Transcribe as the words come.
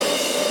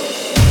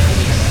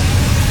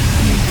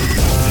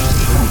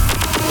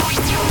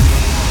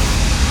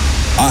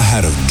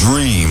had a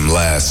dream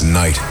last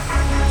night,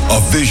 a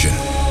vision.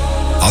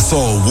 I saw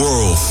a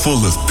world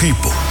full of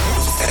people.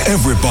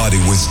 Everybody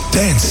was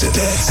dancing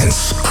and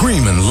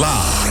screaming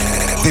loud.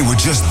 They were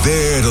just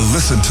there to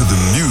listen to the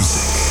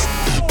music.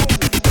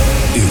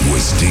 It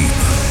was deep.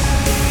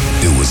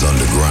 It was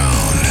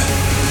underground.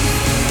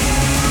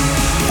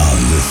 I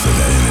live for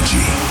that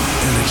energy.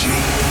 Energy.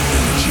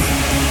 Energy.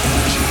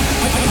 Energy.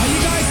 Are you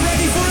guys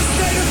ready for a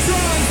state of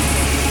trance?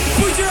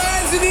 Put your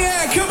hands in the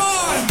air, come on!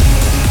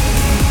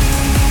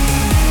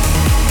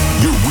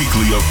 Your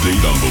weekly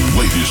update on the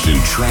latest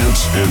in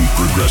trance and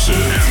progressive.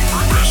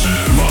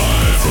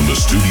 Live from the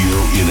studio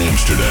in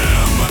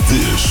Amsterdam.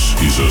 This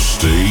is A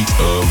State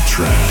of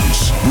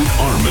Trance with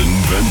Armin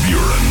van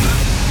Buuren.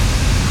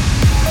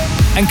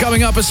 And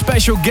coming up, a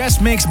special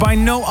guest mix by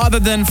no other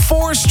than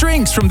 4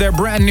 Strings from their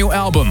brand new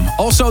album.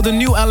 Also the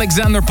new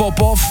Alexander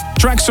Popov,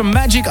 tracks from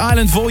Magic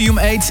Island Volume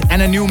 8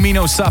 and a new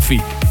Mino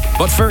Safi.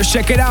 But first,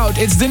 check it out,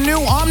 it's the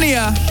new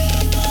Omnia.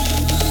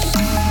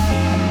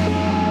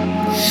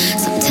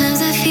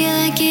 Sometimes I feel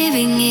like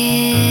giving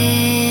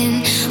in.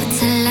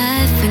 What's a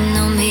life with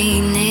no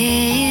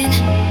meaning?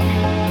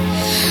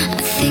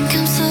 I think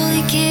I'm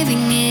slowly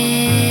giving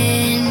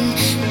in,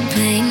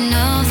 playing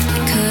off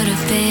what could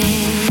have been.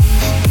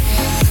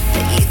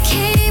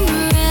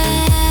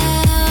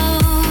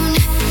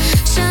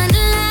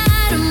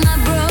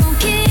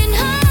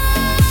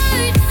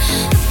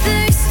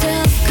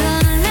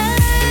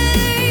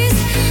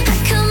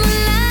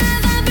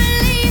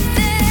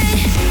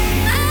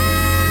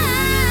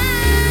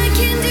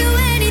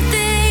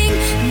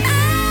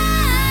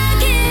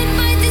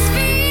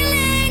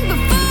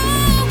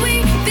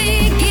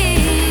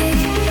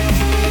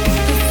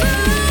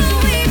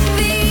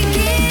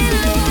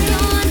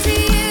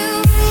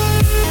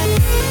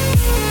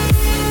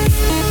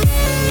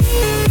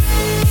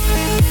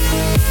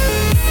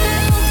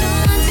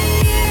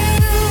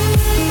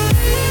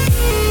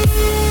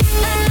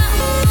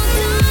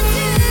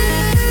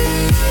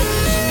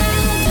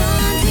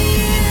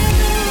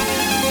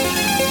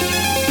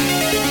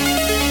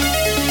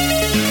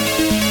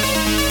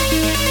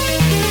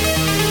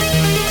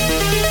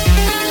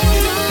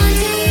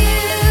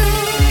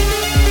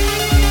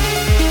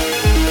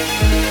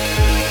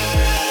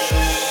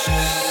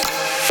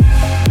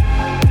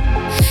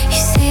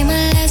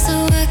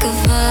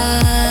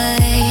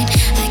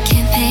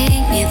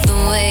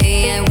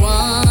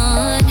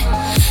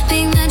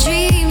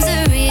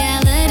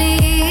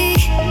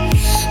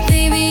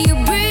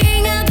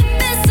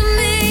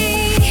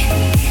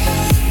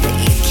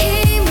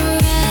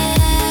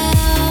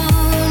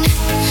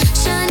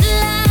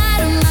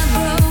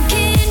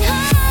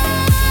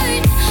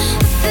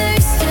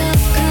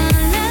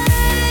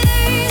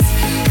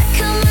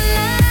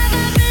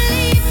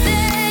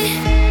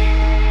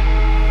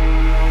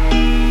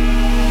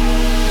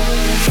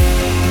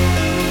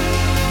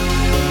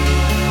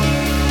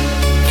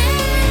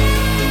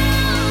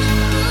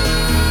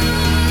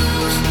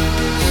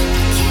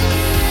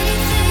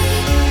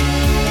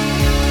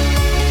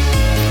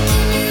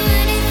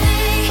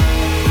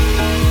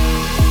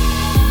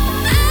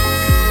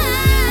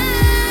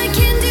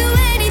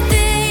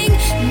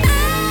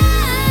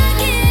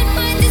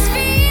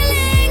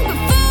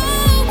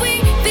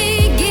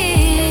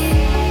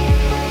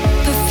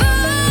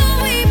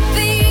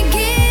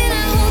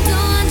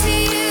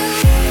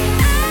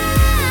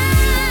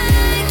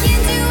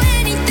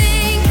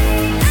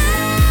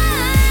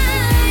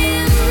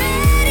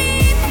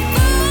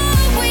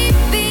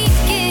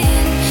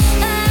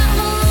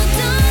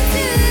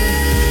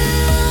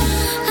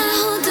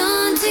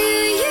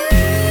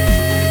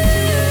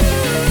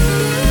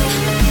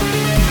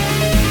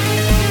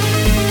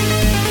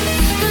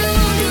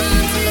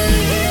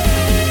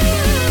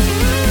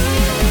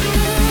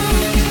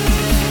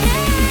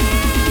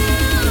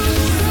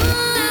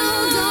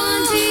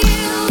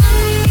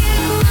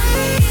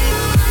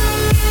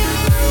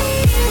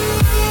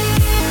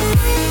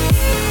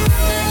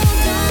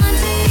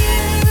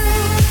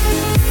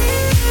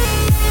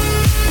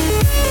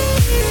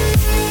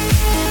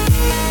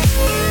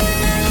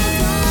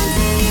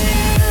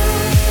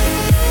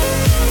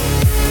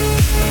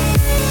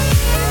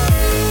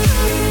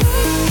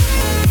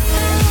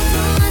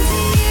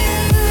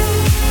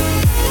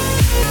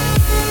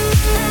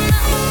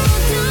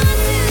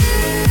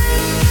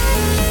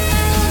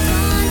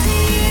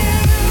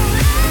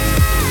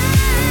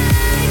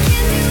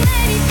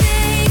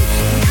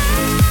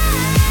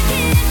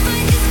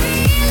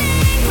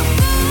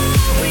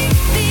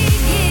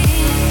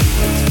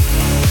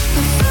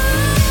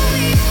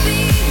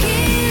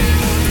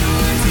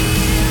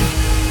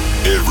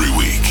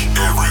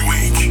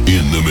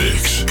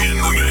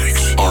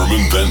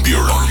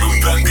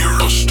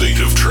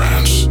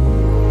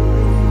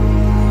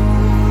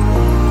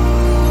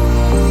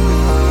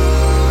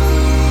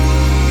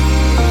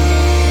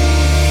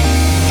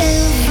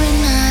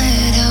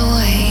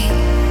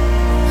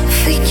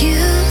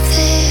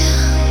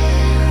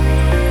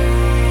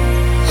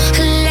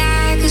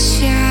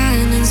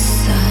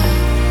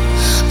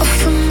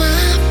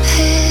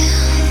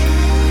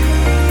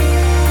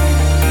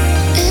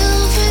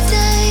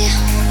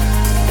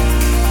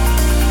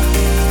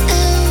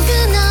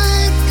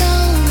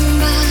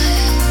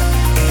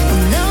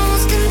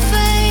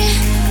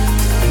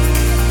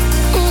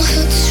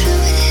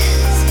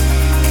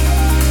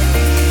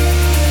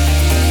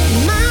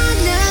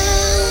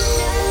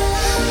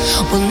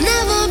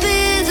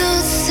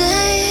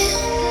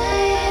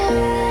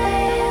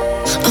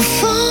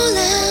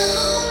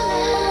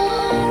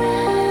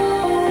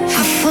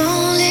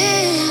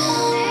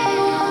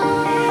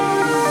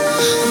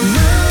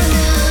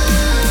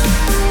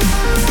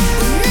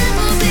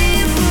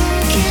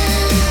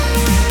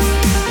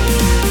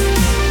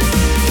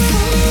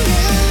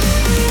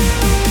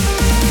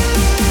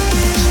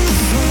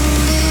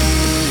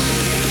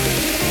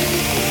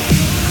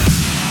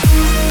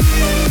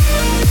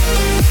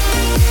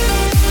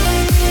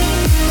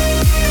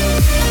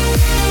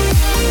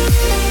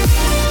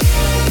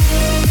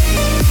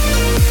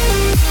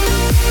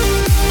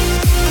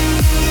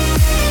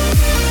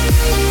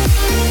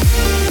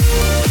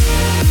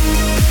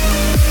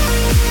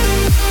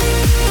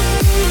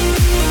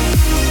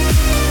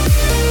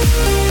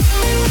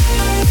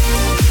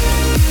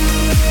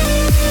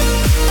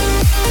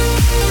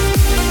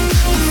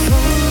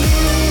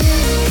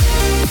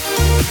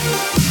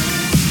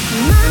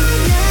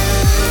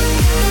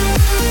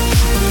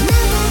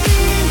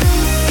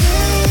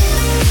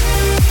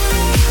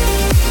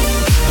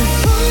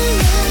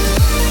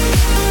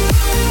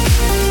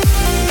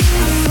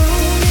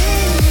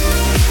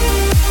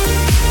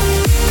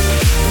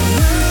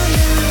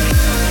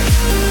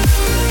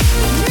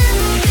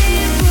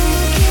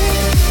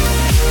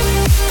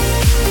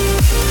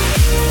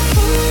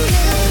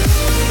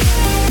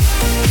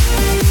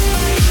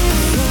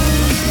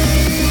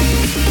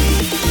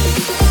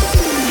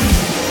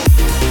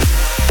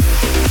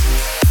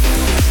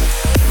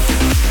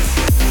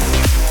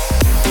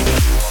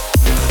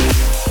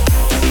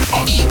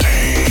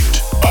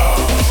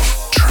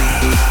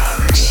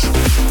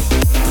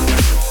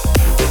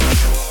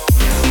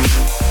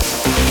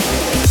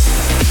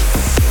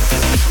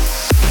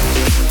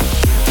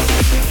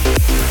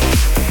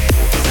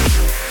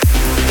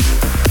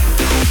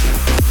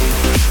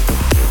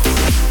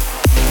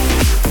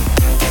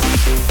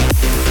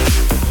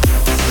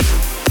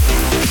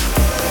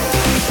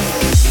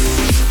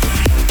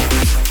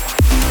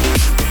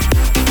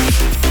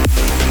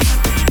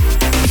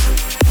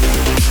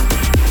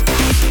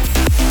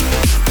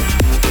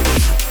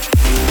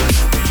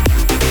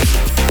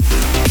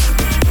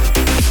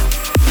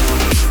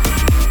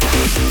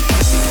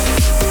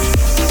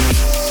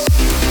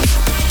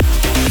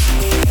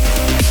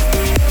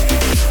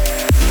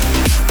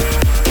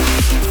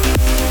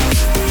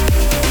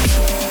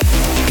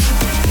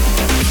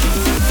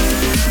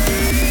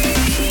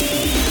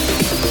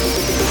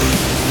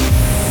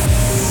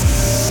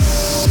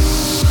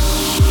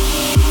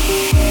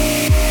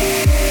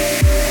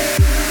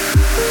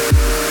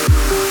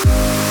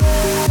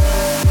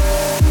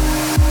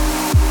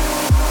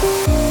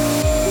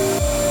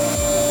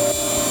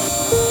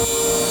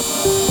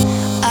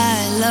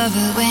 love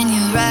it when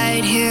you're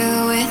right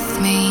here with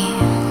me.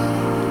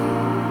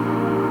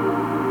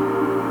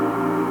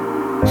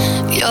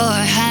 Your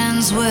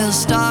hands will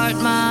start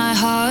my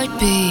heart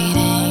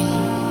beating.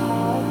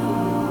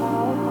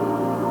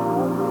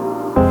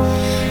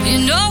 You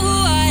know who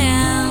I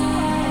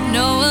am,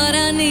 know what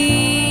I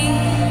need.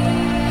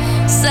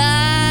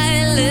 Silently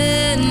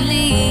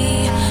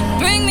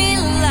bring me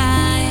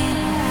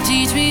life,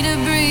 teach me to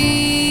breathe.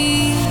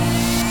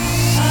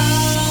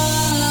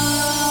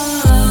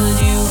 Would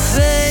you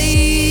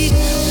fade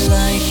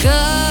like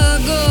a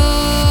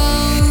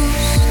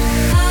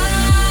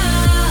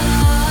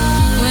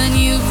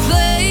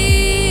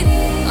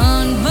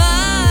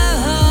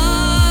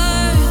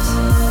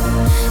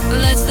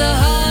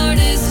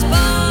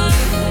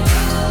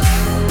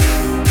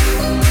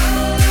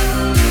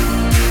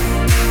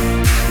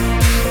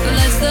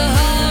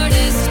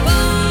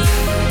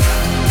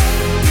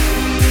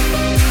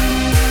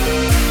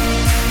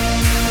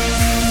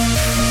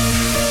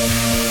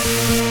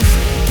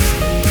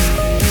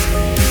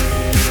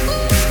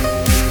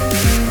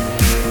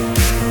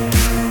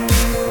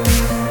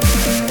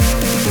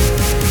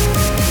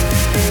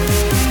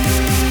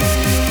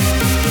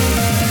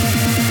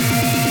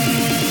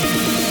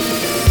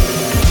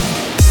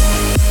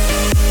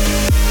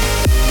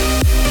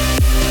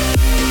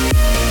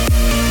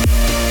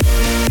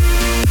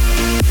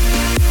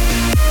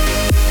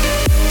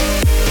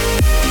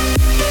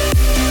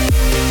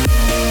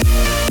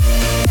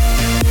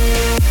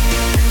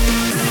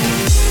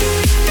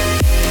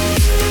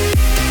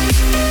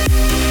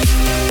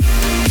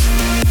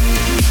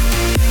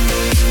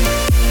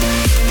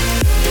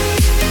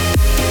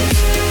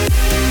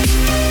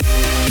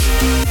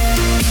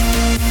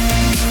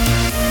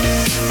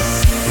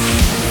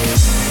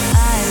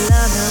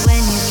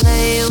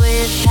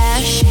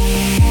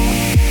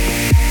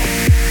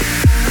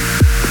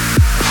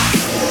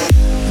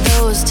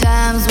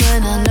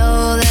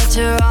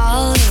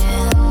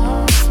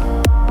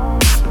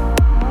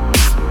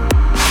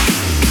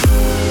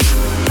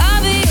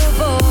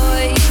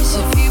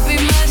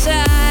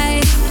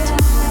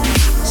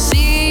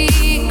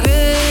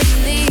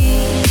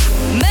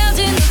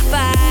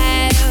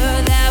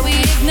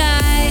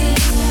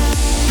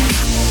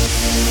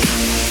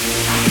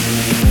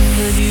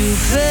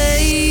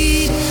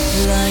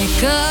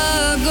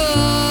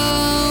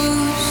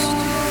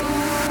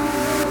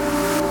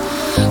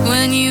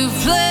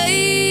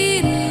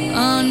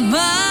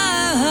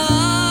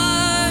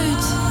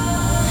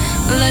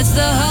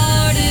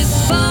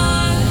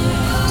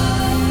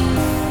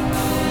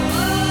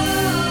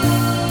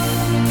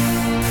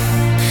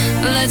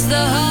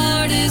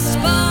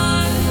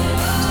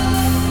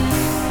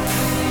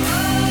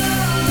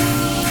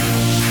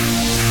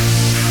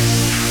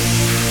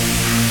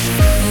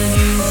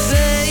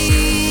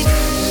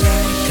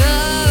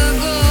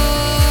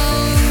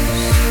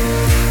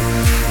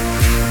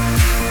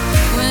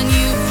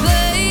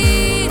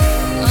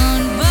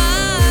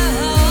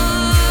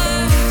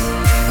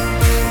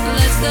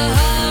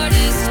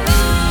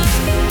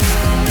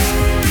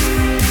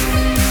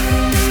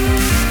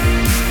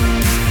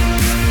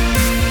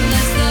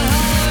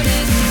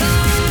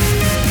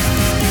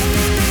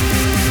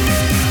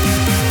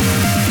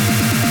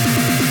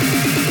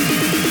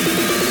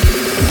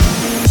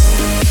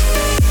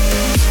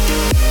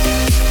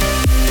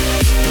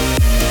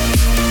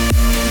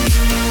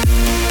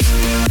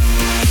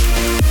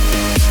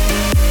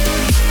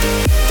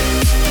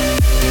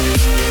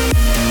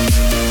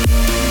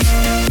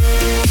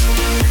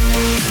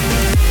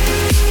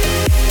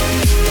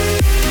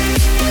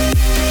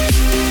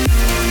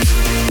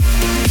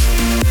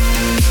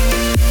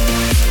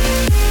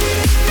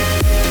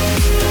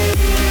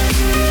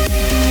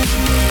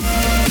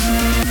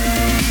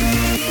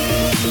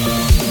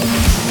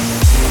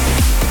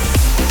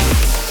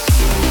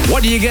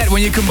What do you get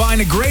when you combine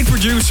a great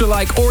producer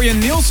like Orion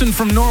Nielsen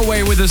from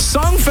Norway with a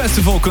song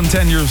festival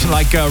contenders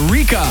like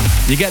Rika?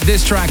 You get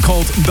this track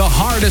called The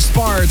Hardest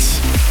Part.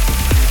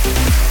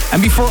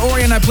 And before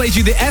Orion, I played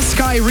you the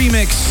S-Sky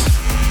remix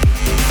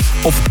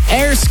of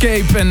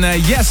Airscape and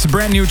yes,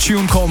 brand new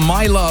tune called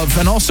My Love.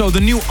 And also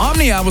the new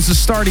Omnia was the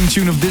starting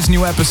tune of this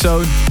new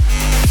episode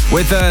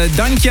with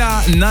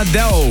Dantja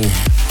Nadel.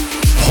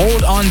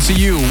 Hold On To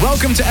You.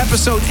 Welcome to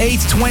episode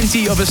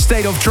 820 of A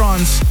State of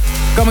Trance.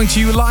 Coming to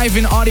you live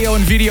in audio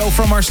and video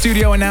from our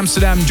studio in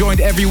Amsterdam, joined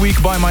every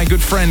week by my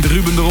good friend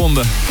Ruben de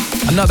Ronde.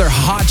 Another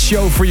hot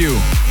show for you.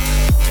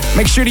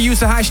 Make sure to use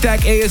the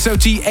hashtag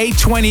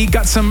ASOT820.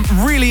 Got some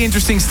really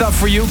interesting stuff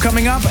for you.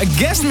 Coming up, a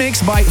guest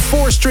mix by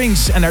 4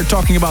 Strings, and they're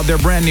talking about their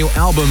brand new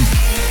album.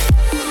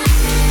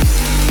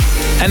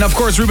 And of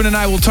course, Ruben and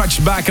I will touch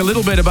back a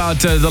little bit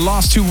about the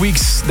last 2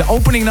 weeks, the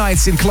opening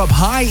nights in Club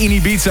High in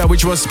Ibiza,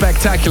 which was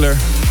spectacular.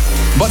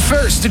 But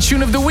first, the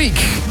tune of the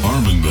week.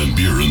 Armin van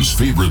Buuren's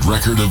favorite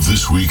record of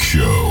this week's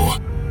show.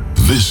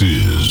 This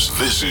is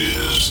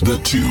the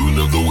tune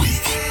of the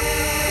week.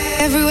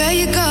 Everywhere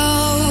you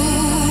go,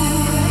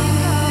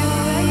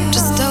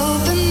 just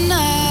open up.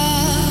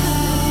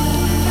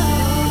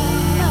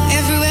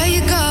 Everywhere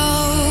you go,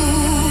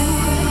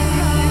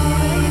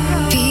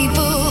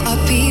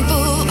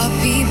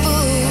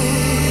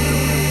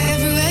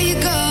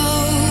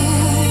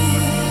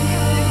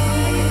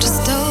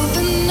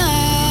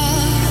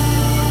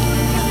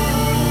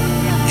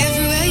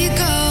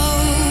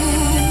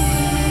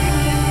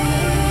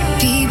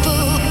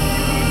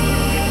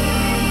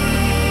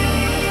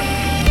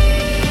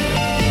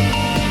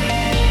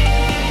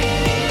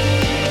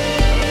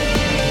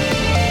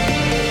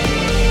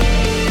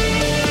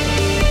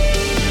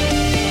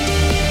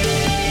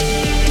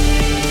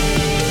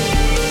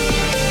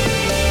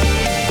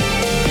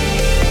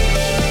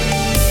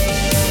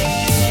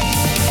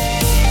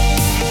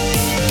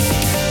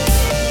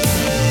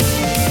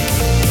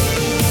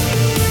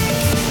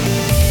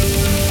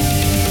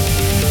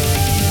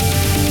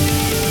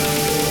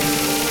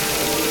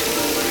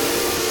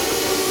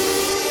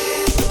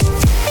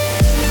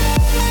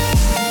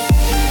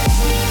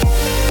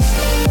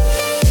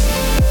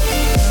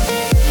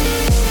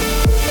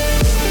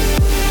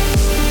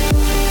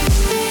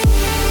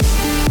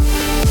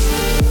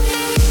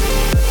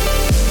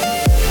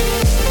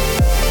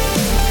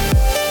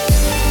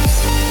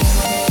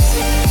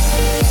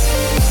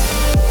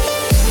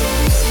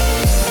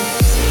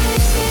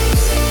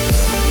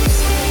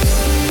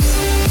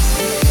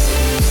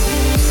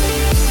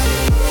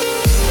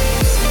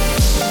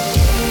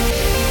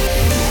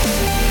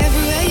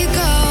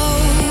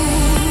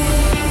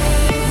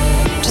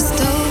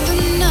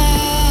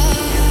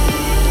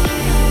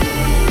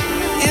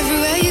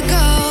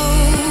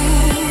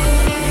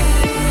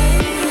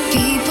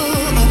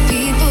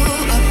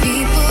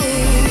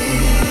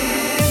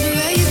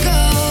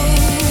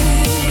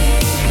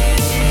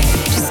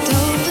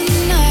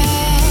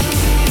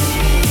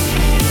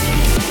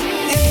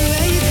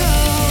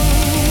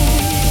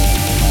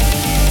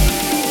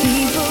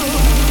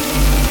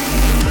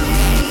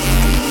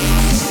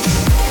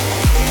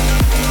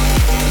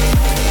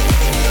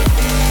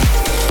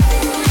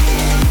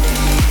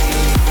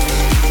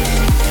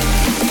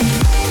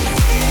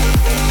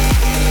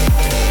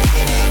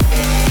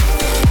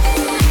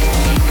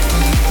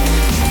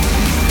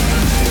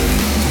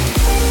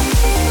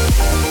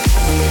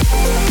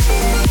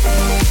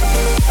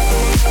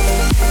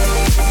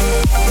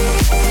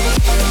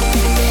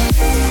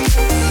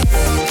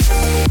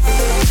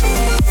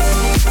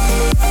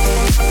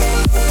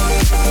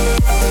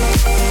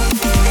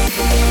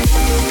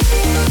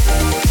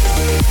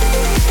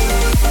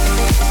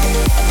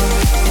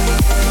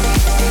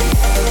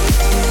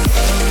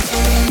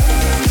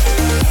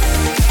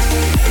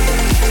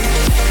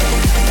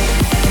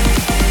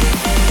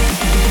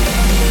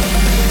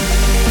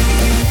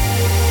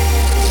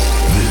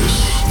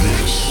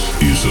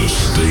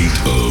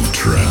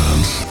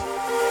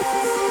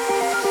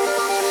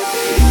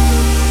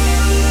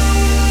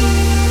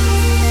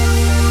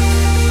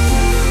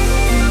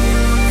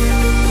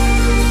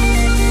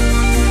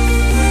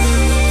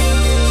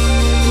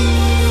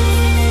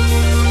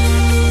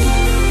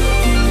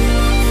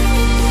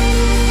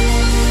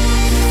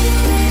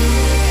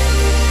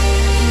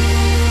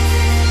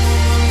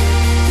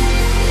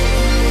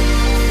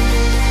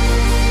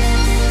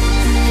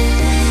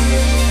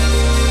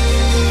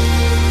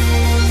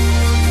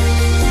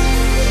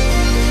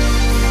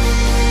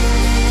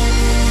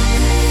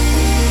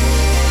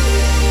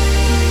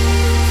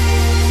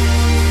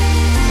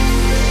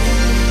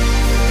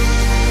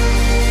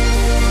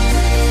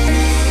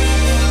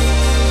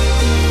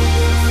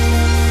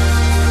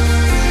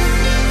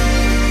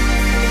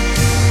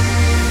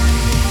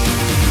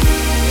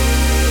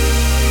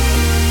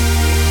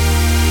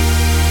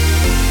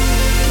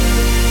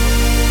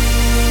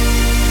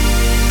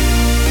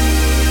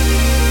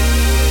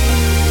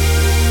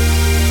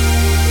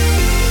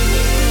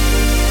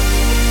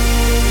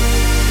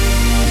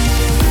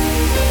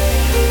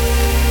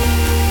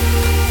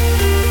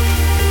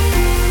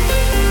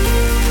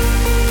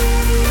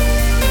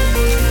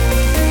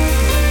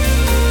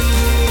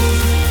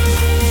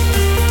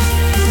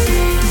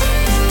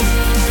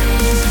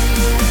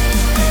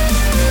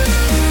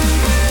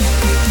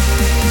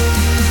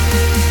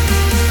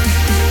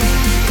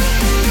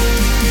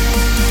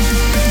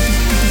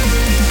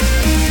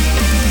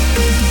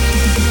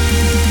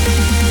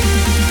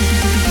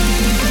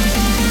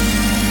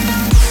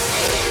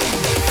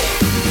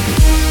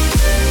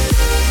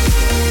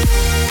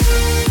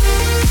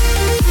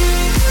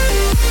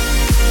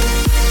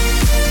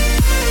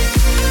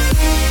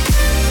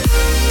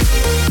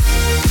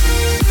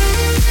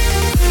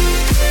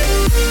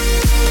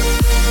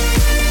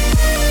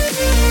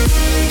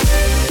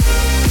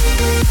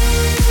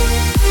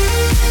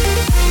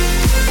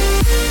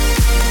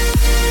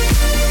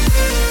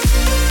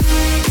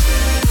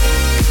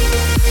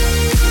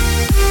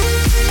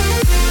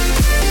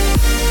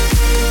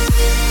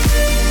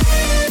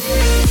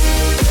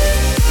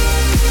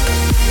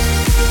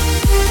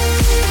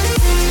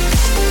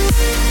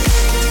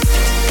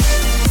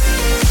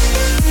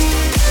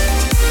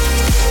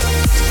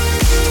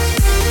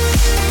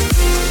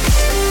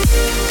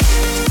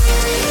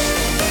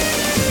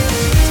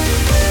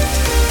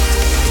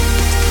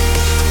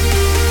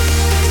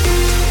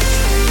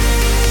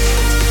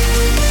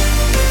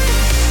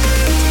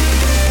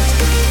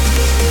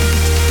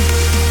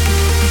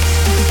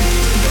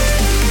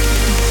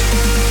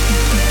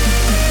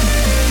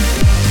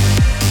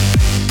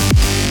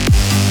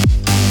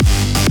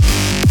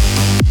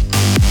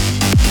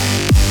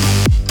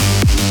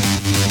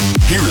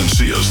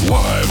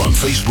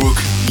 Facebook,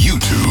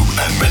 YouTube,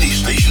 and many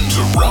stations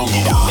around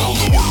the world.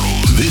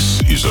 This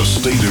is A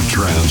State of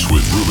Trance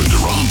with Ruben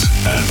Durant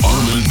and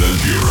Armin van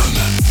Buuren.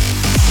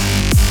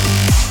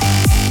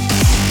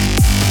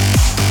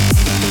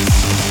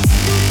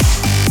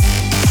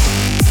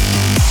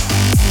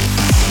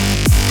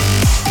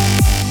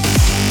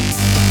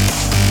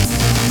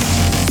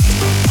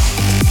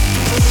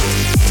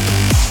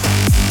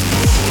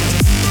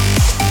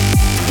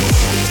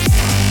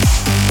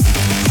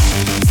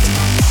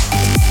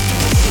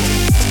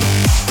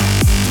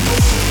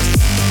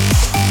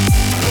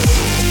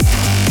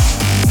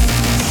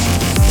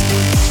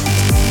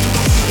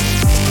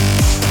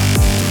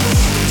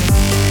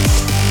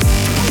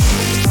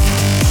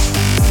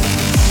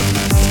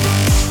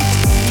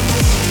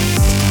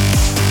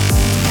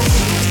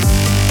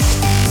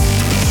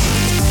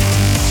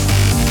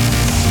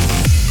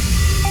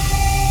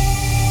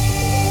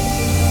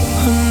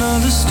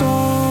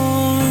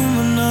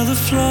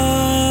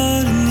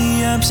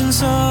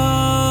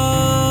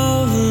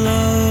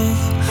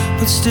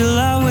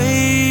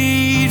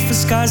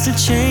 To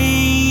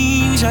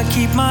change, I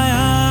keep my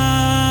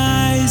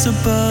eyes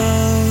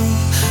above.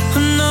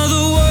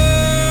 Another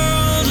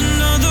world,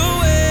 another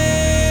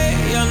way.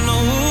 I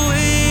know we'll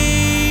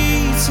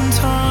wait some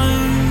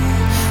time,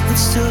 but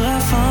still I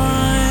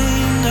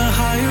find a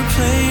higher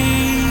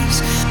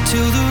place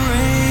till the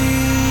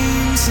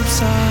rain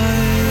subsides,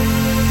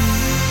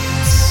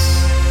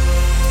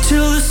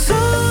 till the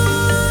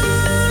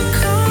sun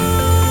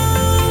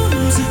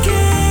comes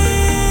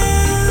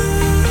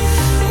again.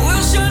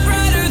 We'll shine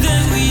brighter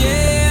than we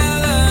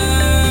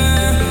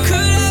could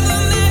have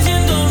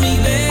imagined, only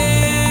better.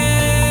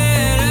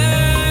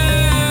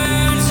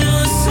 Till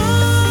the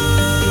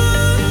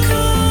sun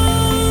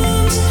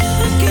comes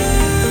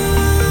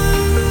again.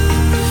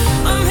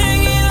 I'm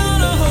hanging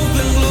on a hope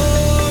and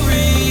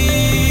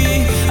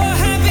glory, a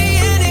happy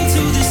ending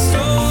to this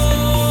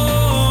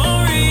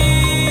story.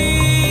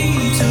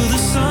 Till the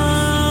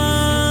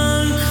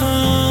sun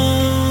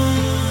comes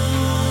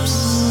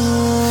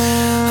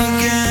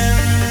again.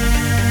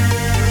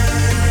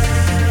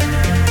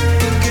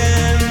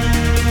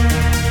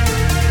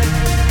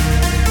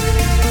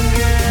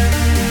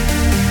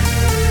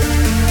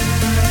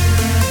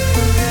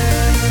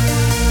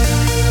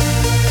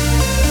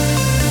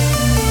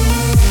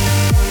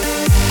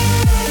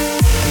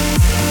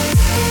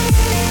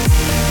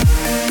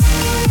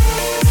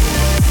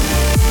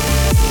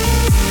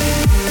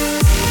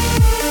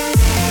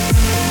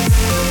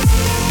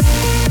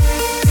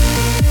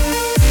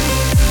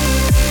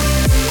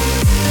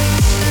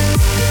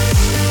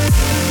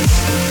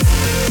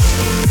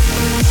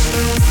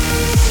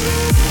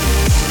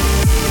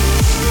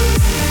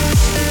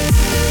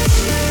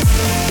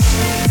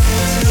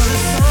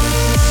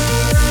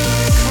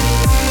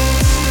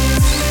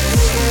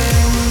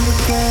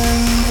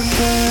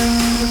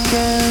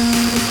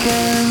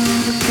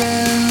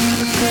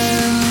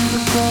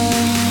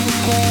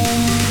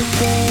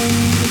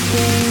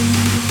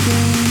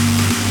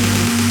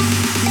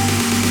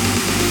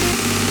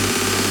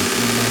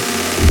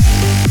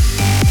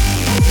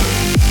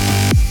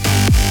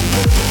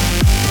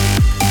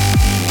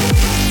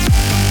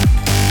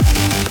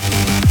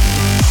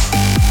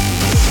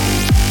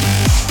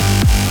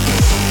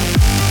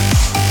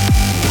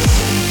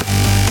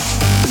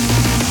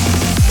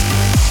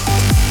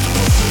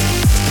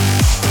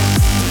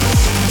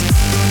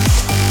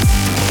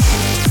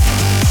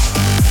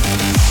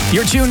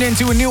 You're tuned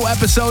into a new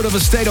episode of A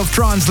State of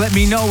Trance. Let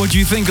me know what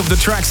you think of the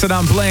tracks that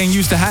I'm playing.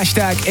 Use the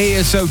hashtag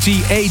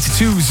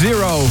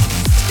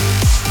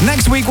ASOT820.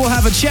 Next week, we'll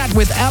have a chat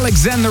with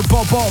Alexander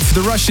Popov,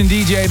 the Russian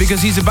DJ,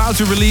 because he's about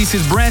to release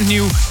his brand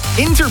new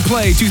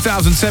Interplay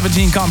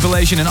 2017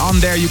 compilation. And on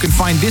there, you can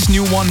find this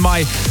new one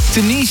by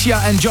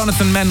Tanisha and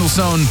Jonathan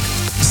Mendelssohn,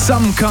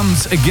 Sun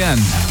Comes Again.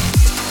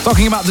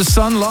 Talking about the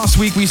sun, last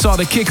week we saw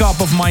the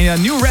kickoff of my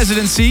new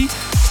residency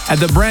at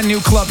the brand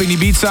new club in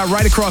Ibiza,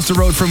 right across the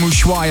road from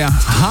Ushuaia.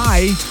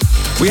 Hi.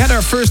 We had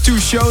our first two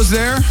shows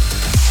there.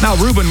 Now,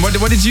 Ruben,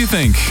 what did you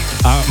think?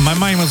 My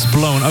mind was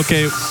blown.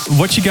 Okay,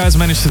 what you guys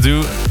managed to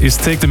do is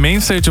take the main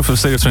stage of A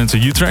State of Trance to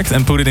Utrecht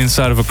and put it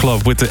inside of a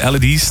club with the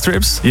LED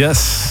strips.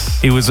 Yes.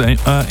 It was,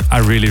 I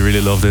really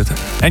loved it.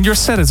 And your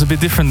set is a bit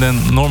different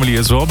than normally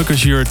as well,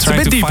 because you're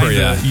trying to find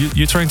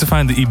you're trying to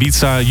find the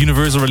Ibiza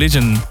universal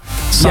religion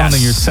sound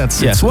in your sets.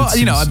 Yes, well,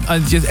 you know,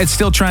 it's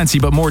still trancey,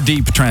 but more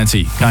deep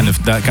trancey, kind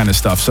of that kind of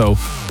stuff. So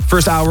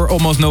first hour,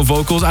 almost no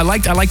vocals. I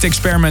liked to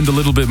experiment a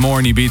little bit more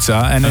in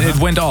Ibiza, and it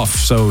went off.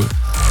 So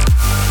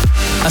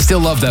I still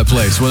love that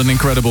place. What an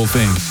incredible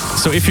thing.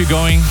 So if you're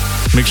going,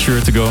 make sure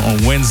to go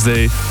on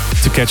Wednesday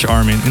to catch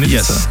Armin in Ibiza.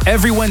 Yes,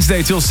 every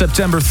Wednesday till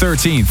September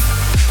 13th.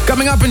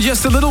 Coming up in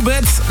just a little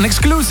bit, an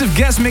exclusive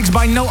guest mix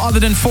by no other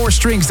than 4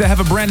 Strings. They have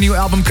a brand new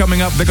album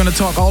coming up. They're going to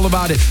talk all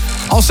about it.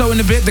 Also in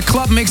a bit, the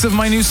club mix of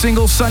my new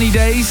single, Sunny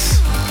Days.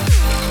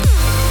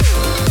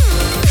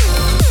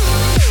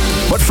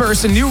 But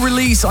first, a new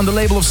release on the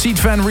label of Sied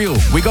Van Riel.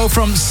 We go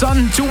from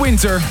sun to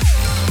winter.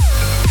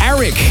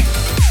 Eric.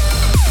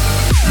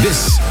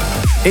 This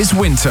is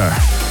Winter.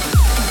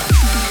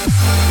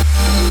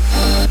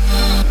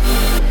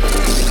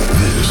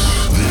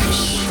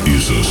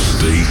 is a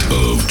state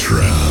of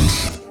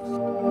trance.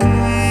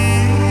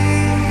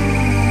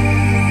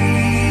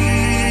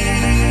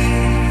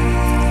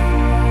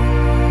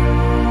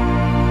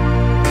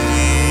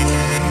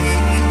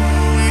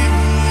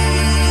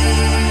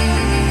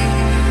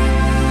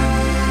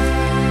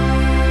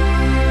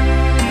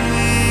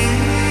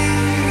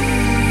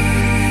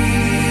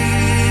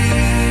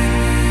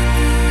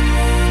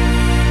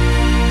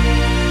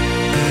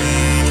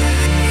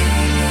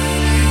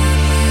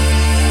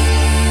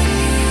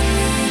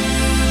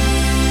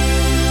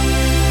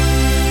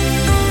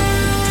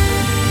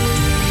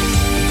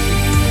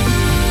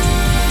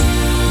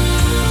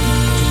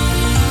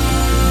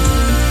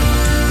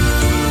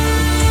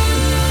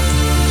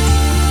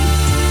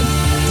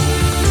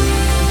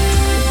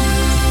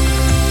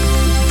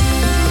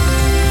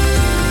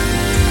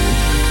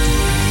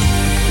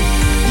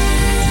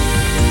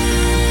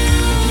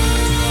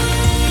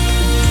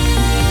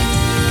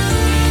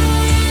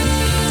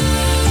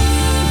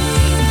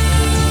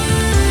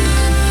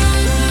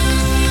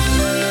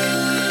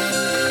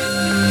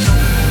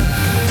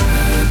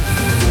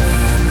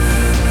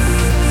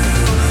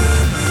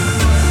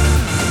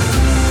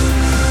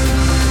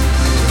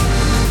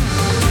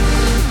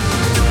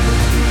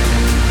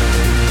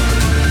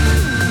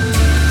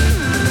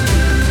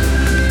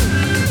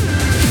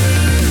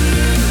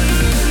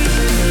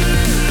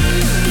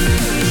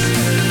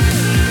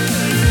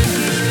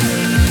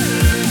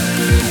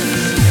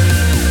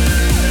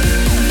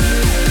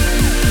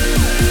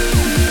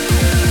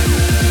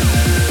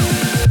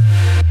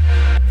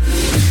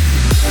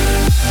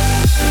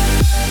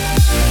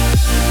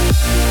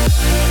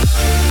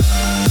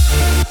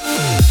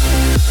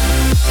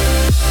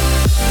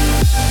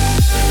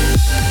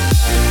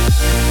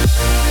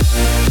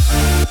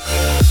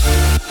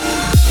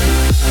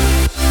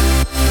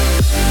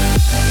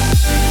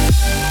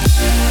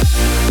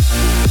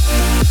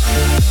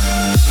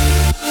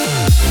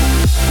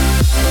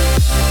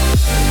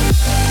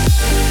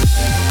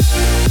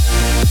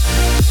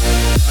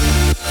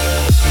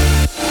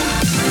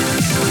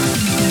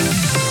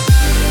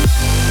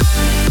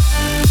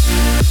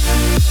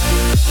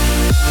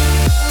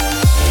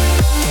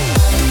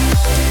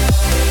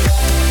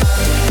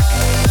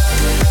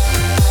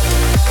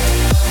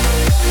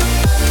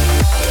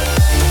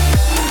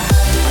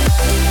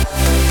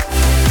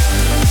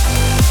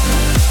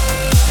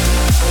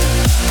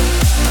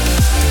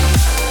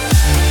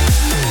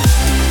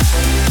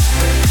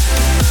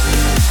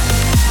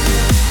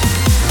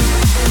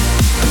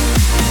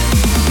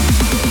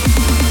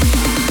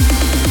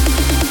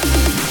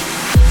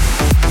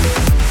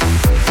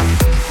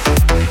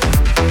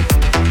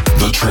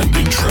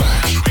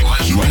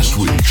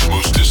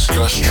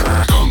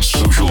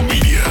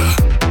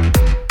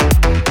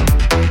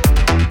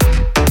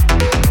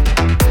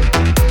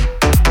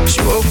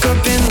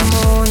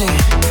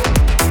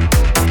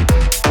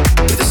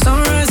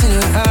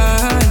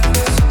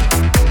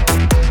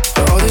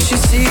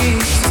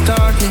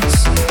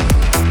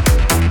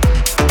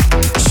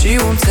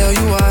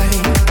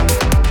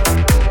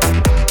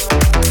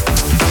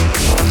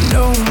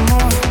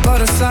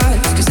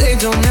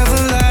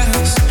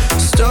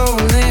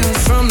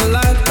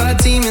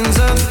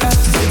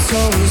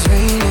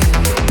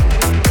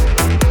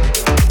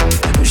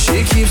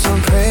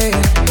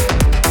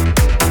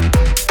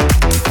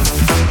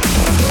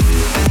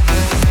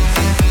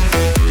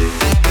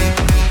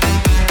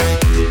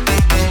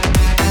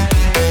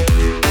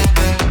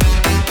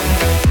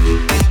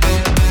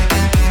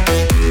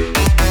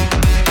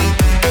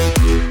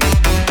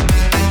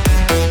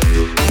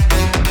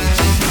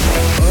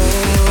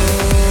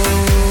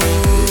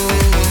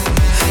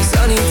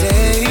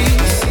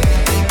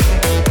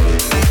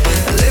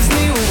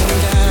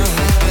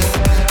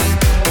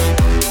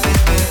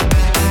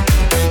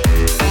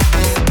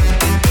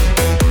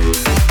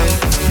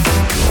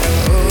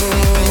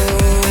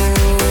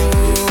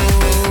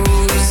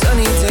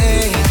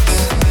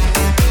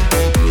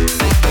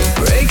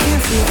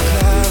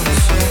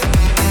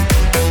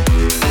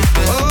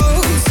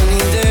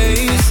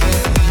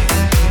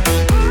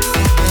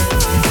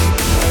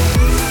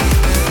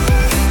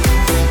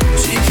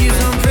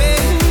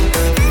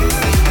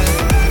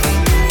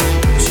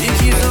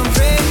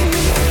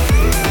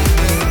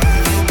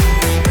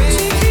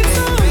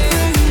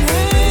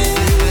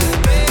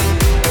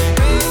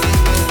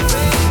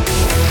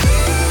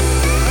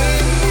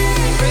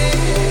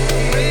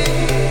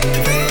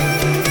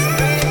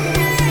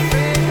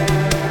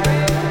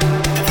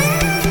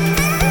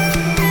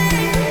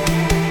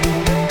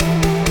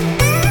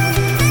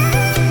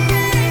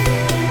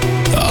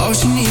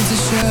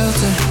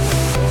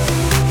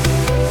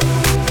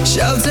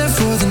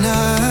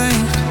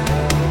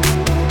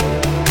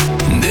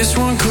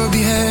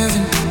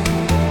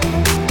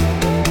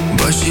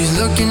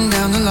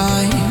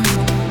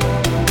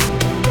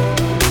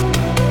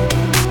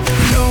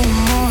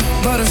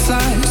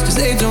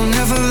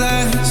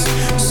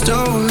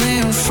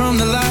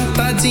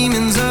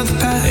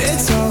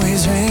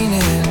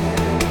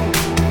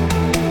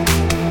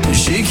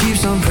 She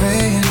keeps on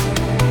praying.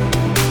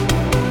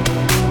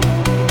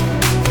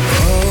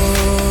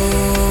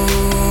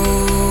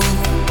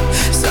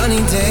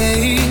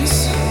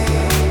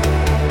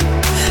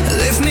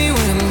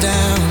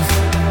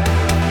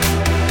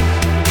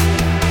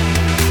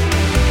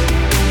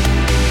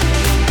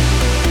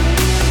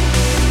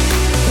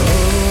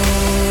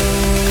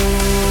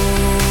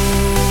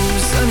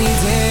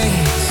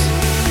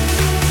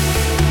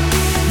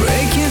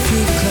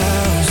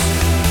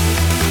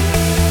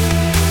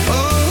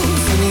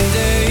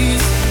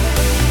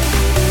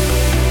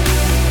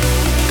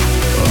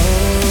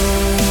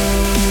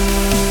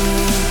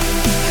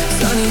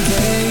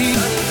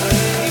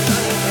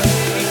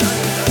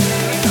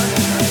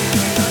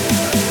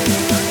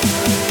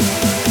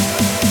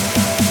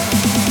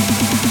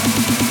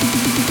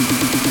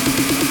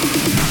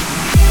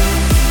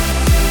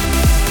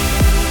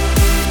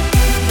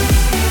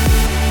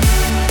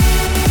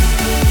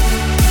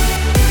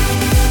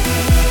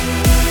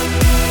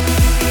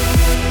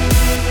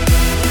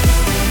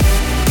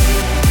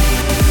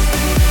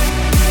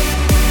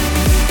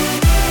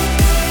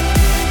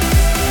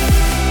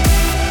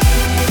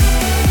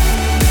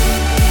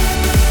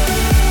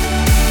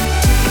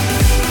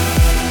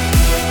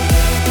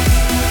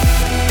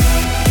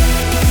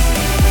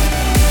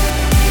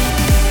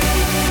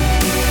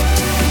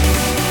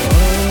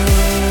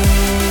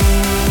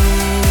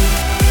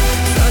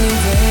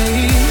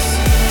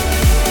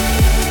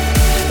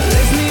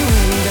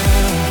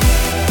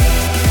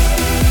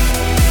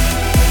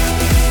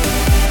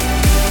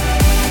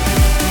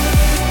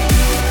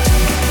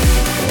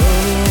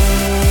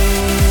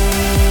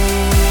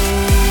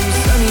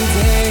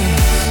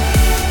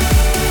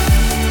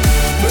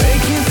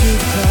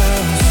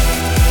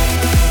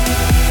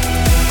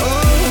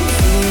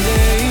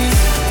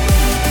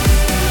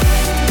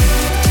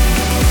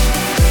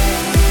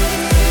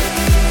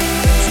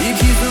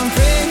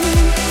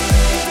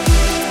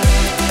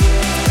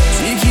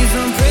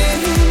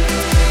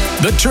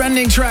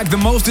 Trending track, the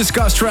most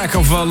discussed track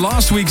of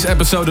last week's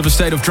episode of A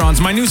State of Trance.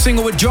 My new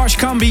single with Josh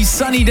Cumby,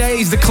 Sunny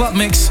Days, the club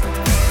mix.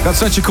 Got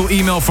such a cool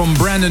email from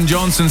Brandon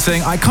Johnson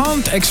saying, I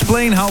can't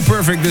explain how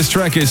perfect this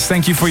track is.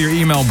 Thank you for your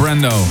email,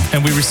 Brando.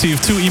 And we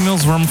received 2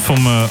 emails, one from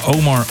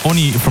Omar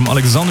Oni from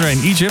Alexandria in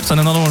Egypt and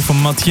another one from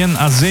Matien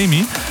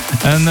Azemi.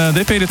 And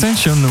they paid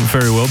attention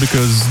very well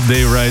because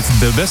they write,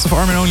 the best of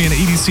Armin Only and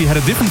EDC had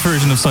a different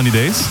version of Sunny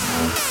Days.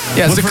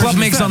 Yeah, it's What the club version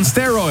mix is that? on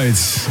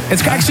steroids.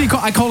 It's actually,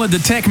 I call it the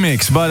tech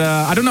mix, but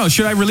I don't know.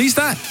 Should I release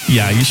that?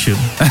 Yeah, you should.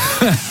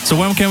 So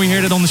when can we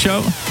hear that on the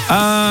show?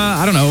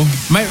 I don't know.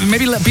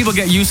 Maybe let people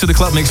get used to the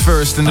club mix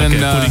first and then...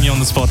 Okay, putting you on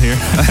the spot here.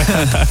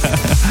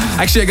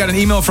 Actually, I got an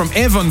email from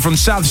Evan from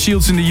South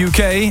Shields in the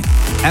UK.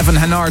 Evan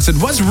Hannard said,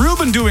 what's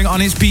Ruben doing on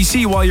his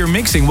PC while you're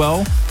mixing?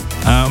 Well...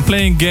 I'm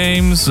playing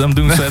games, I'm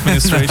doing some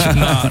administration.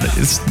 No,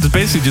 it's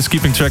basically just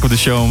keeping track of the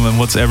show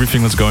and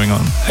everything that's going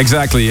on.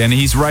 Exactly, and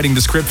he's writing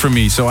the script for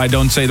me, so I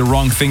don't say the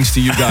wrong things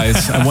to you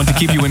guys. I want to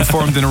keep you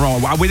informed in a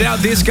wrong. Without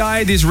this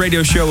guy, this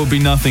radio show would be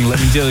nothing, let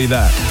me tell you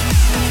that.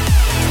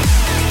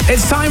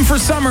 It's time for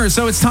summer,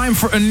 so it's time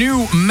for a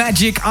new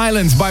Magic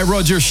Island by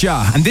Roger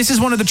Shah. And this is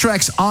one of the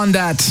tracks on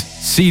that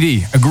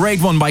CD. A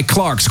great one by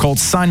Clarks called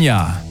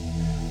Sanya.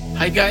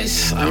 Hi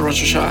guys, I'm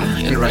Roger Shah,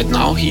 and right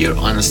now here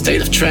on A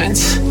State of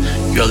Trance,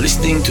 you are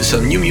listening to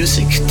some new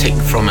music taken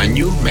from my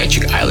new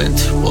Magic Island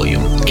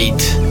Volume 8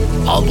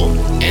 album.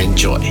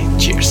 Enjoy.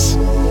 Cheers.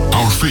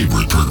 Our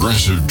favorite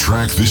progressive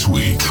track this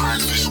week.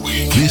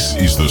 This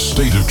is the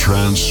State of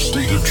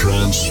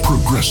Trance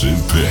progressive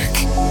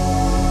pick.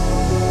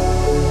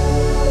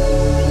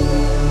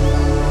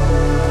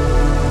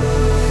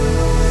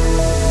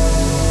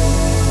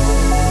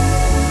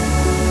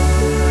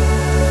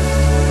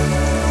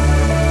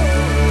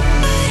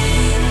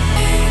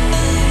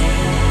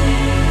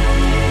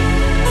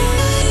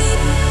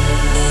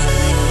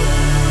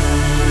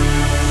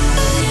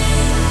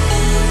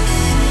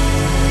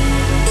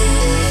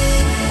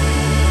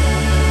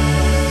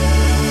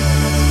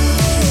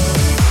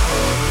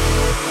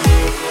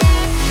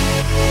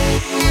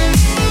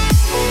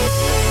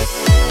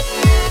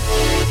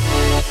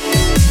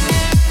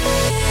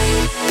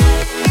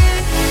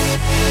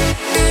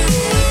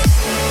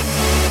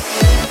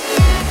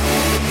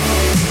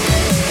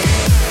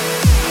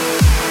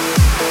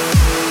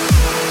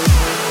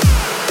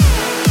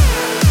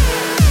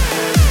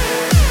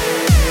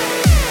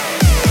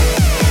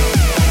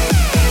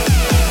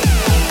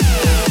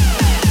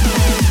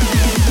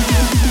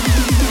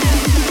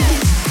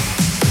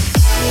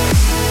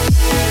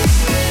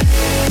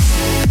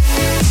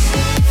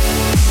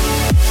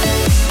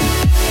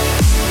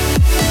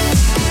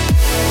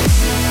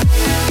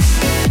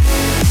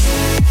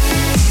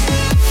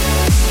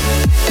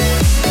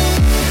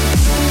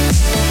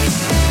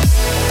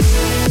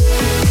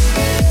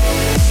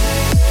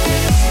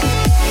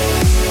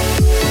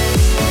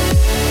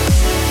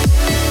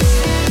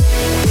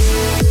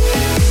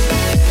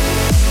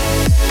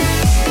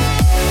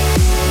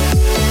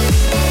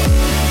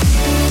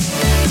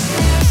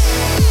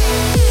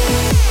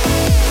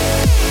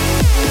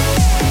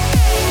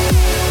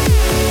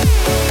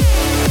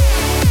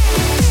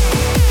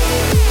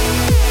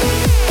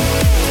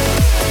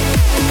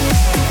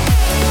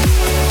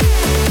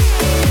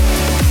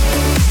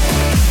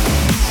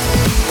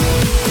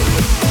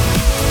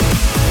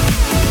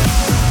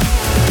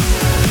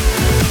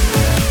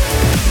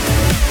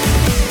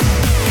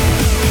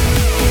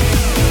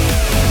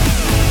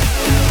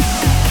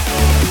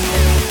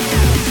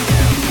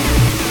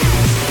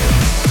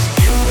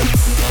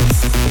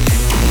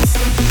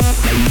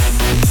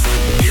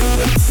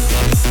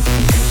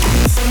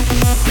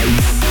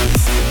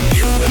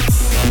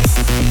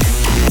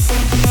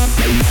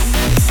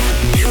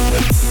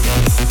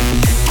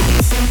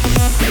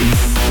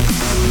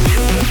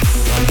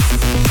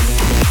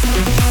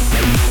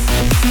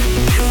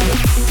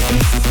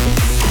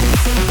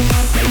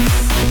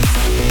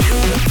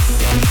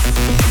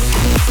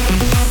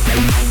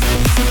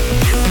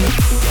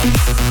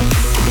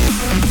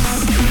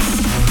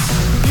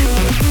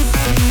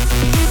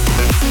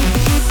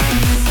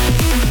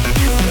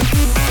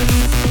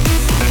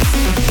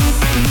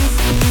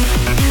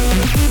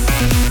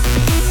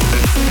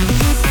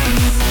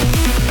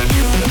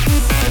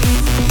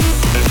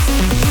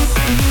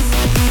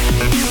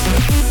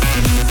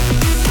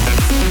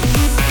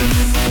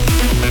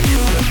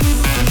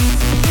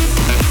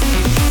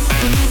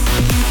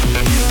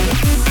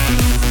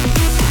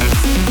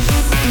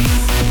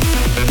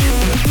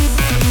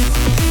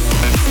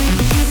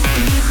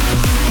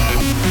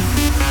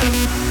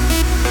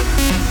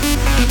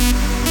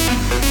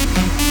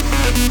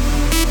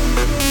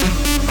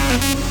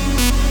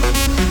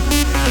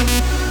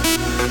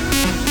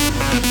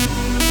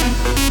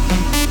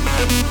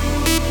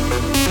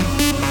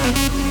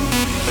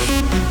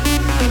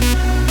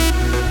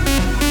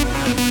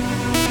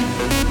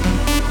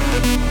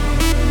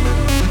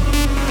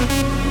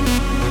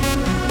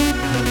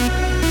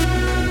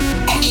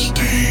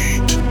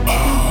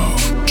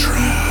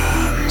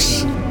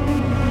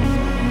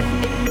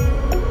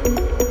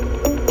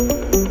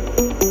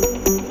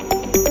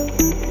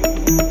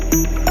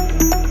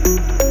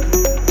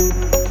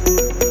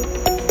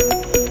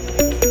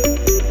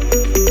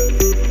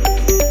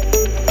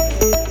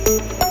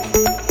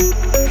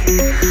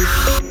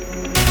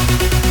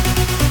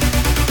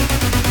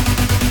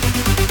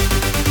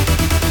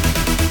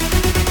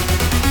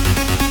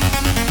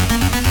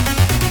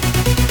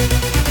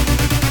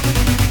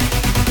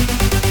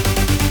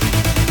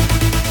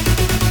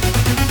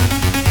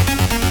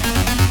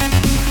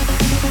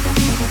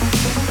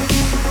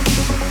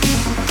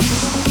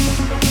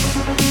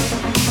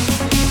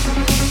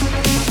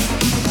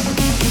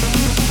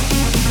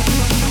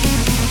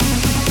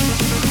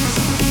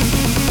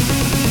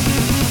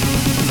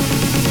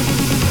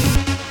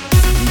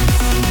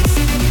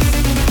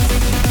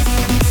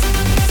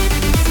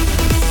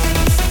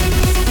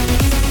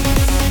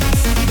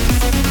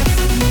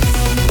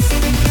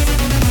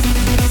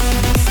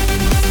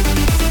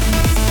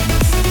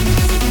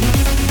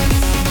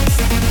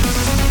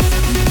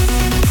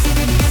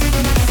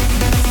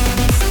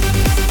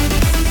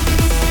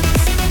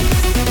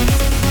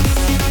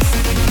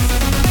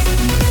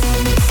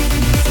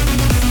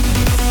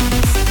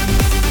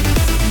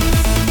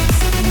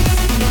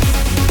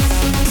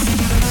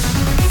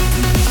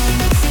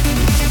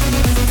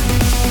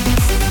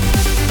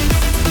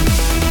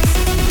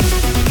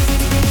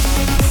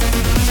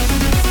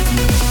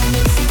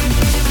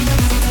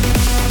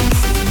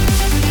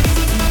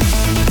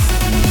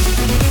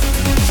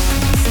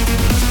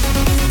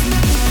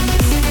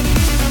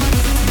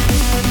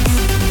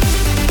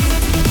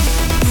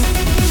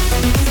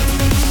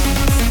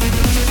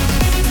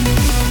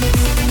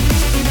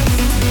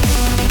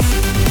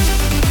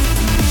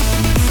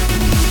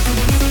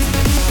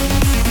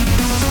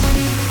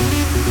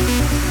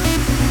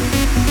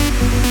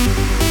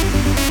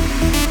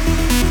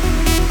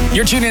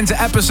 You're tuned into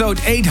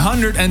episode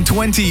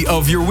 820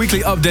 of your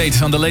weekly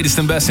update on the latest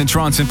and best in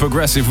trance and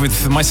progressive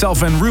with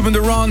myself and Ruben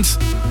Durant.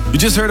 You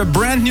just heard a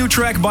brand new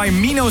track by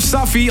Mino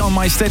Safi on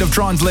my State of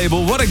Trance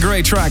label. What a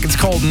great track. It's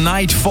called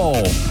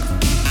Nightfall.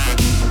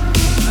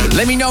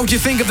 Let me know what you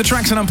think of the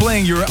tracks that I'm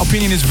playing. Your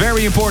opinion is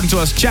very important to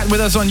us. Chat with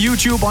us on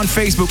YouTube, on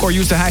Facebook, or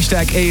use the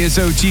hashtag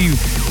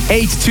ASOT820.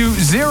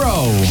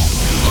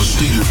 A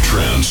State of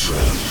Trance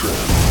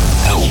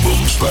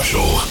album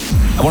special.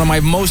 One of my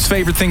most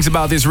favorite things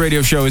about this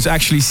radio show is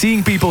actually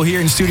seeing people here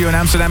in studio in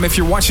Amsterdam. If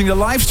you're watching the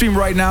live stream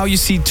right now, you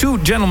see two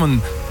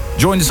gentlemen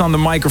join us on the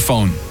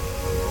microphone.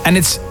 And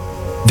it's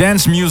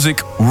dance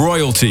music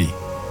royalty.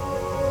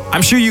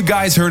 I'm sure you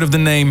guys heard of the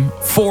name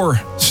 4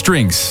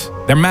 Strings.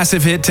 Their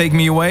massive hit, Take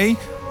Me Away.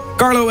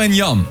 Carlo and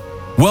Jan,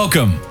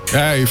 welcome.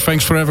 Hey,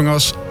 thanks for having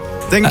us.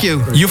 Thank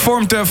you. You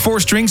formed 4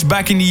 Strings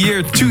back in the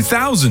year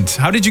 2000.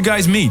 How did you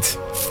guys meet?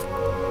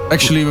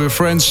 Actually, we were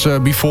friends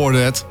before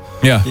that.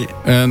 Yeah.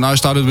 And I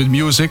started with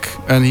music,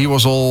 and he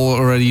was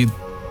already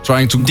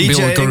trying to build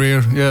a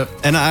career. Yeah.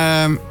 And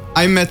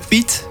I met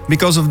Pete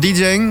because of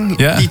DJing.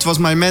 Yeah. Pete was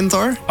my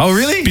mentor. Oh,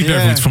 really? Pete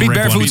Barefoots from Pete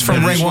Rank Barefoots One.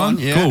 from Rank 1?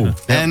 Yeah. Cool.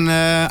 And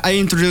I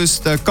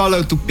introduced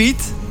Carlo to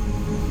Pete.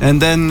 And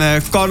then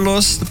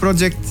Carlos, the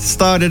project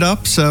started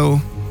up.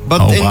 So, but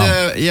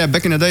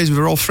back in the days, we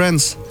were all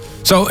friends.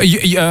 So,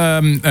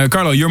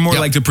 Carlo, you're more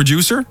like the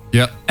producer.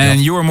 Yeah.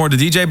 And you are more the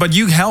DJ, but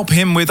you help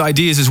him with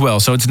ideas as well.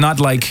 So it's not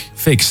like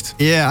fixed.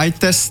 Yeah, I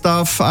test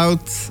stuff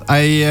out.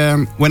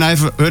 When I've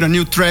heard a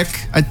new track,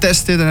 I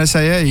test it and I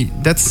say, hey,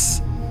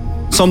 that's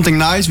something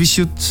nice. We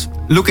should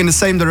look in the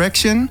same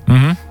direction.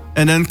 Mm-hmm.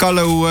 And then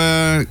Carlo,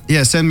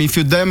 sent me a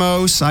few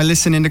demos. I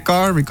listen in the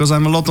car because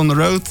I'm a lot on the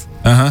road.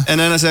 Uh-huh. And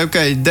then I say,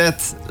 okay,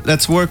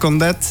 let's work on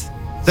that.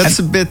 That's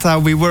a bit how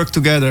we work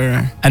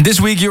together. And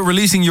this week you're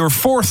releasing your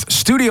 4th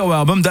studio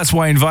album. That's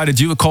why I invited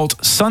you. It's called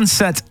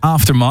Sunset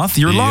Aftermath.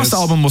 Your last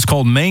album was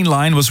called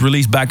Mainline, was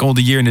released back all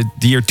the year in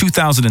the year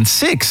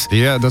 2006.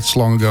 Yeah, that's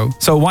long ago.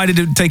 So why did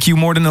it take you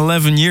more than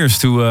 11 years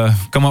to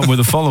come up with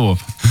a follow-up?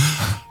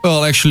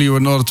 Well, actually, we're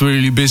not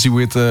really busy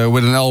with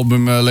an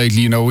album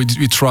lately. You know,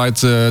 we tried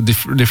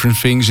different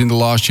things in the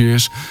last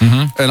years,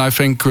 and I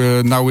think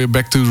now we're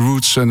back to the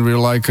roots and we're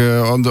like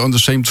on the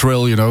same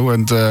trail. You know,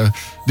 and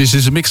this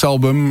is a mixed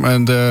album,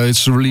 and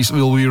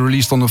will be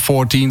released on the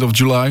 14th of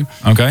July.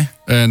 Okay.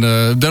 And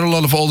there are a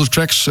lot of older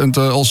tracks and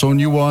also a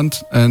new one,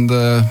 and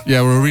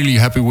we're really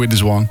happy with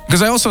this one.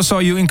 Because I also saw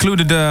you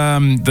included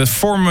the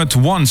Format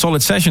 1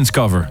 Solid Sessions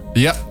cover.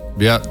 Yeah,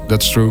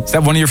 that's true. Is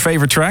that one of your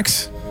favorite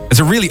tracks? It's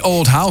a really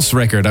old house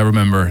record, I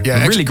remember.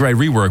 Yeah, a really great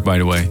rework, by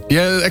the way.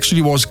 Yeah, it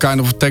actually was kind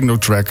of a techno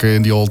track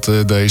in the old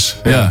days.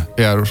 Yeah,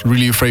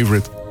 really a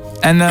favorite.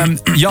 And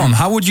Jan,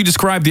 how would you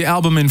describe the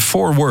album in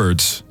 4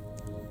 words?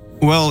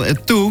 Well,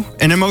 2,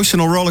 an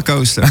emotional roller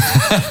coaster.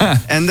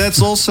 And that's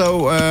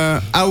also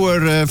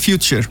our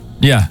future.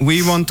 Yeah.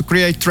 We want to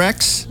create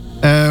tracks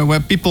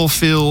where people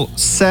feel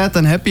sad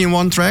and happy in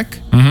one track.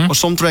 Or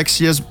some tracks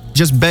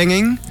just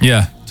banging.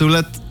 Yeah. To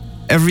let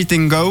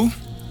everything go.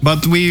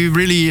 But we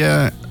really,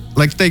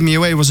 like Take Me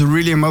Away was a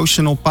really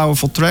emotional,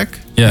 powerful track.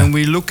 Yeah. And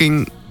we're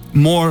looking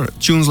more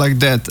tunes like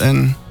that.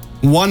 And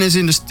one is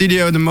in the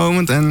studio at the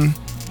moment, and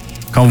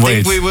Can't I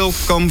wait. think we will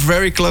come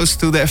very close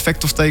to the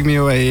effect of Take Me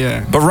Away.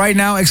 Yeah. But right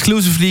now,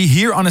 exclusively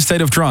here on A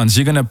State of Trance,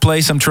 you're gonna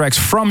play some tracks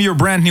from your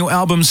brand new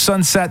album,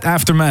 Sunset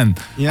Aftermath.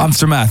 Yeah.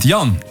 Aftermath.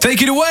 Jan,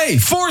 take it away.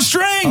 4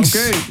 Strings.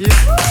 Okay. Yeah.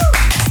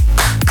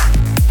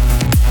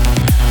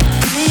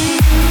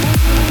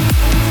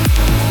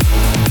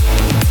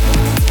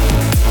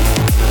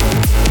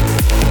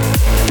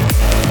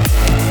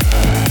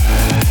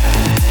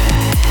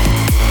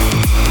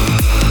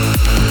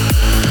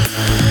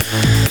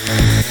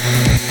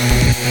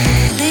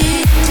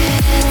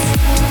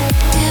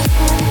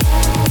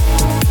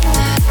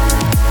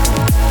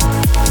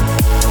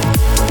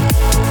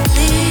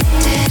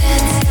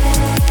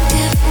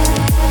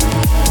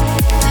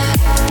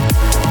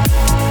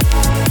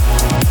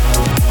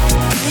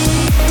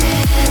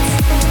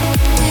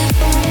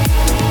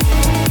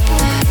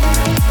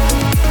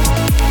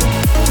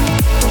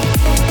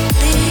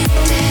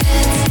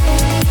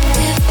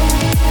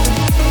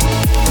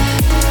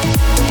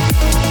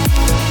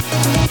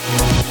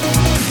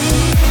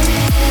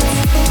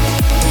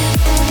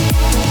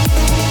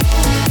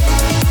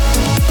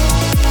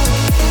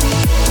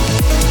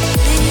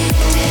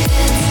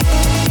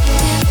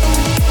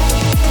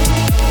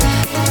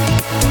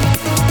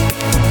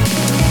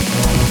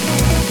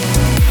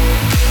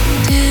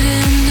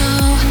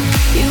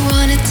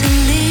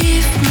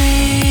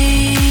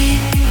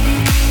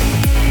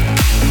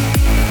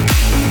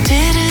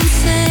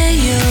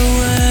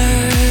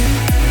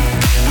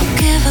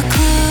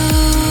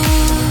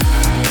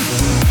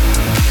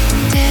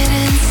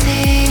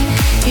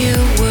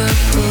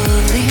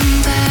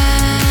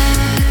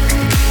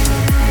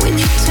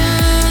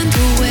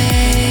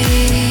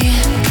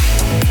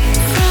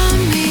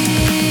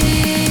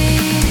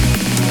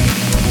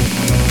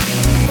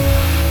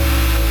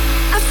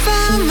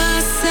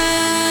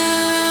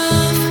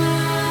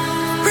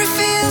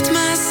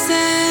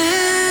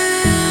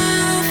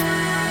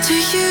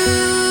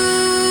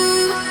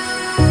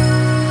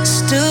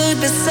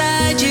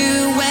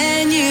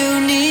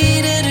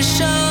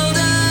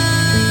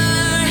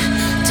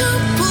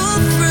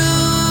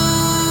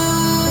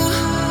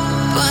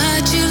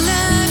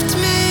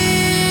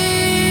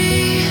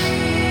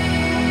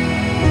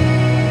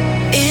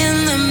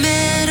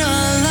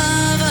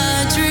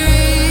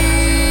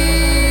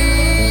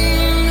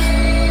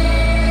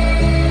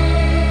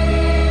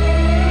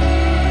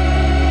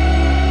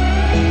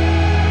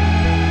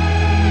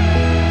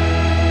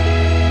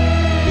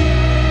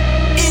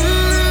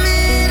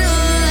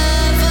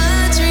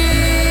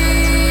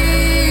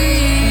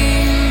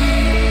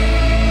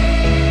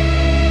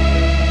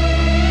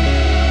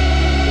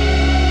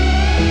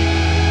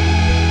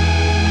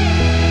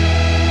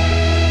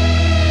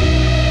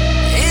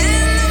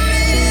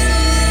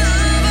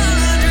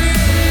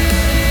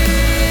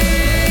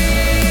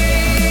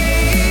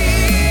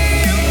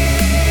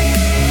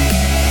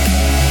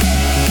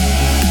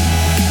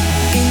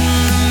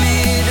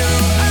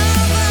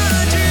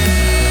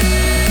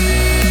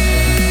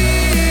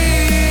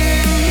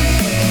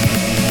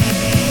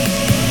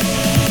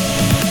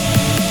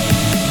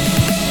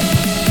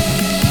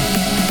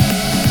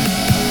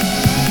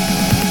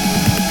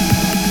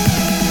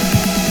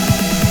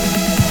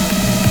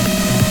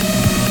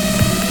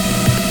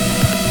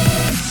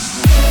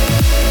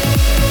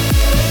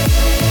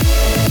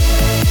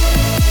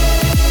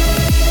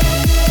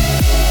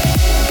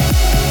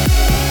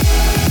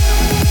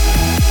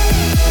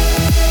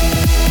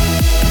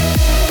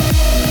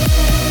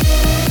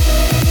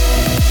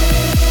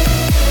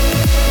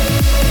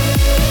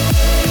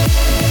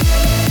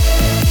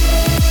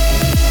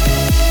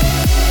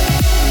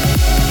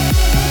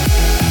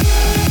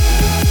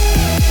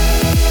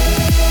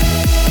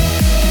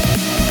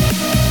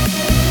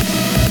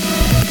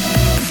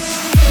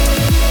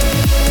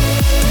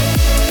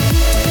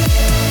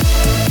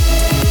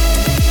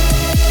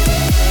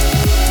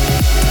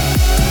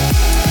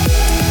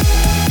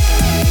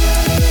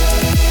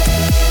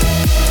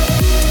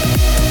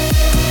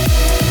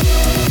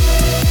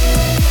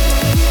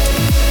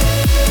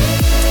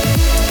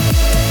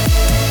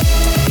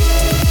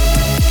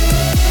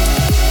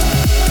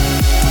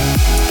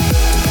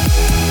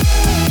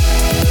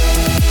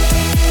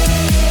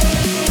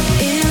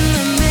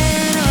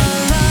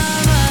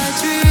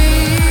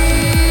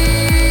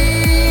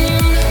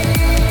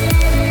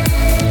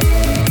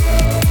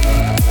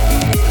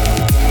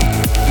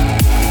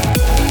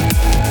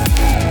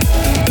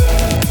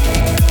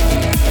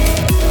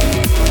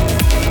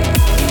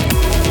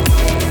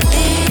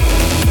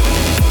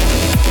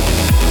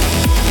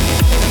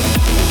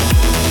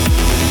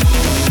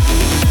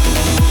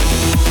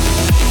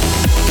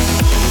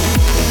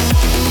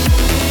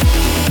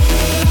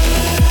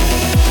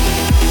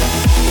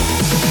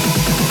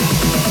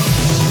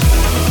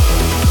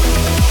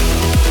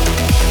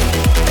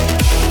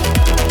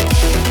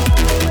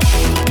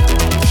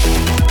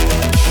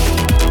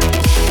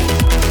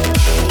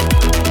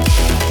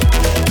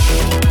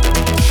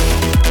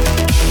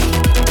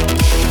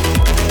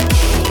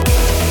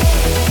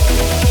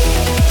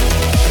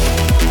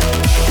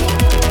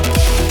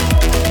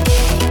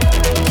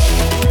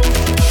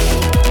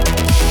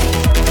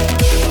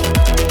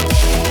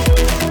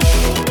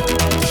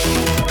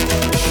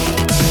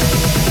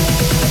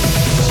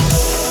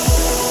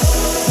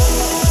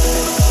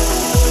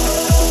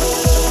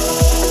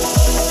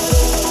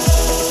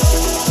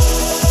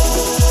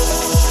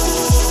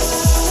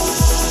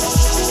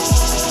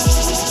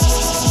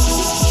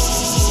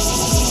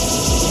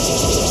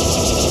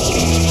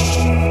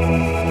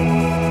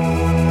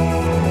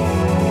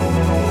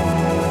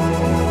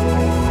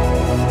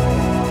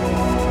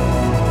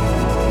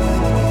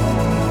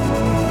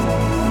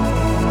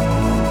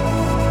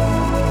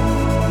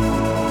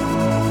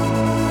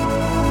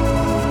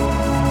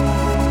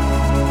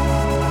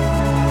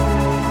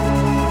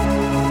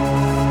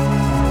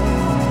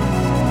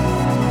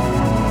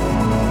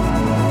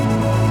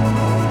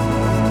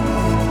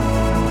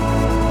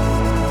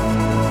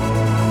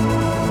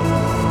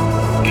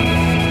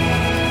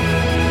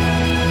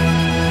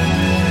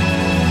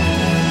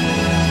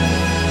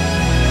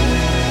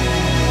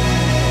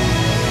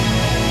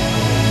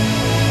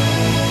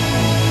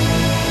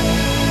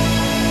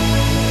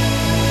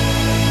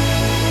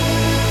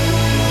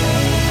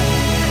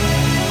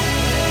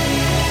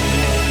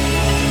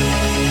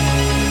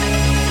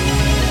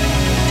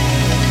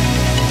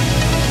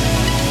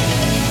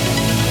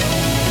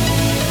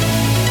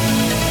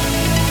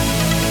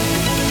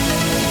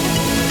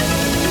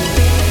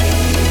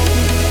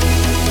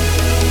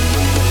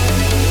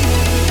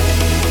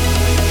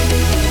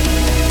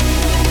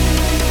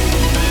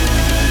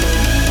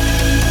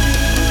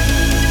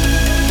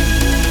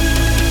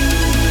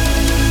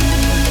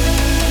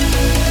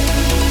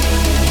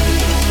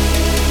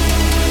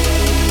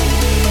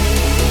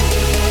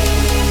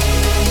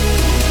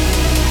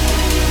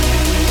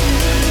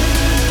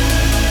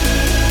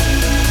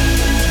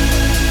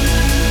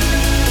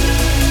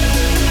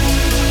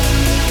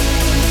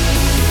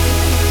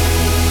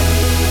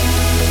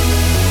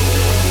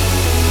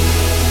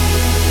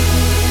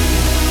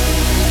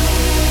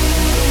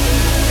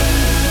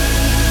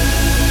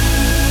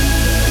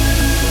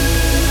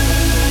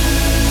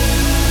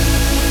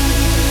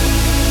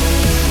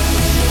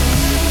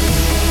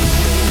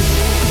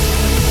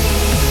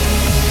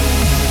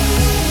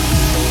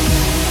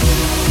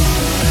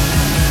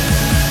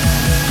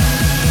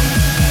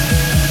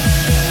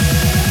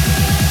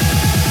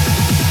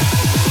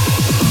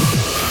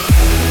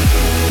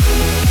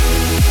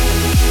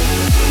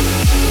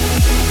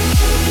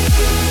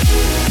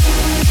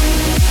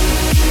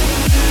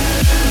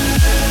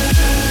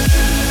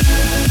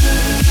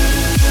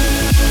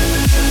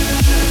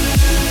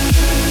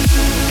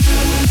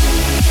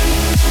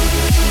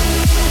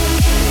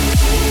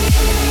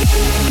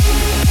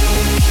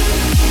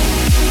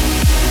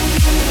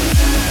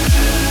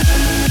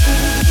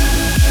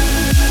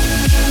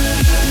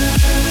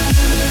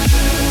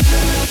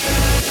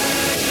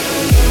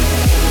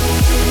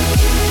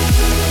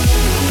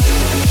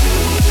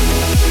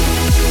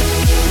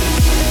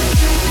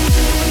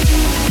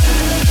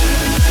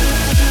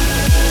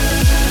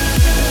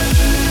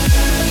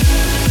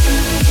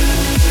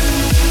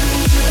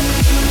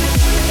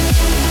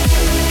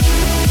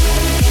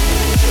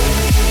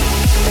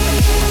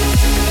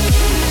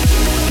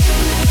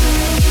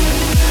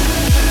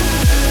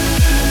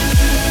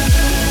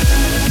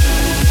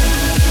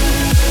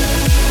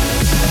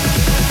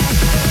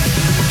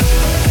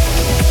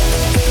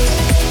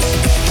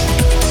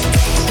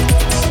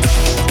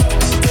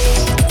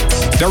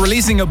 They're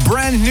releasing a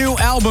brand new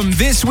album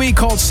this week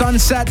called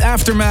Sunset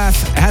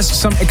Aftermath. It has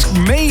some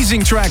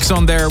amazing tracks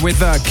on there with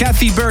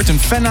Kathy Burton,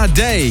 Fenna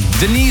Day,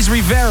 Denise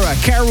Rivera,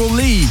 Carol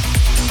Lee,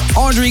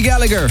 Audrey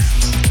Gallagher.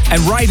 And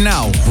right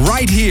now,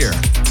 right here,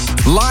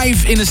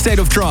 live in a state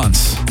of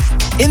trance,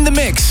 in the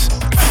mix,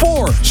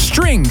 4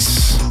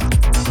 Strings.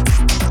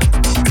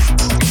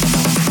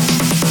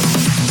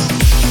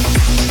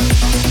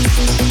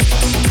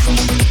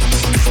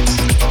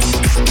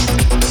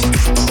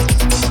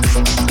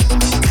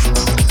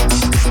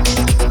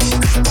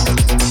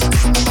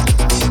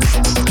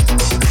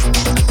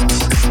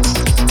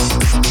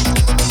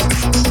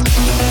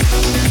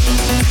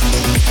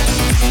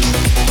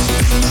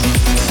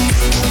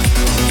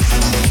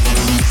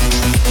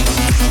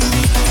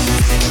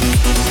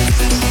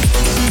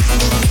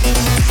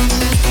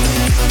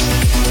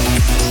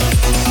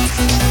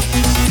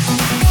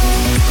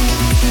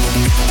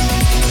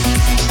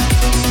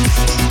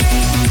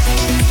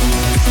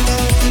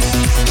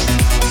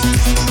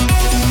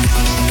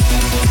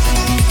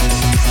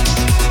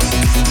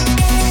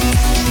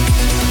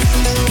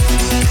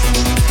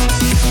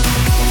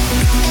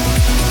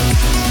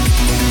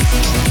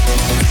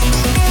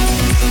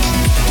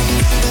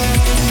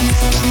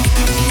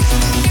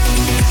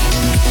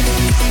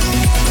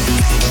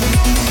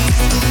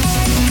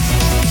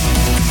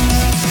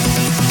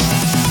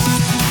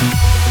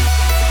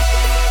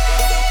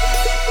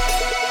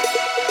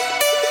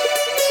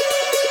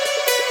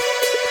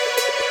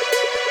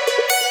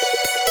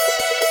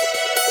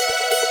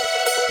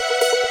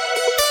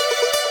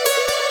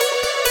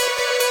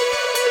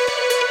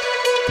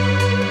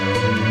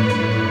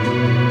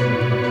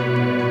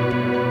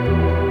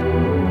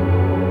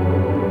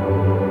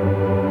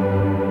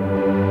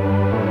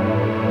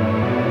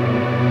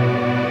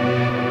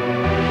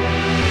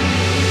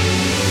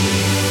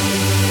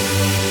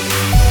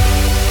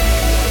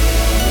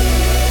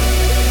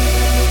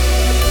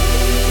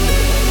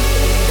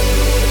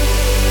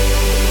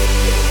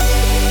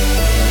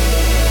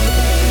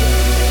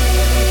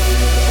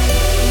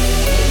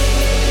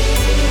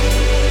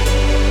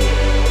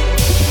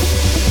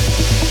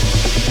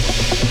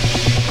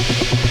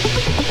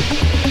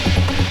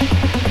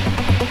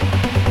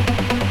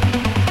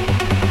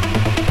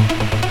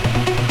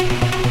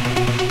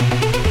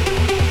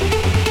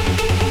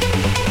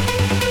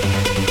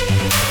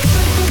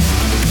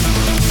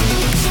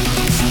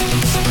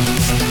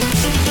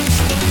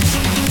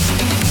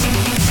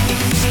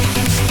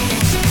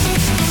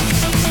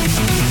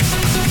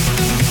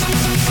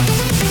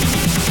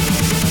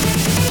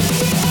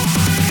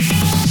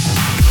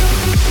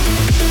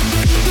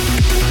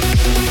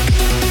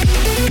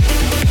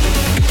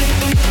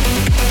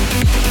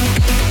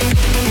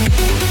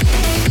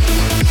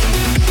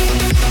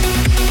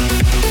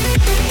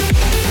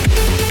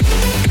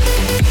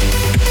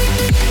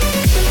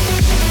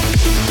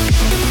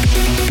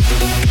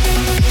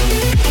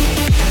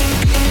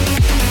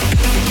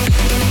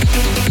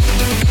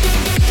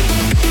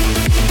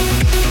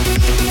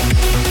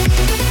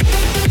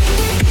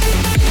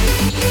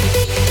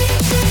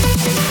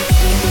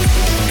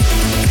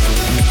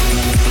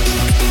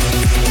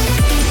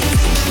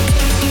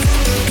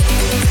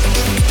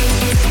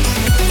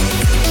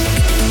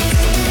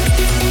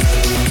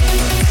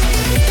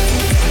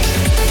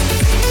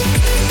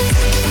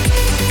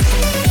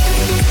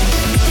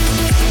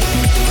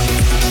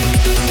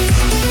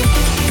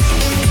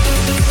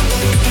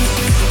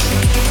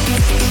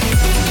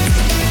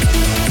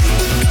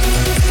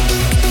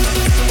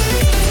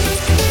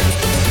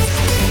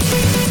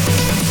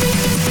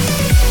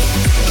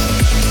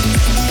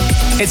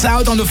 It's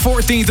out on the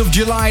 14th of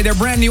July, their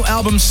brand new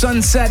album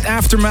Sunset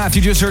Aftermath.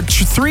 You just heard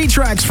 3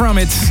 tracks from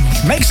it.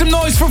 Make some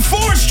noise for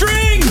 4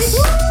 Strings!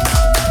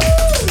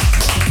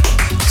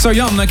 So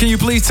Jan, can you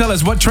please tell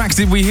us what tracks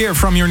did we hear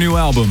from your new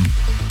album?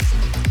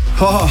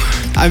 Oh,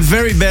 I'm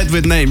very bad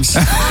with names.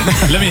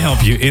 Let me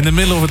help you. In the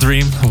middle of a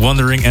dream,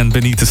 wandering and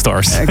beneath the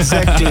stars.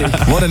 Exactly.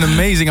 What an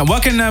amazing...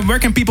 Where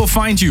can people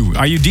find you?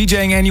 Are you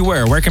DJing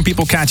anywhere? Where can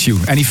people catch you?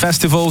 Any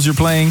festivals you're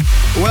playing?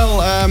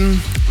 Well,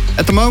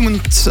 at the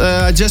moment,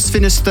 I just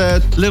finished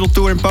a little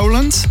tour in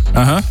Poland.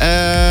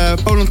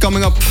 Poland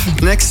coming up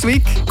next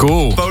week.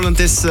 Cool. Poland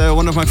is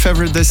one of my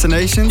favorite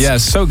destinations.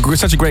 Yes,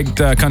 such a great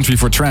country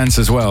for trance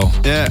as well.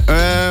 Yeah.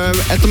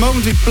 At the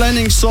moment, we're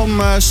planning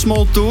some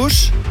small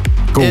tours.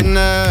 Cool. In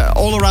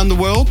all around the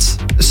world.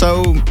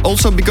 So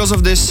also because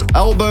of this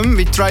album,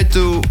 we try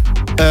to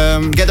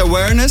get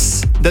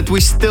awareness that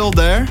we're still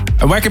there.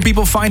 And where can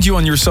people find you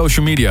on your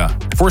social media?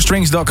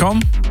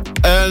 4strings.com?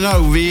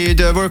 No, we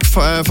work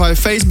via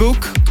Facebook.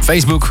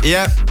 Facebook?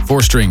 Yeah.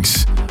 4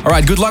 Strings. All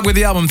right, good luck with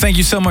the album. Thank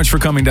you so much for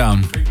coming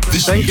down.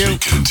 This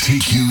music can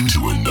take you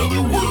to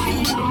another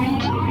world.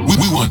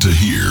 We want to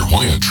hear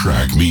why a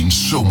track means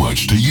so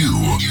much to you.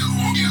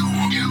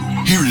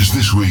 Here is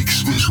this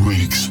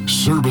week's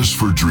Service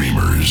for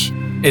Dreamers.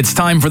 It's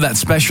time for that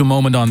special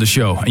moment on the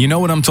show. And you know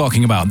what I'm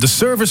talking about. The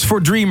Service for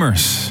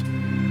Dreamers.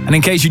 And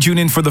in case you tune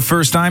in for the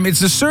first time, it's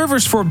the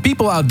servers for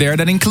people out there,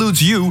 that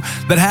includes you,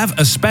 that have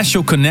a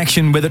special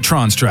connection with a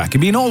trance track. It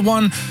can be an old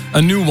one,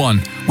 a new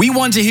one. We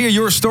want to hear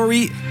your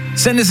story.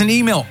 Send us an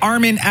email,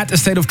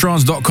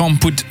 armin@astateoftrance.com.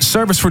 Put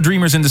Service for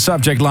Dreamers in the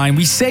subject line.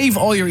 We save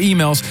all your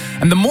emails.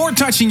 And the more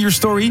touching your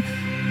story,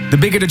 the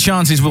bigger the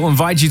chances we'll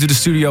invite you to the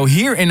studio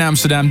here in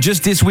Amsterdam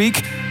just this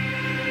week.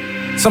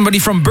 Somebody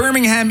from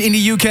Birmingham in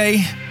the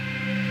UK,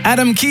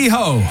 Adam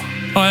Kehoe.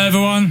 Hi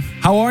everyone.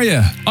 How are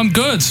you? I'm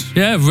good.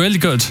 Yeah, really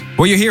good.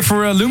 Were you here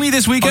for Lumi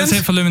this weekend? I was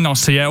here for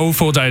Luminosity, yeah, all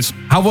 4 days.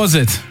 How was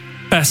it?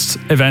 Best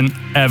event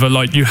ever.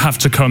 Like, you have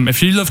to come.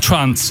 If you love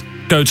trance,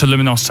 go to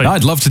Luminosity.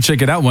 I'd love to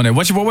check it out one day.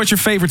 What was your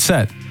favorite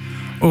set?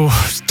 Oh,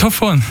 tough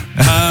one.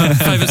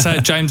 Favorite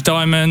set, James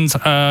Diamond,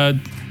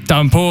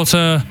 Dan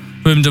Porter,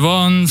 Wim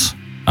Durand,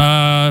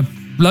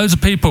 loads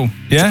of people.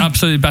 Yeah? It's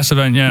absolutely best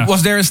event, yeah.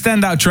 Was there a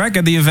standout track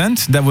at the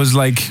event that was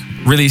like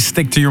really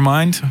stick to your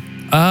mind?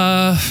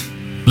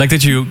 Like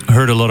that you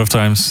heard a lot of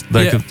times,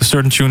 like Yeah. a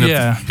certain tune that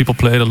Yeah. people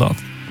played a lot.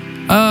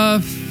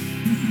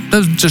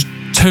 There's just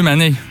too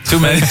many. Too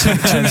many. Too many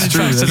That's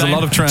true. tracks to There's a name.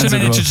 lot of trance Too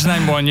many involved. to just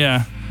name one,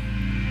 yeah.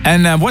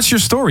 And what's your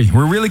story?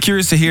 We're really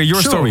curious to hear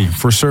your Sure. story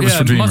for Service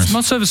for Dreamers.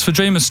 My Service for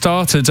Dreamers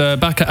started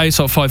back at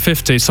ASOT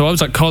 550. So I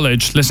was at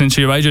college listening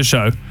to your radio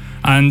show,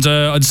 and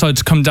I decided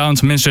to come down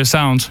to Ministry of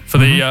Sound for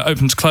the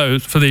open to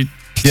close for the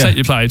Yeah. set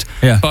you played.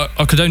 Yeah. But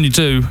I could only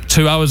do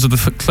 2 hours of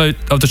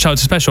the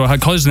charity special. I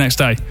had college the next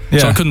day, so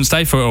Yeah. I couldn't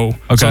stay for it all.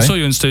 Okay. So I saw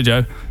you in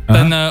studio.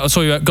 Then I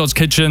saw you at God's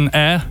Kitchen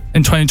Air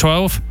in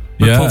 2012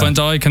 with Yeah. Paul Van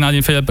Dyke and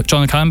Alien Fear,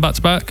 John O'Callaghan back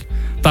to back.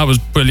 That was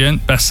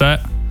brilliant. Best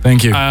set.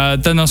 Thank you.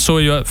 Then I saw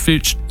you at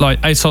Future, like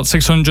ASOT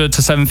 600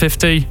 to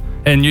 750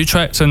 in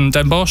Utrecht and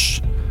Den Bosch,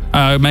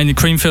 mainly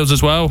Creamfields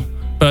as well,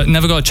 but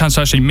never got a chance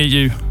to actually meet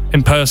you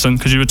in person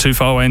because you were too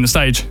far away in the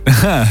stage.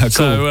 Cool.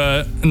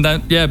 So, and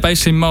then, yeah,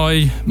 basically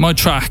my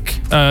track,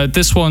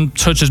 this one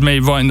touches me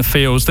right in the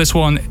feels. This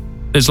one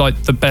is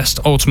like the best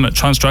ultimate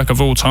trance track of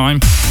all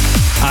time.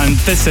 And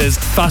this is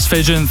Fast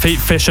Vision, Feet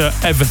Fisher,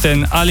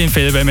 Everything, Alien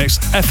Fear remix,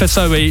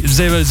 FSOE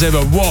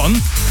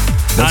 001.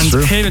 That's and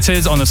true. here it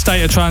is on the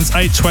State of Trance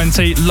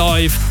 820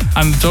 live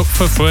and up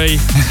for free.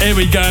 Here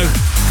we go.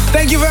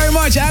 Thank you very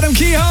much, Adam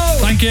Kehoe.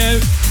 Thank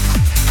you.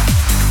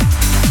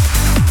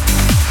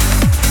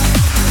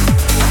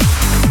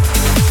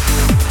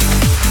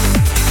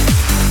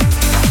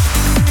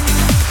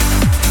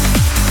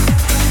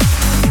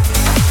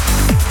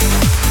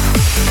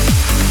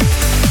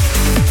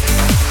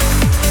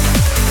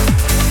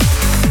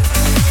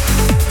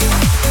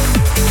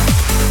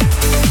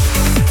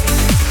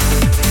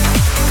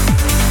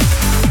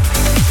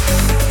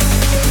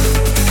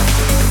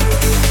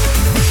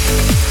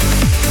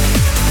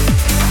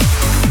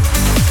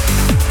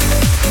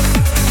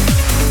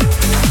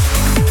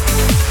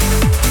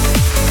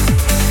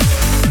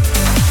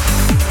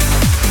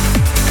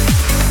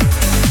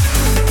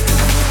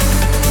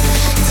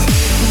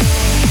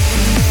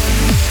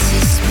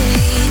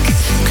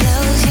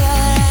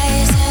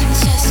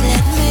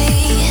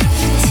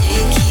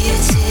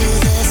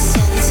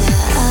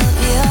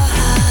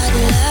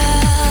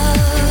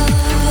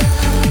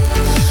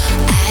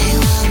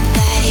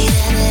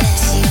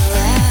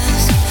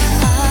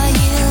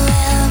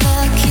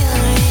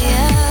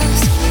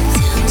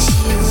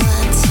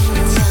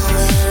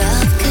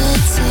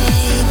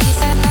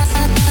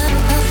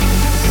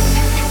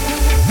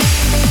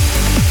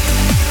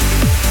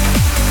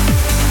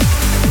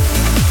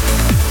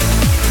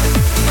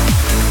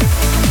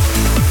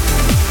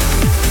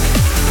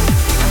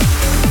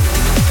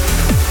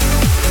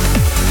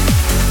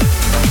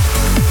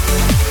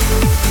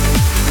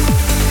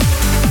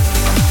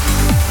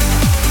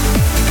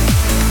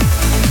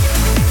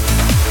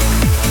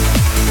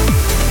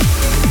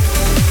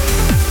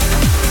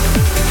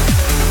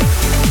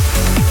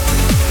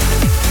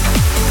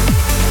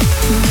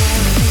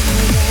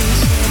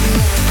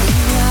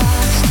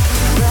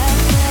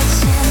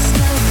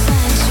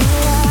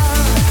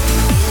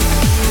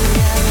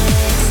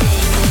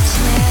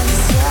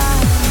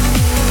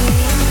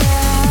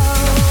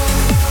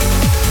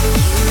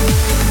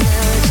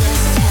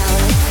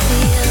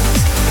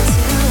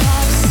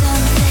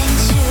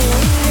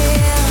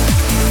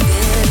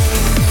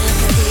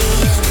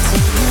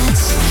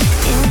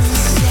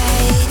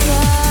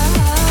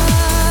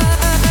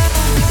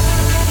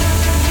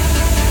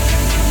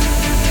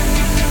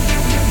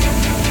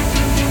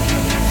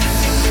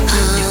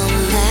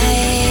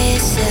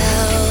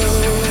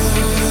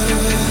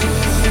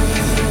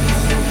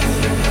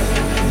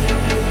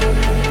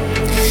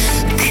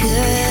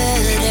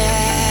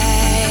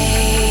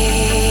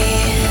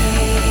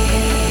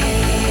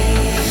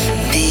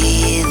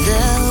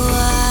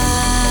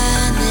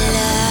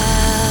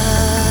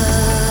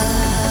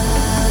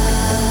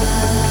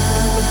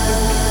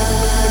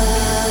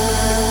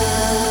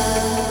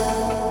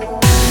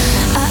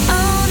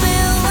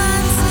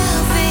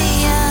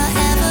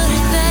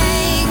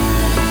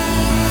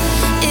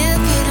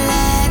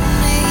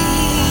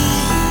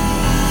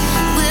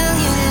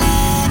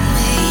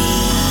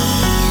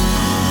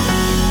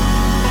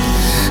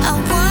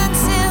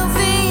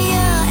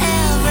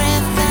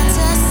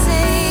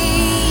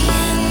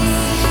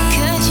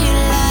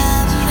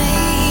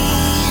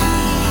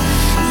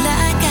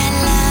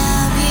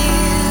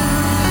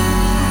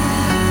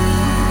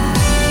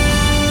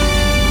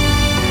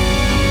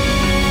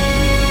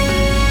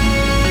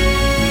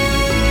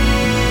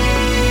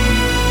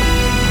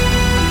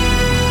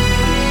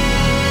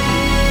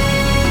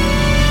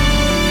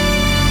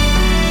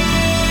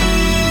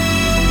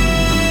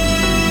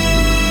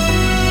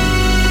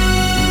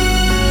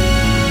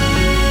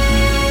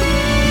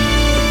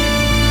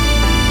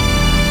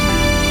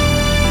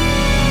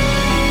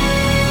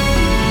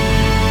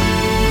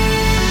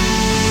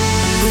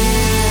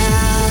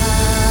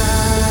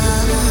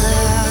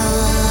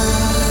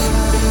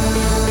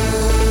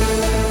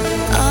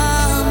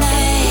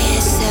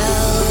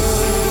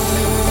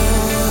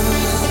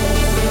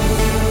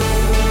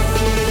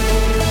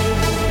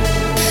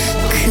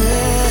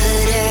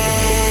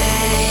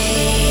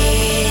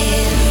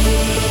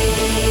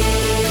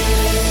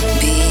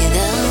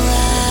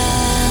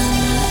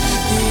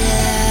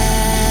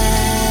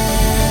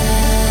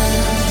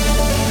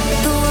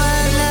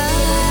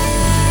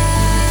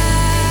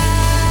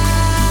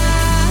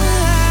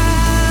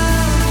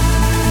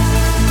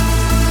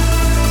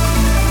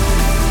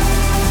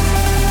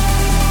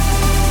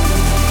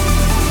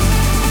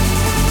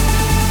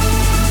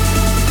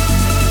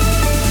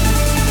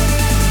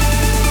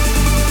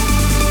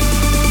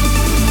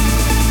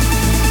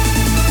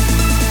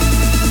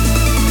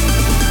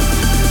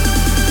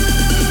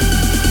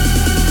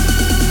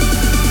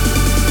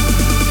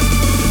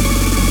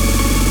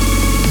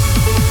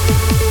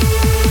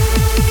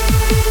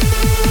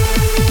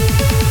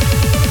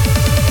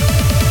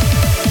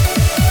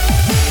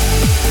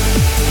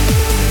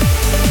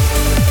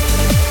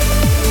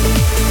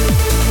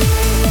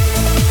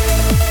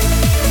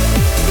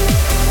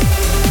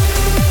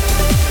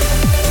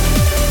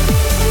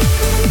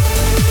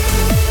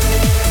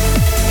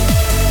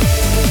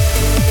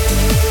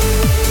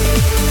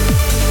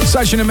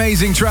 Such an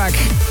amazing track.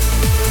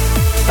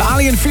 The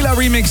Alien Fila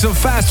remix of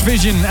Fast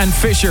Vision and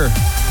Fisher.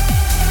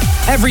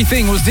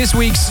 Everything was this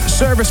week's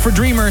Service for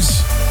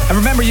Dreamers. And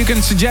remember, you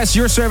can suggest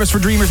your Service for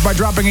Dreamers by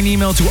dropping an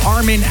email to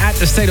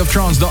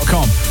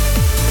armin@astateoftrance.com.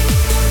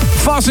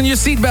 Fasten your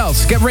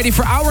seatbelts. Get ready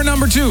for hour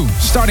number 2,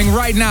 starting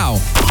right now.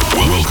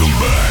 Welcome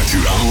back to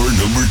hour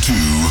number 2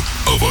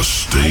 of A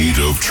State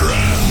of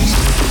Trance.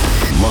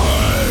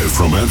 Live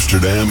from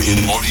Amsterdam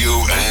in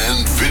audio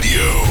and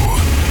video.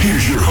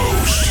 Here's your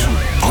host,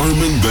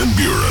 Armin van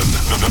Buuren.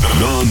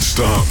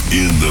 Non-stop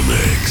in the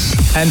mix.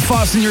 And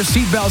fasten your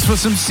seatbelts for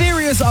some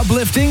serious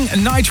uplifting.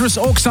 Nitrous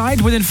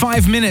Oxide within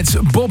 5 minutes.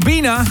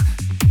 Bobina.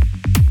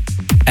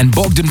 And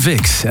Bogdan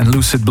Vix and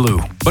Lucid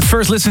Blue. But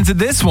first, listen to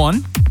this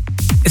one.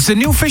 It's the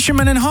new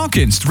Fisherman and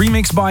Hawkins,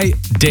 remixed by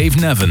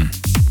Dave Nevin.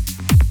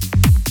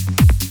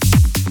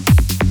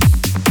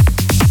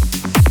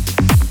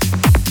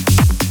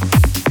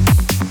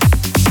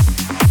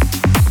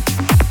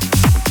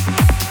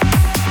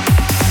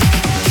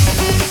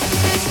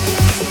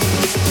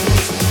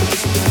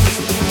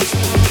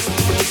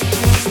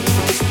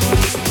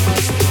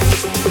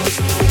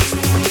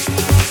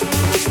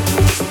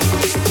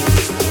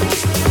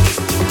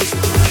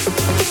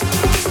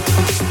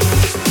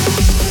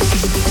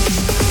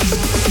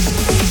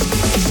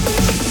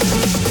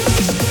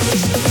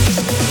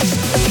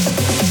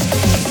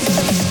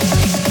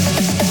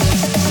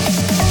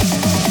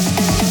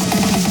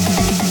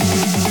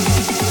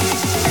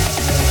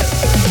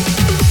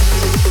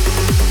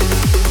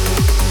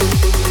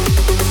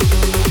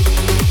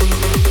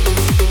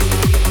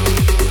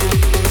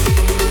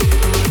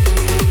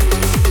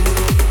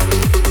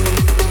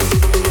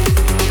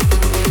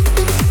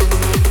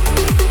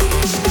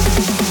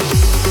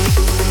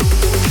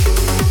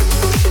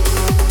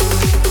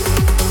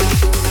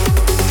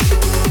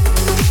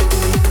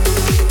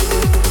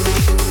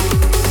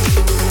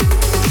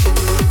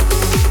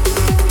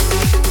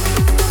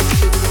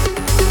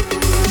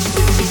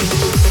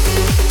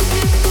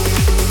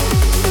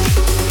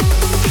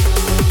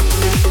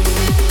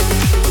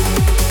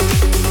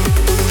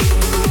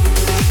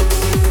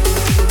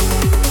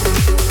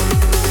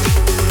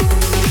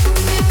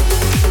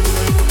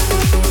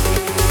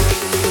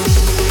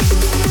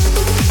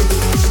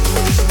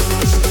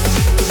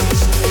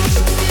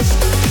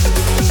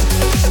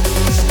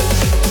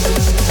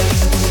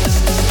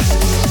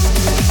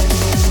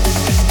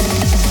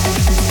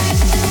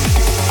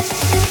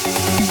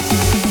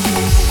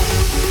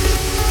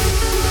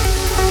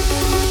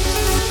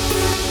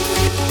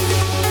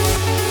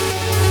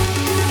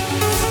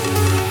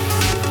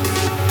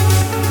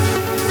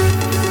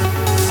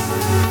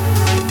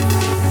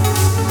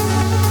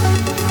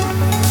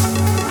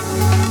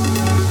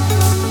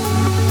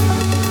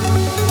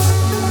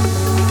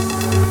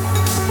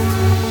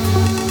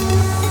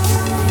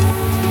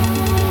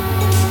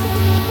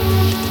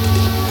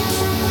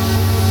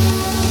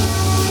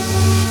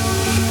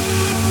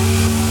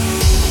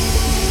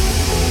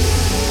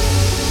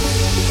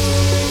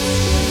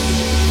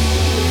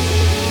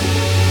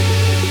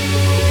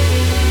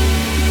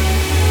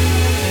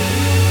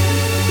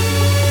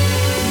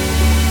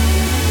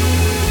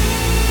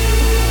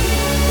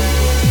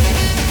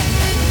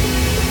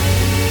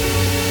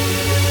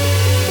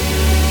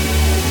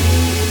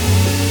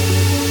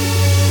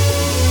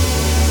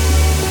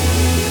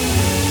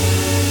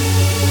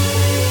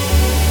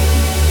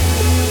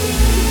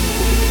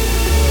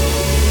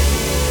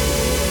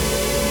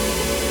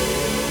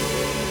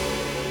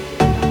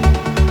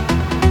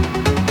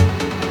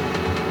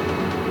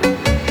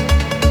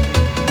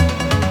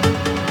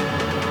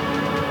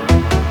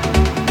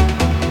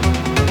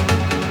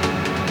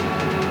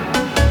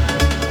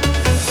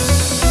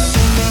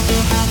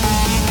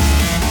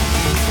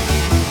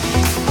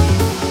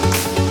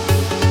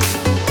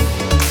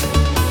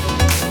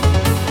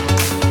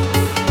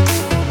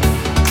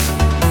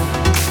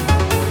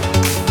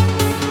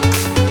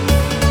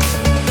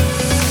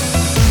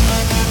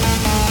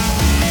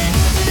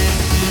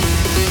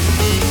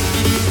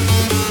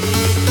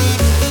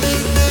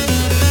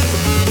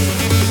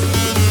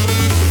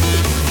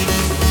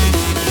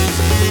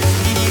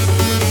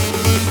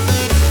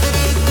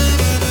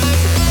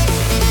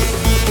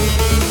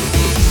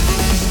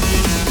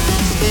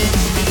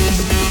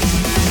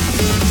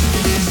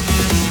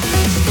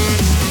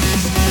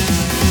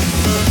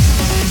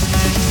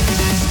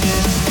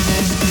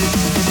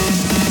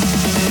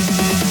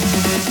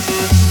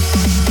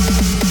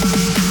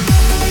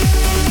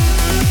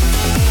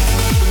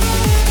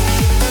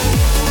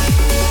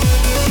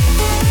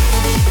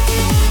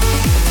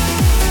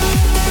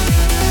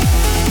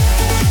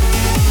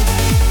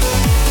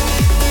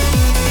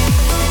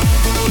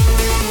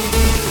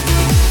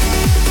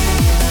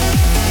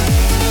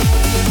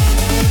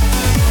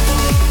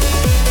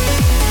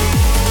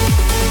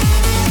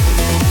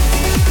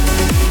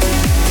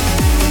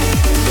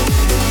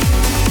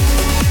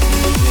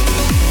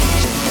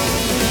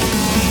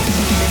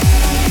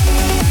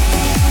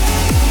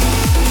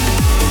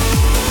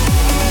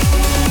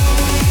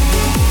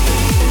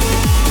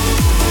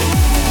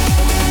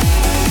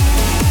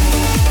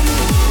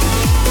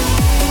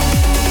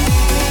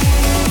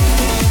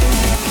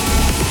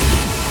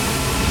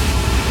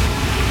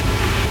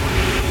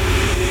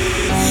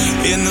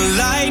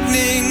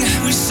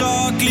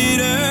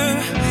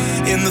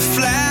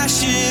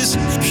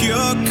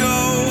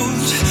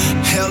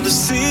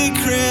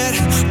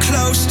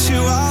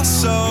 our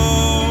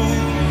soul.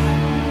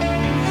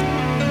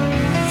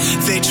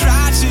 They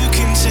try to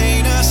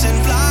contain us and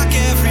block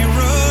every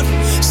road,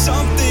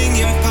 something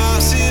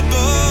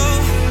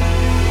impossible.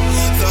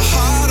 The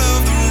heart of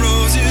the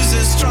rose is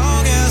as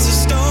strong as a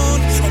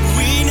stone, and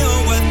we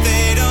know what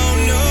they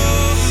don't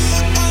know.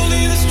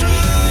 Only the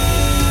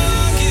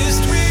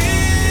strongest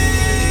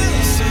will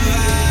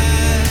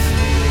survive.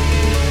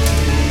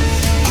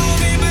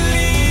 Only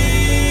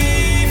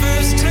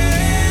believers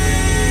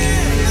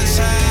turn the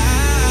tide.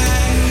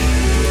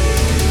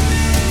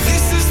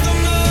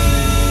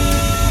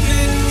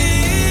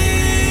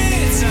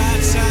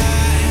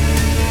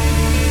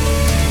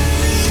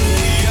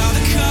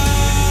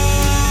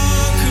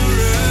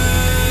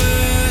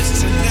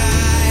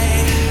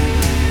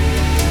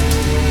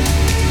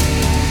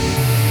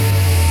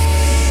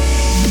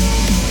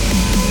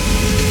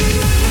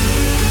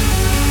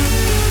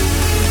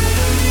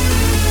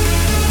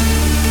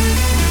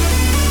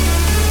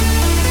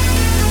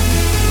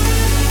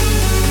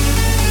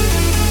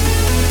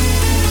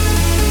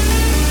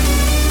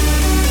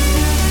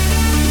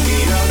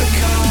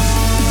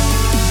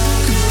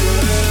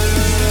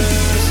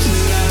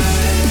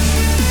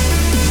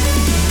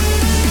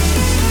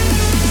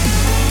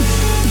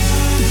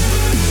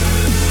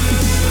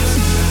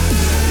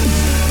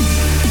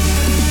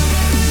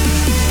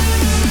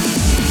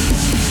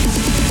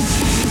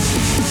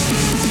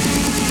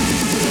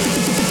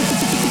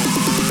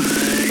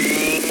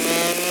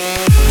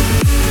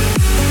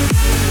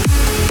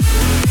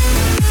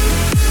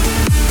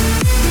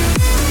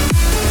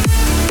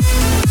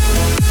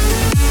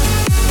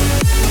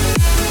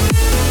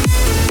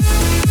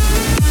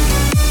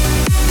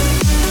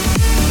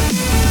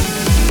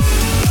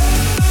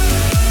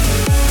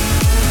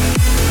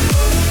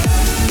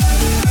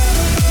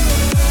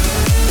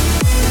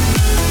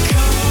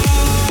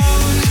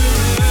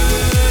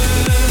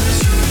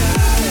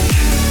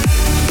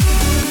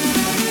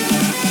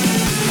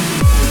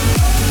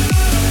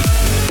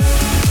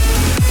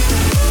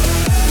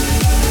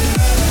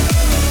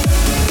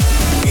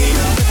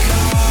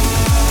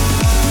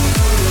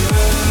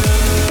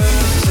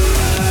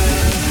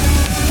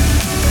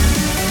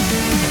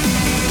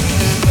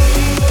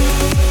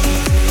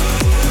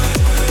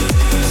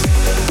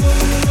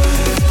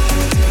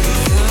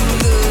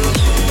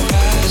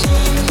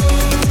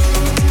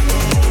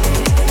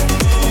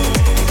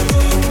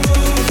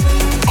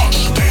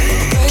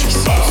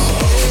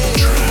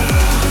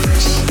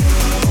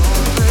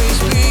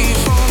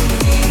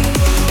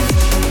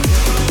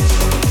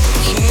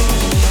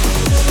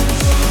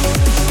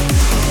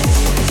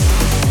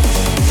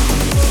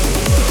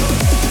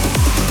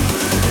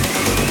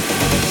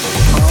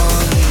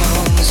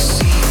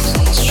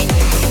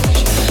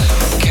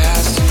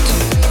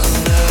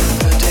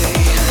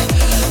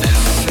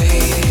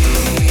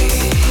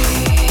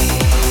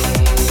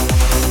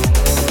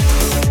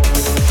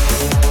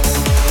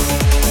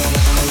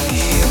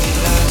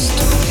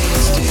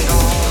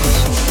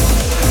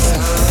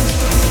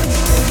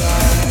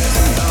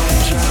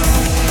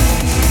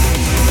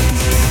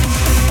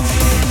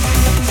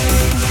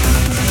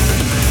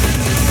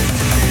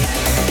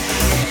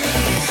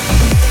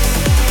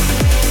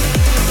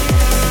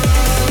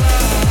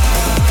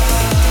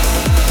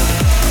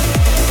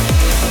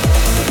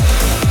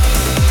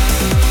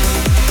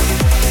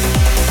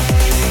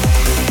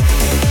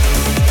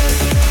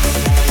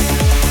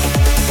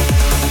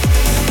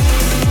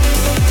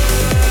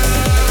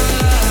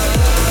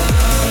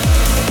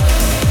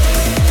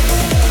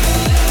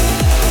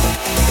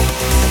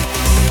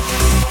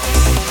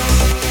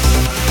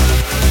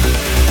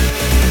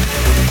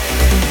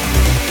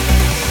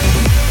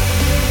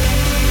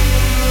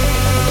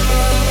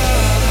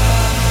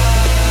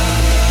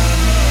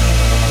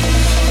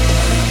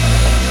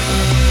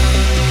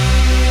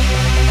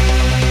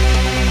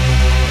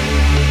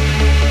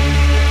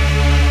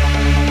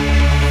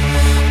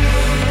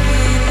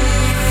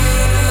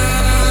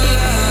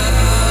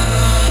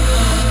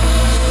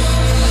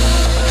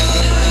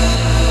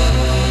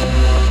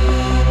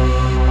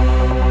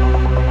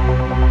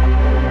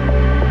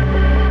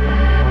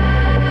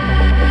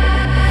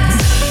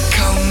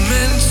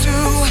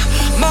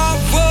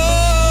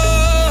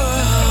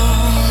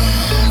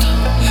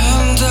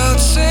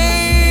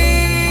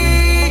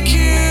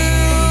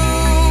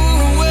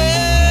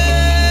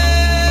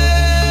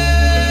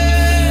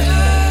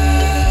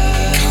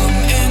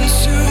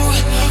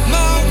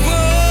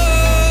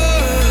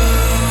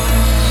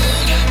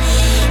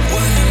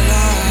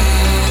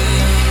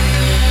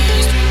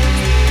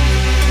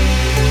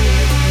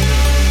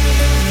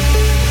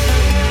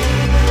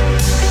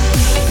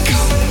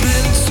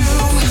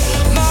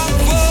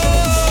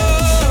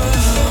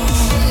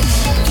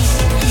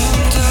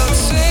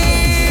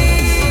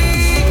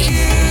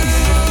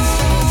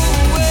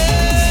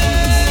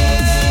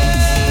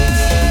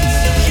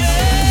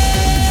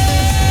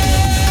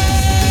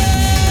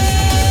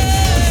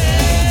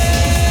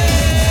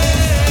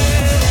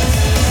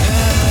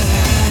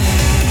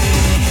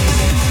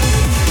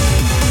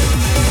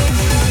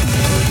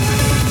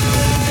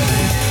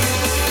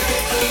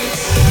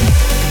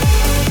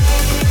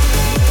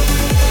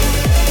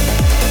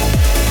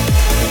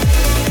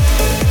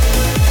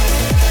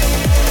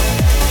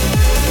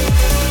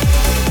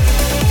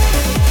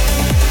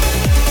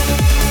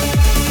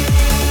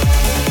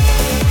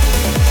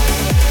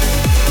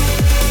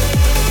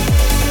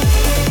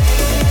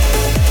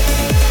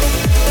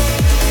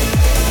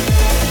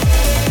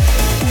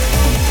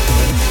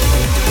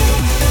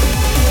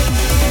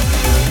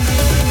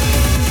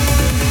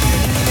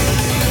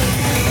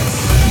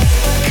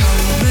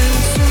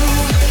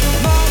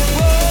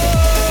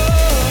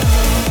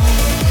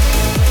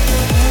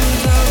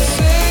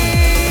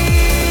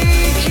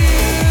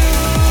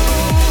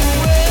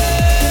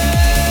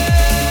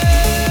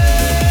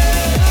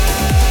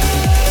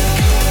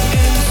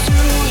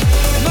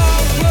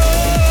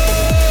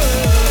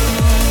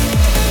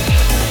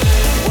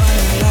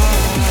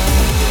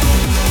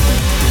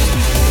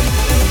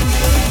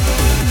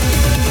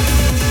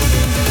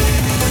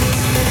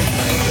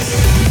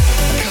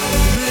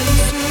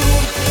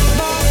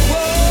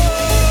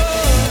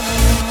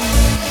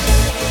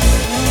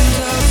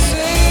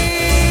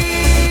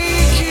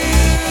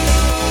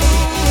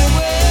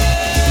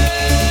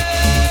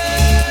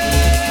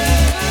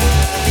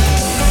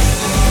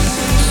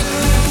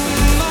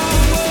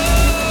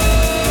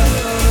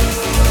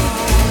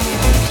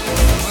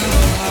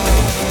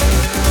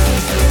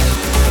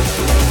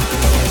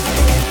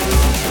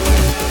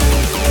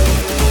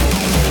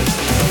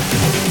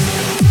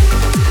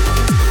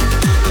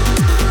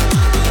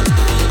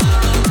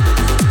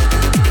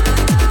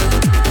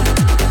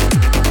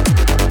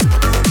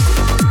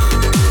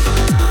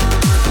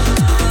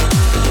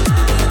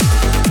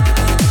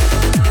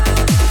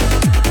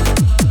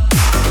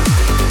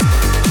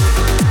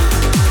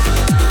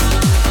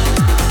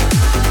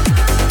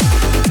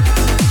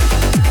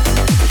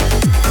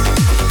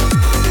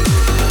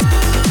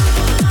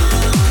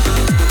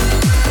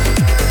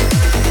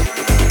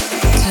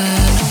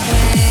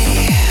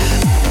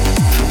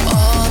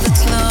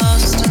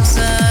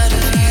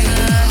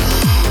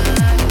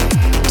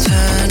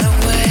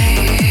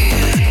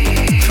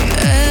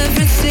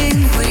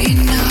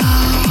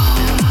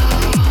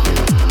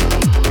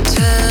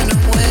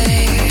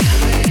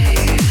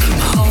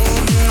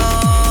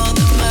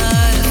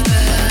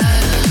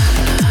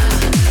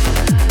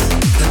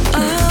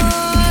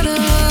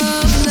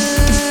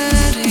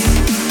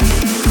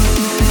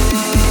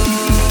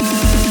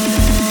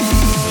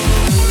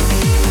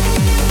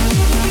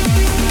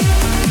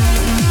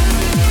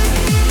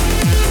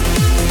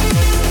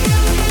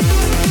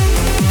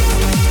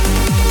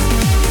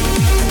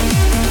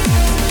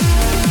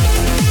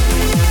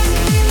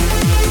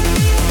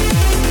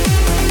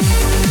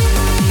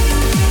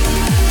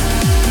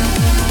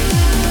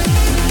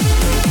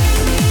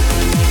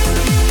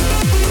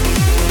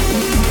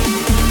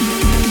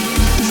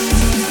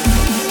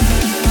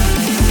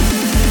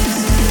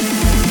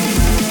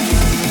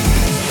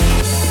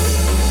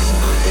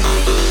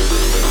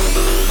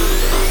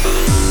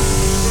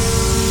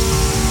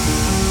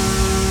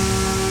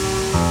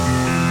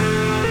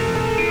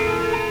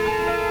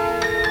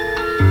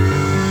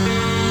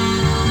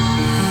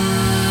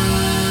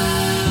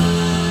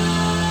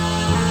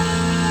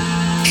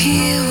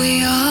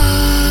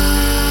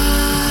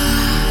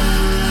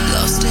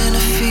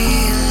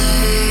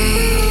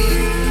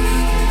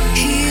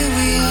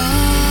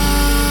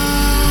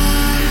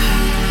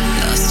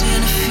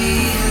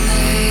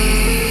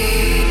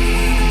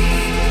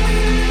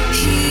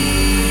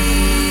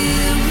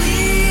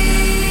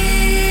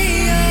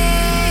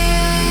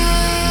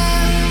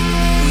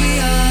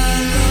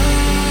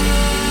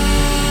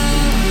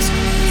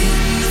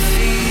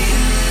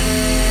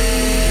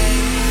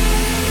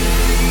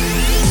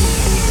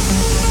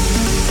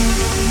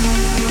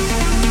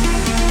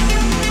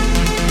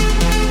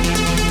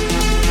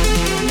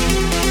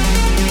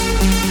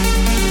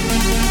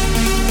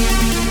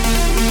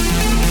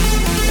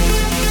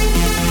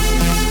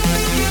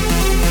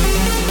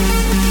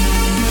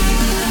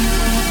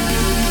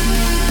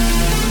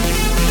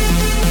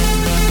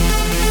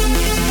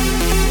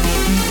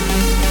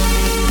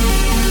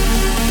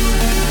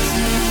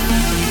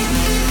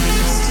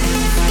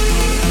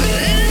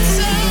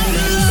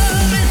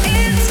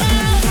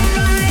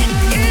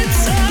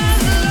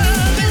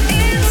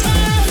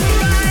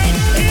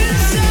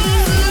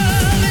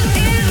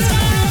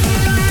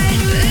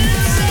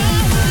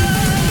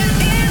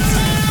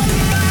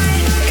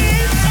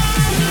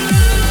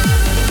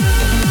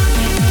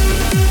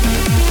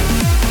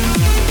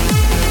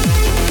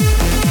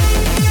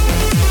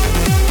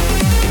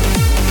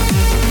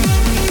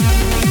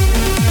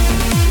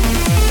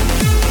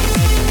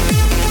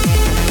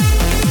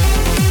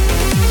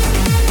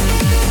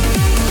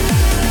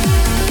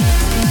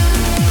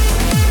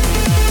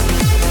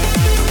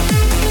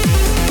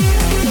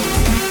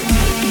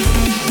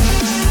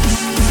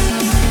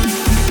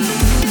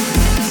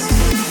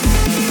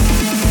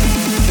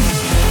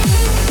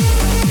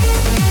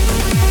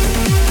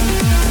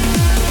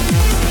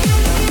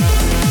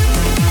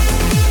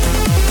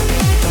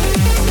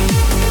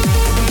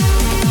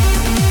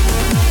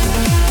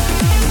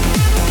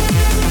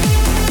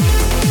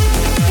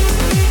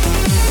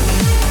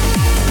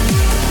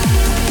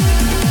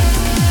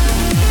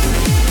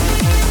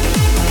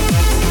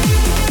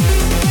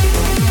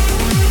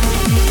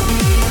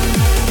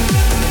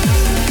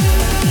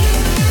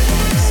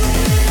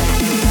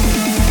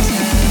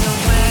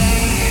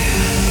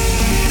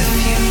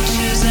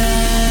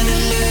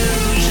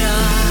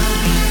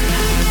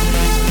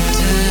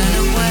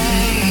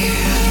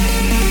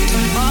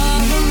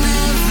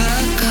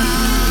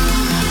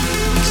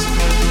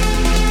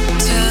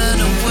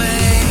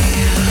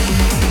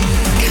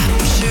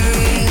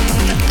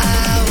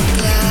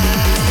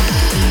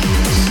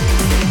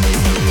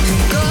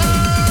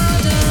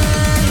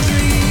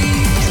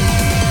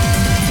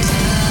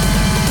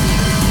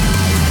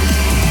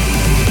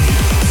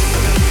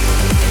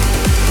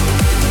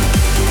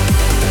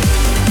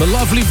 The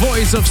lovely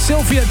voice of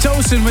Sylvia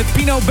Tosin with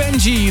Pino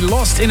Benji,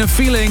 Lost in a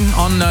Feeling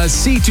on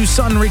Sea to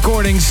Sun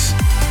Recordings.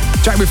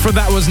 Track before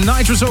that was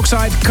Nitrous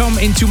Oxide, Come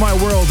Into My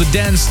World, the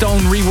Dan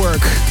Stone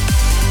rework.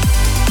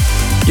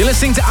 You're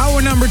listening to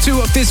hour number 2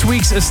 of this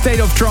week's A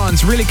State of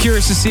Trance. Really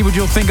curious to see what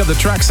you'll think of the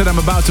tracks that I'm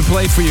about to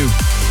play for you.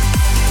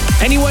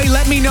 Anyway,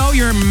 let me know.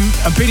 Your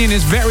opinion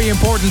is very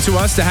important to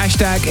us. The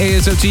hashtag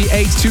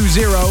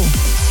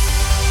ASOT820.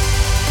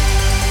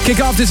 Kick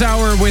off this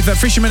hour with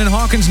Fisherman and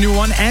Hawkins' new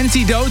one,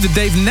 Antidote, the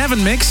Dave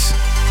Nevin mix.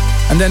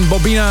 And then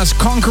Bobina's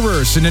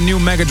Conquerors in the new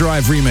Mega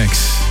Drive remix.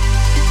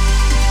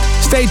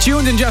 Stay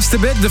tuned in just a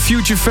bit, the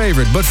future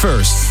favorite. But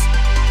first,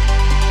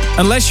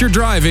 unless you're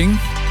driving,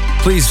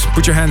 please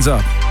put your hands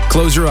up,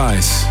 close your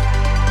eyes,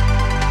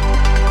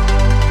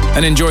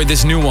 and enjoy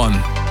this new one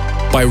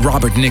by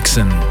Robert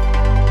Nixon.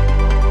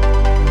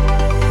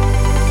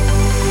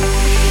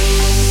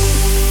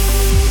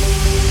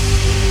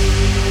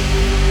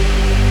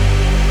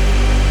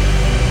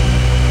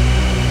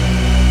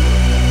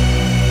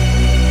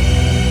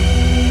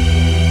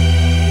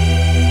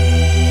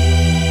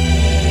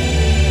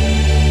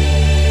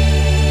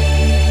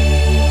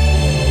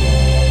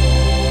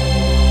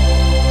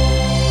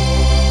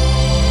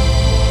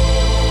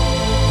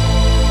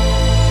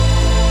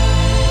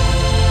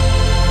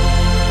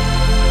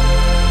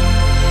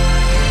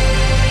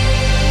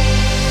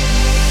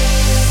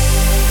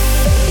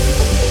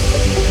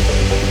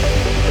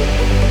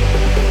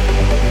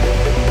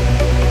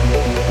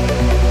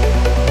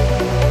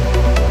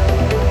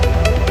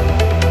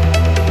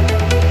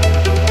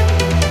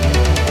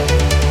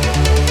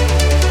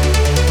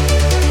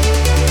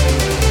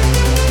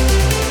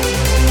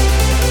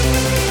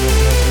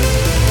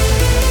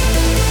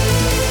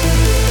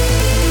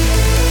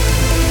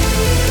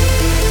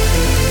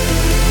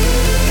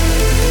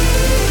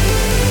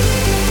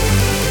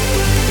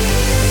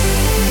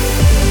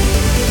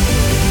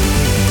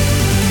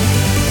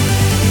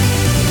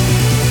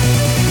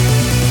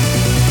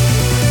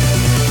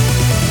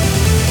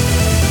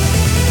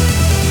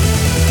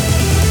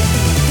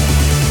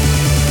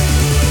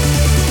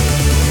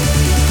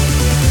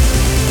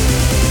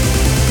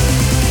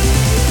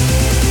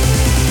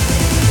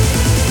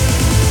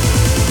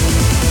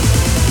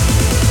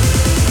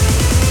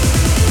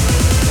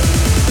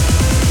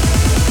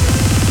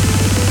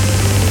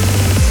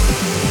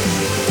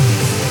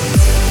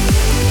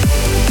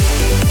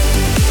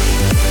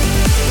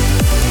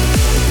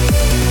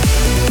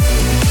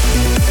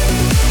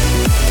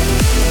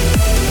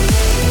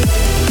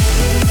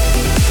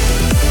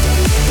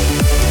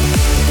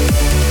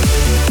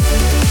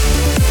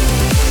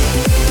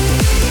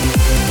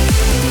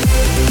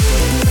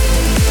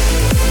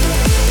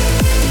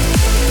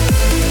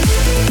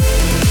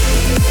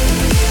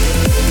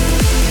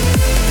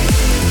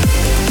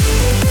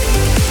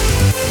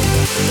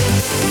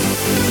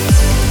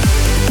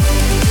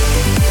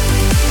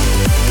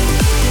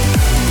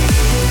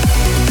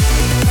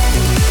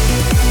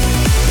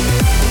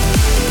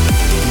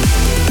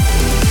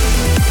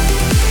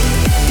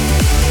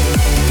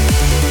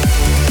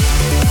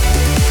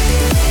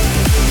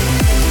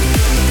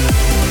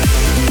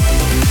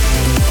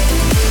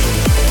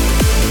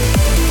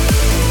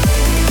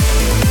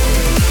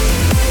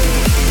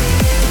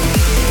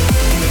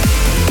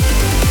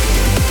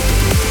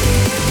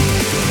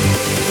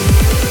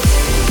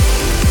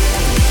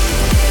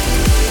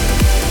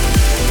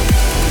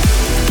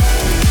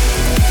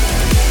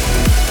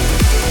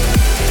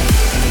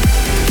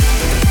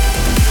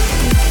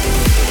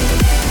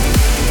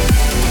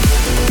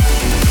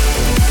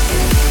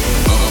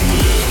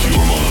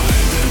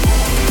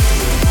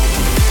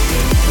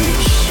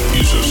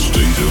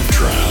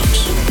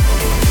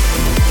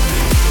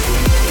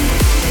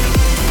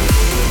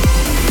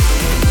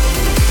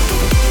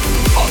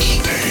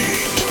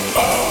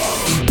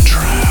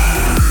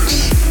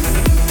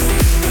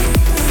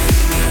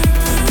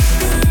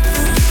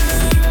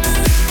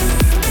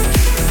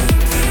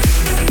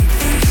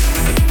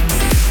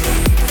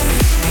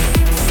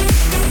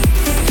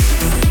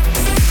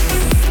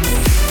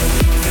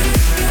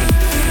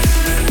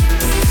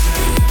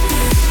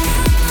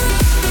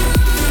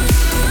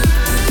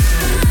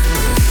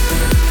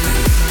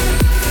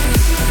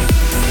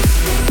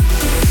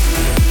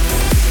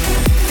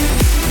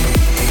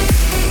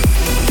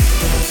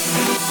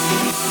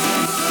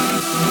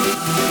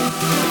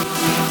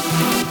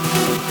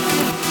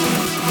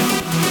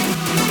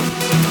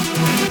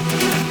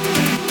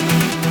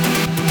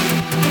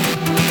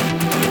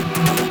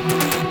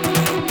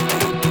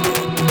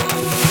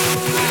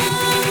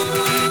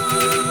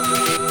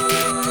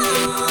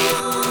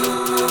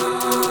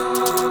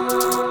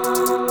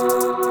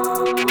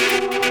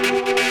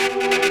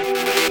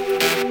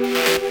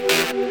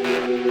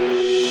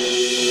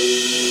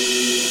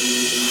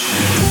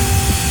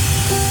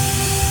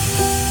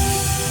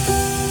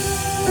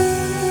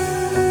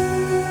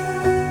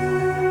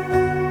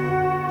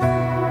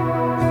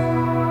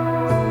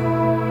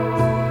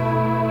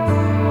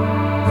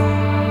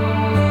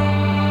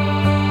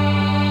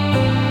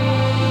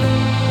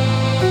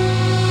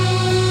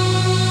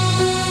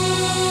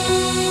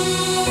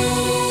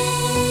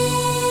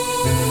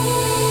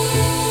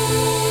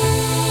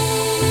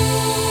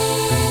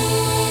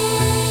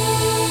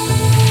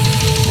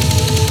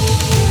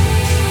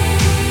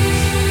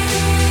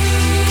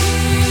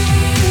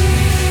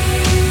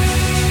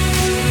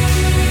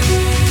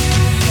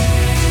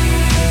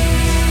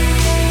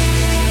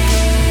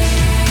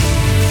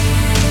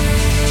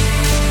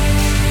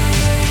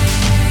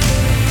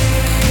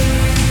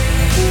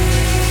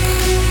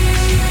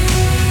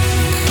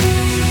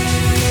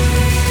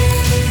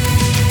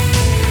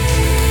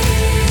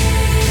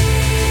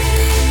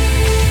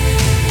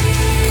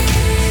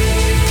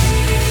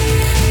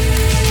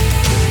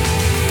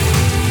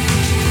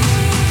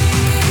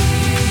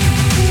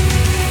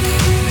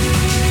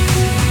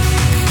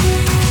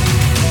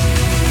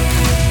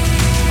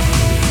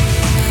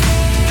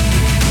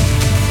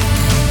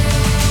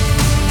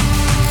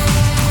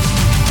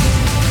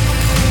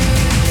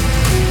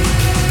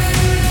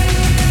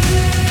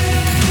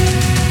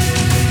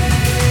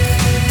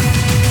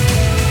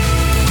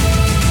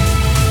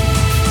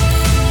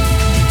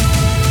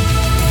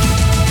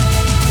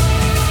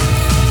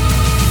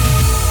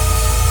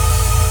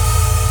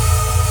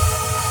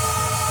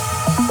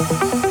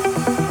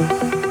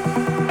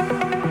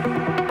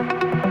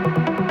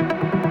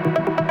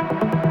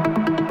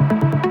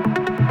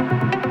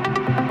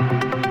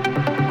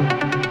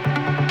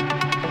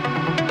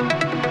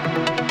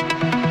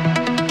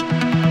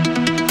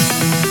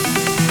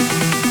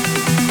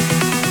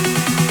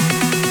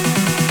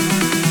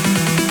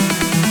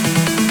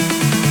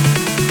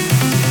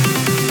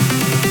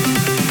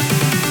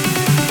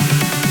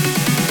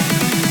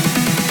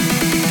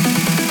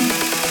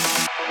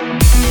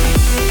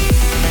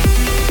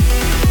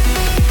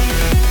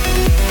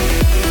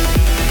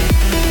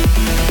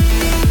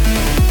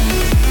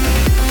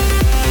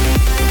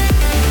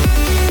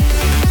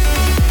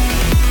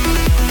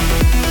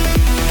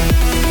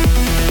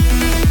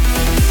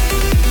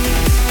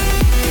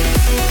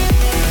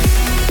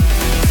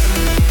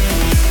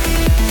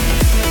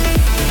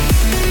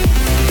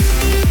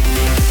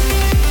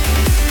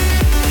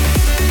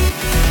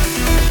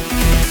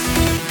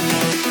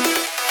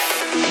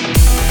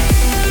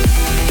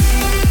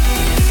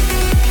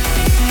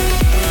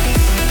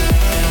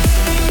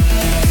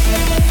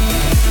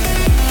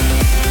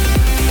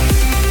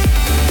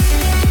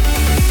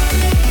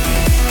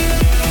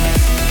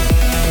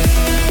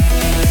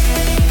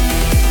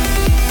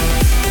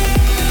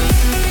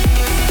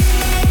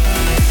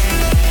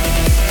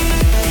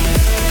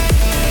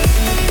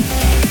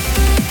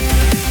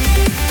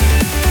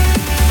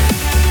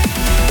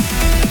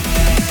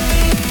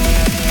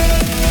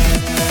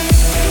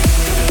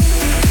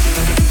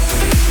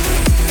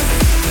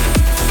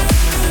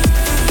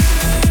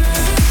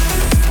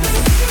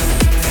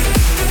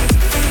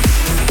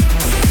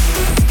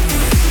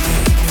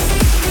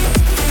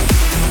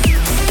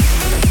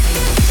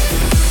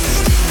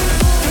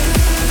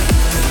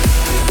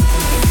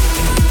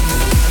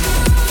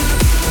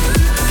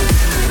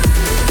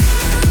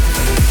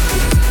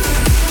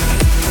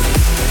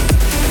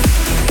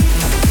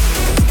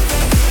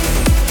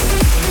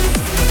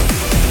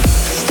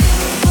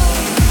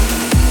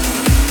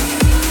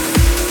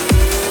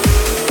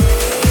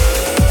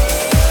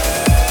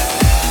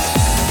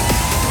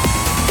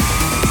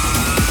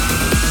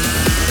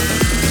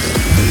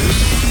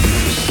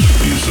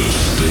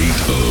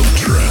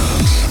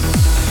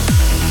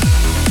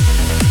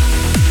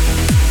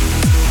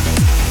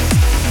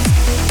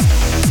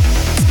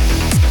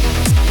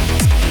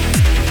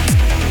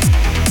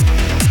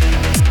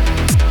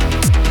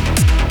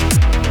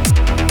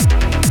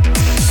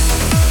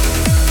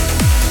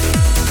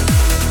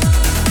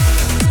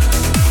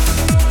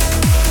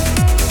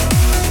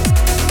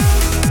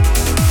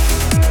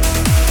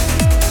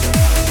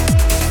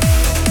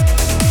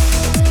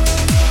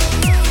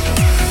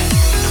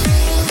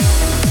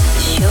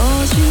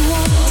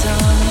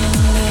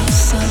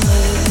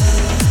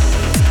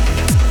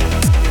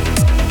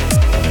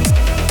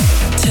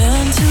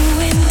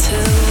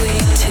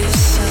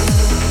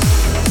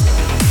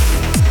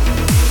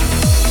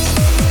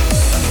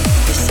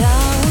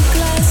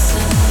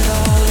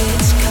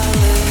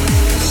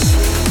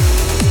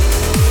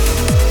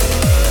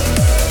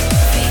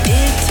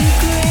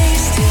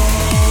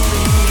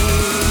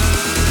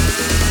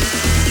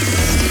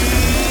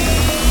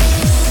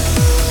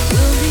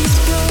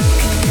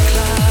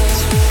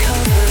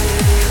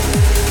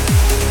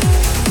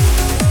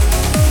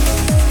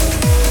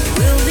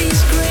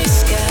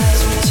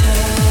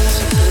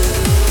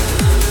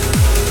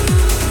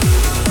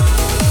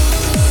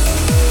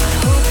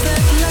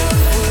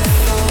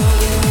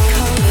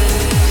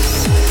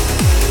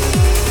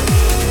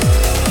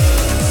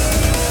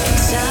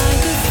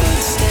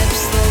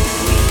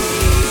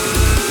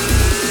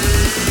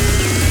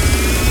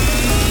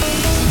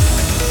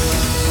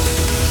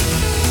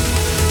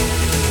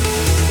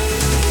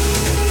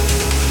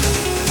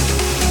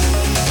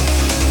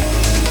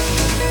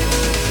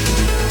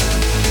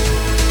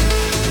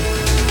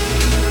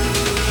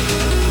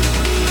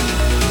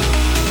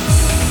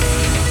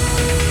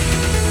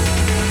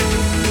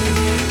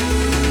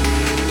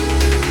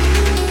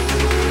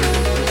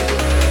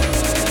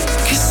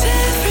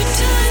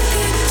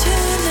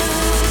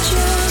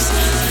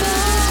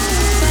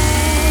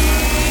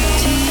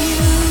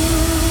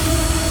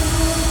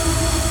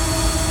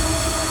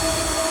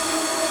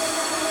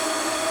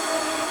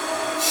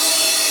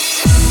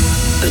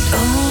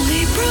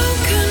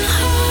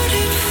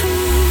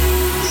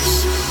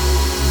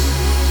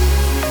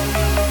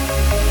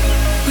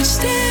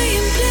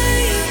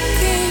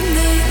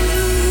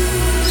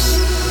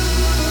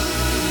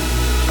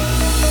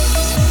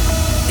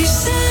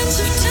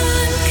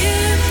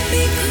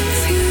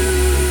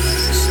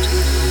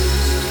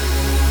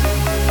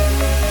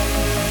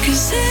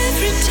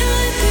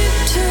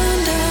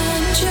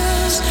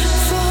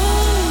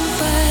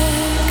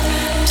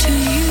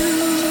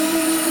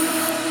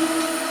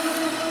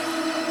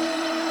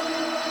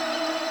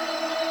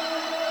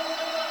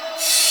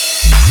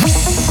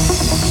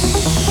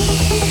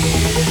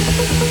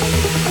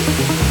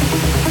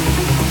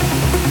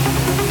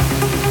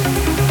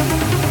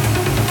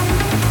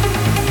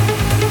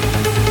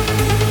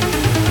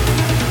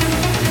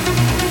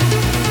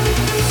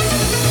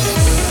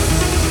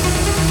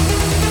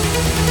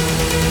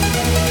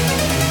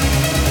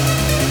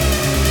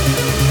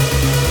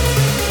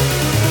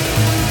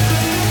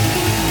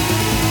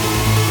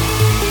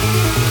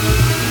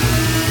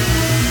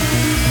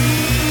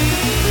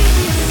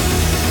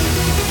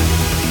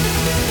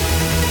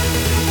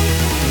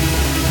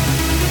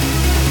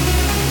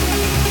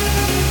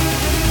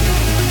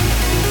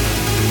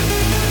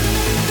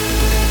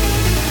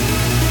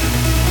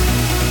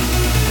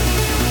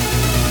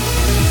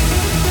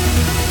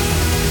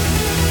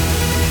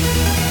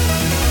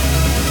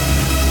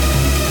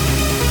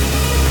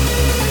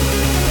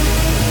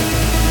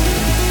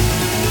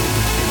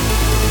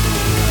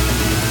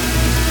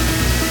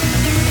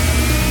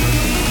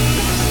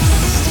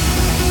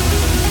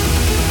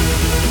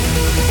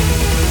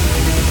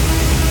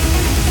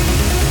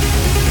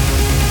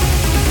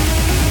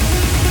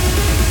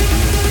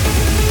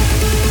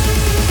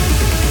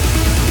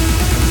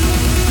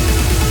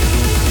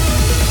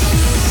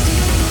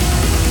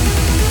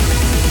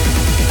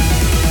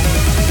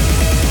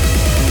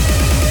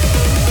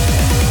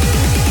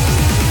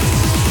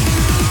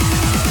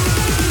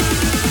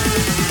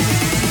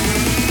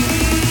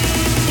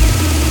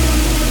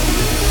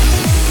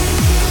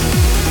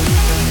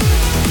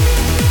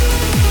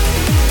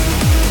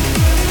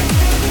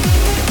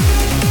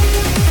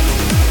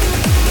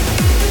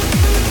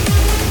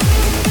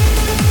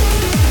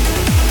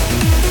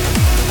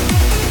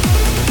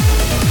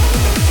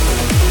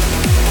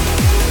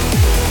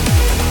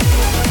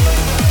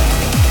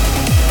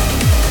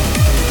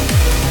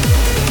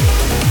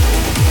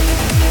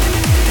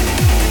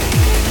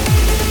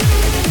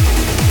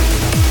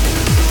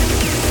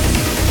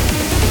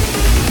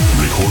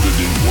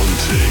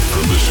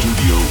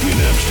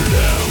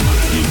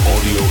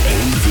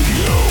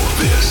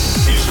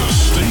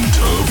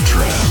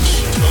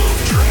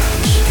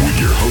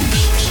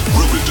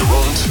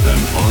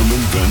 and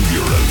Armin van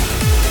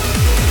Buuren.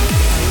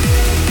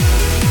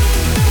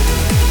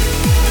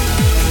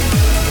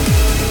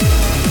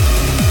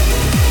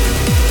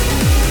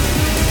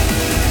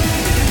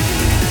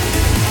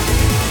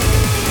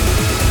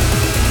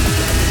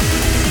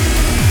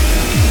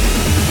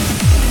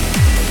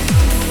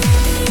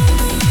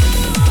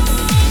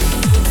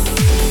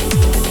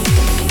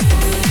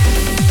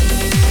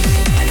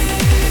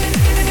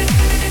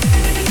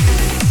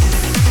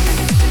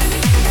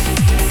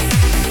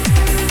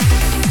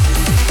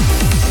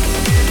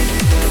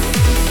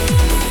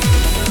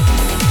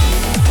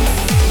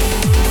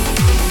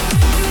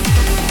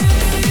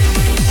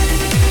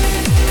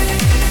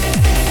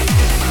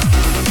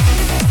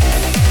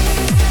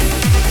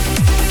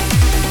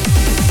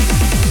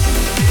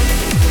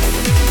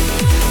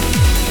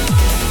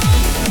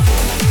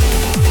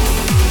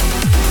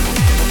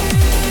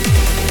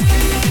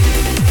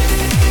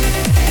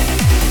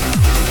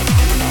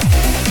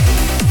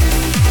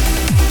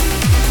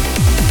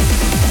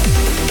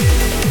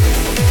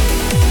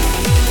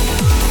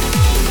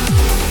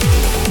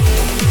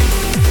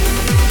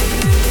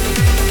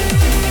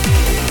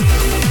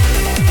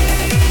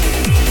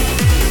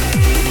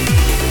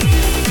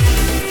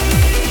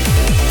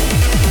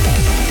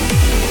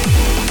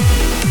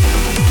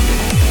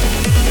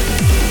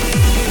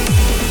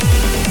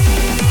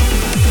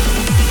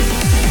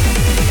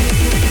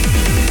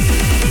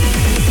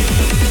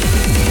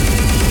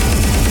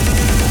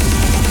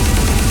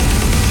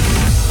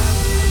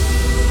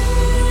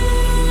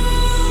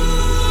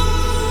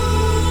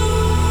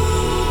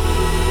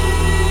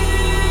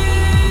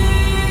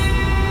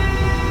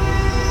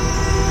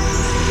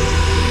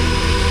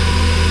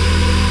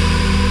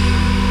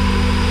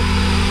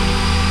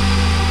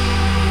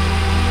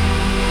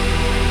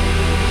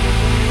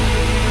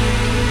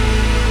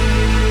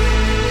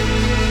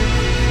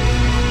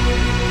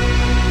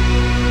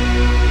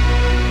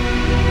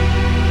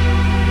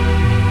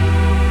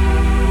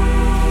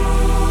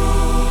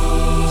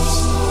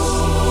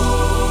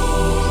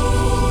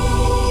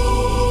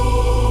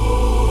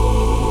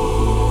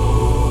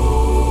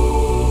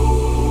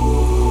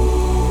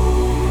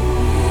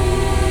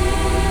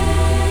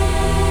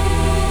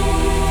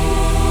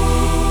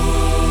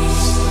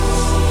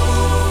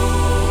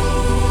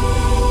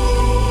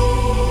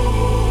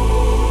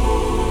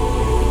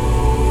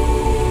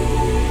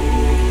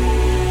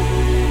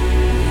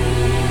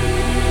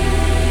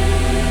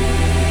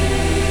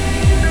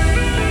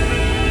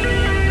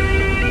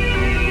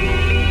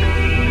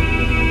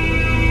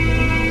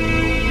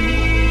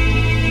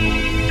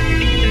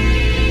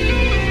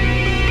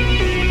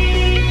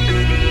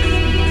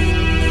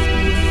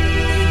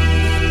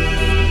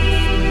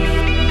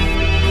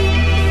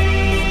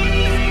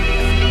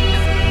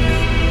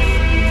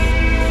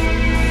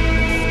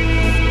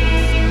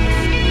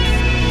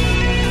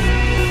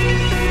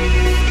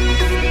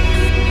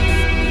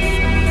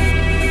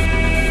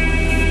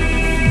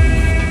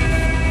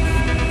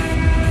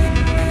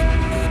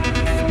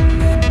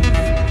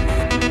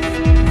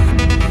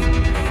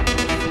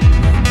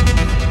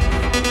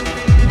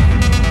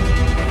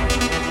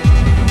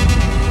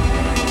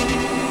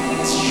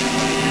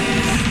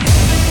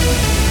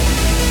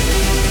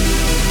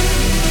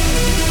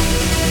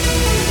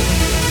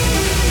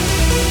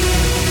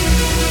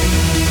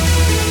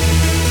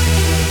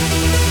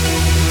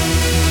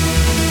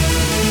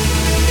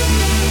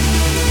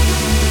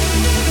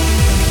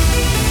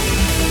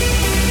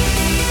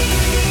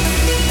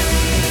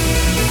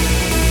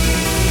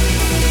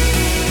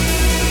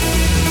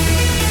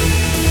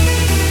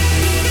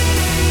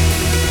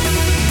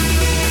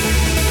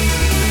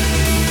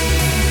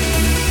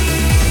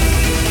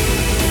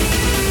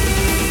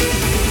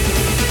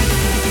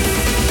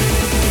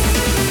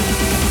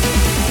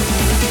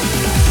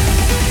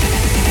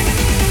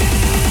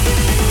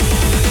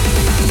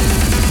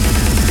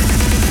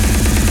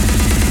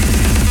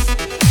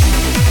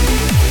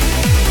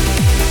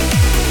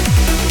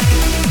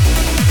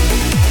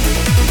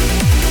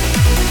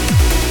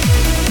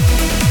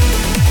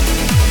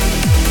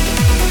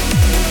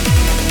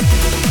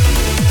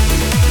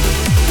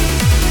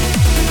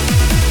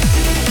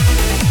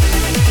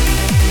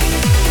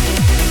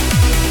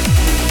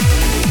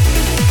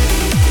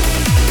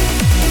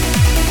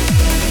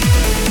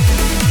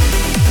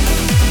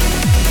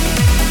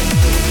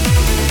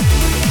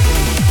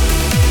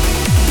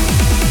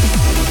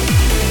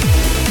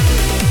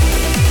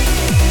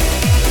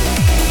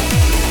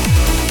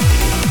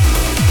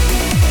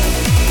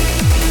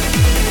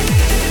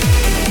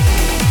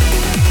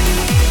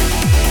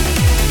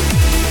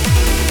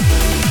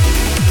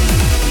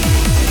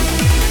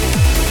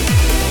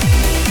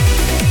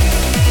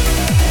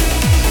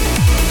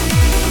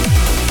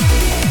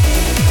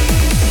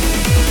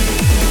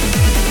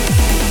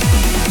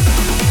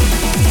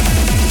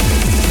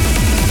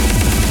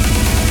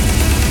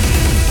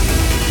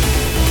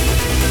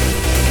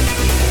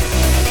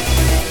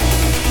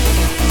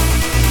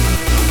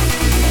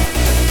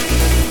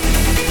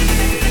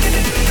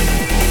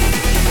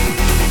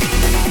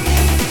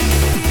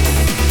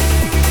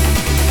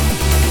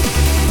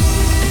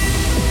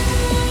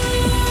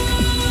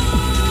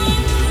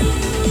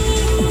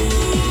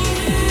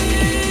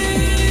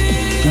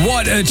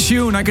 What a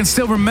tune. I can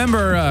still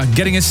remember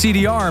getting a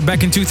CDR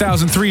back in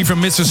 2003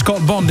 from Mr.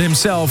 Scott Bond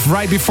himself,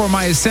 right before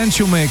my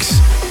Essential mix.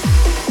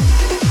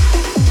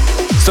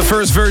 It's the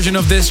first version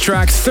of this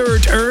track,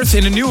 Third Earth,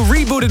 in a new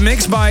rebooted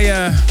mix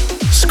by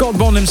Scott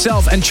Bond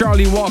himself and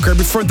Charlie Walker.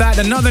 Before that,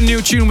 another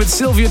new tune with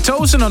Sylvia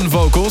Tosen on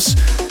vocals.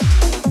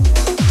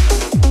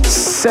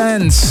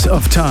 Sense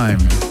of Time.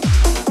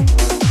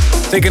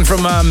 Taken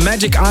from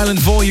Magic Island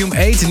Volume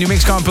 8, a new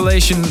mix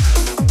compilation.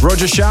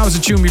 Roger Shah was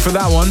a tune before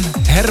that one.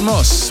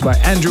 Hermos by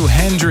Andrew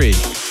Hendry.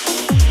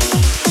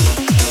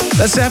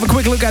 Let's have a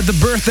quick look at the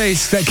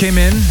birthdays that came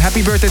in.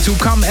 Happy birthday to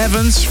Cam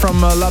Evans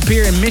from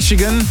Lapeer in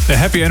Michigan. A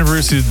happy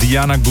anniversary to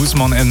Diana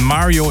Guzman and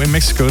Mario in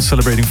Mexico,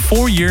 celebrating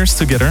 4 years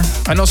together.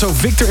 And also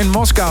Victor in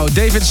Moscow.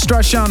 David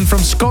Strachan from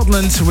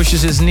Scotland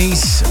wishes his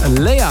niece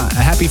Leia a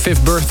happy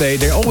 5th birthday.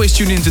 They always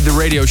tune into the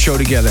radio show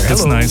together.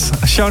 That's Hello. nice.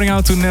 Shouting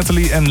out to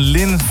Natalie and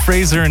Lynn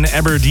Fraser in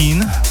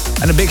Aberdeen.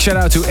 And a big shout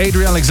out to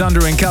Adrian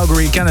Alexander in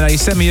Calgary, Canada. He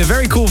sent me a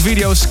very cool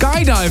video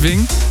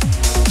skydiving.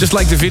 Just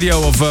like the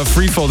video of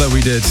Freefall that we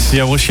did.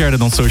 Yeah, we'll share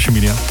that on social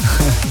media.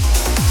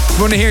 If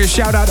you want to hear a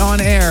shout out on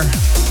air,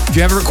 if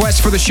you have a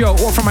request for the show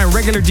or for my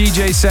regular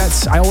DJ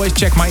sets, I always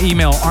check my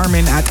email,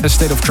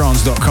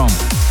 armin@astateoftrance.com.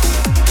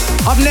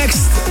 Up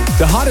next,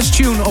 the hottest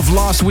tune of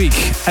last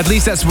week. At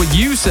least that's what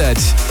you said.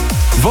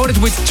 Voted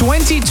with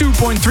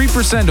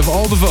 22.3% of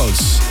all the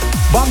votes.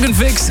 Bogdan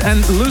Vix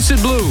and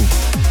Lucid Blue.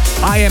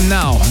 I Am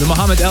Now, the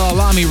Mohammed El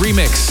Alami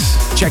remix.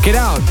 Check it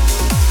out.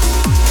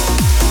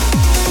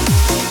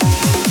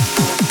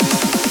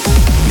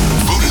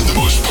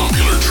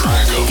 Popular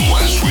track of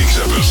last week's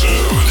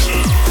episode.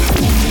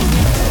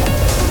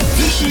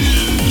 This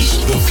is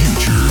the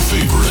future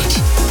favorite.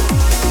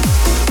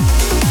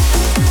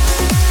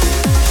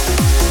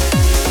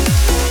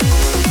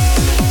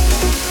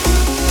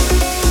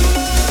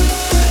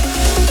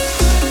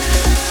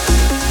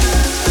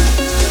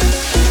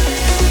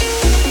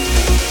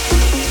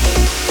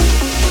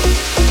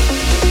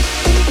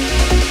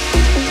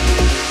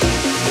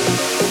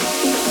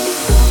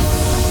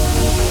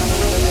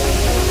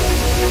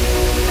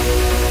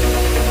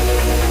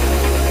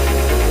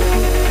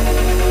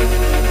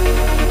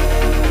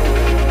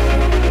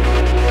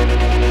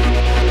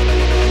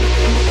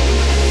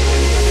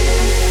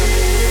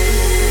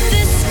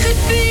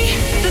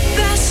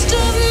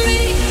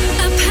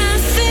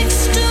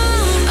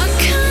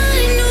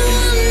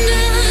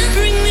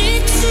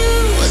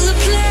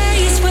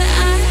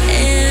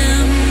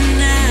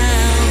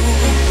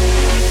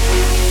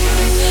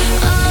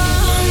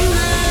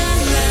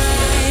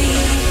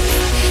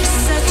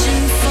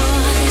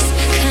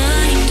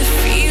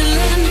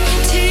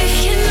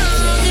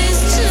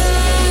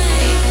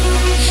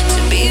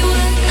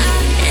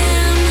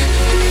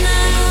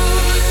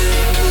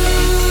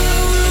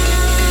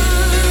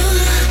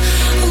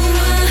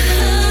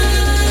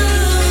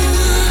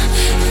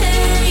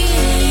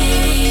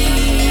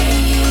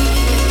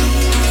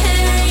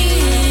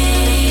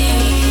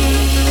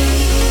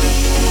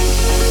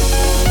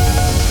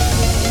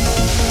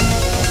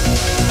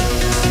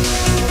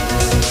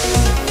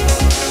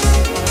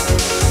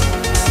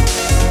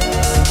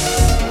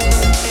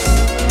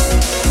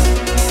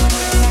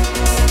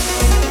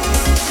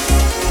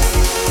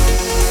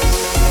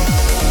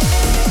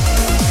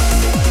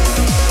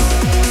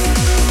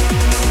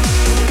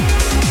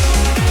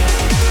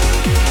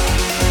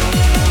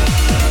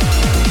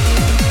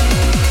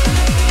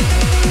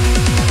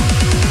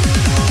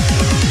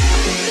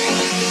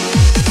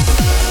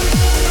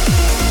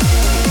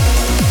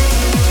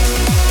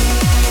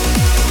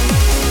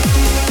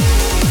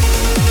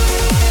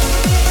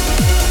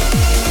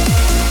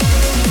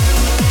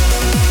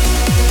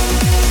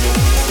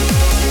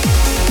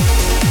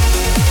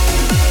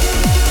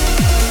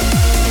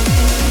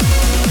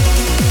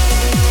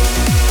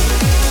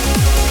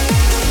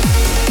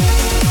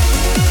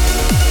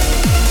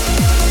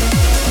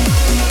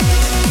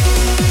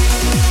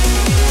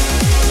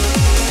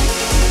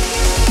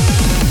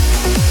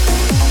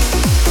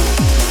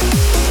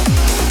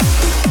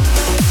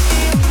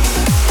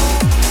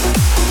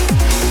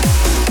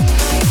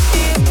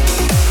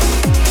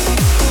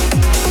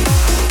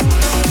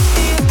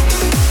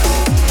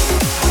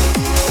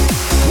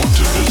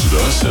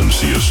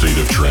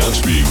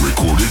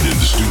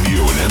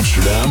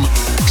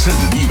 Send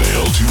an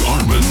email to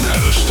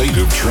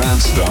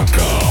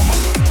armin@astateoftrance.com.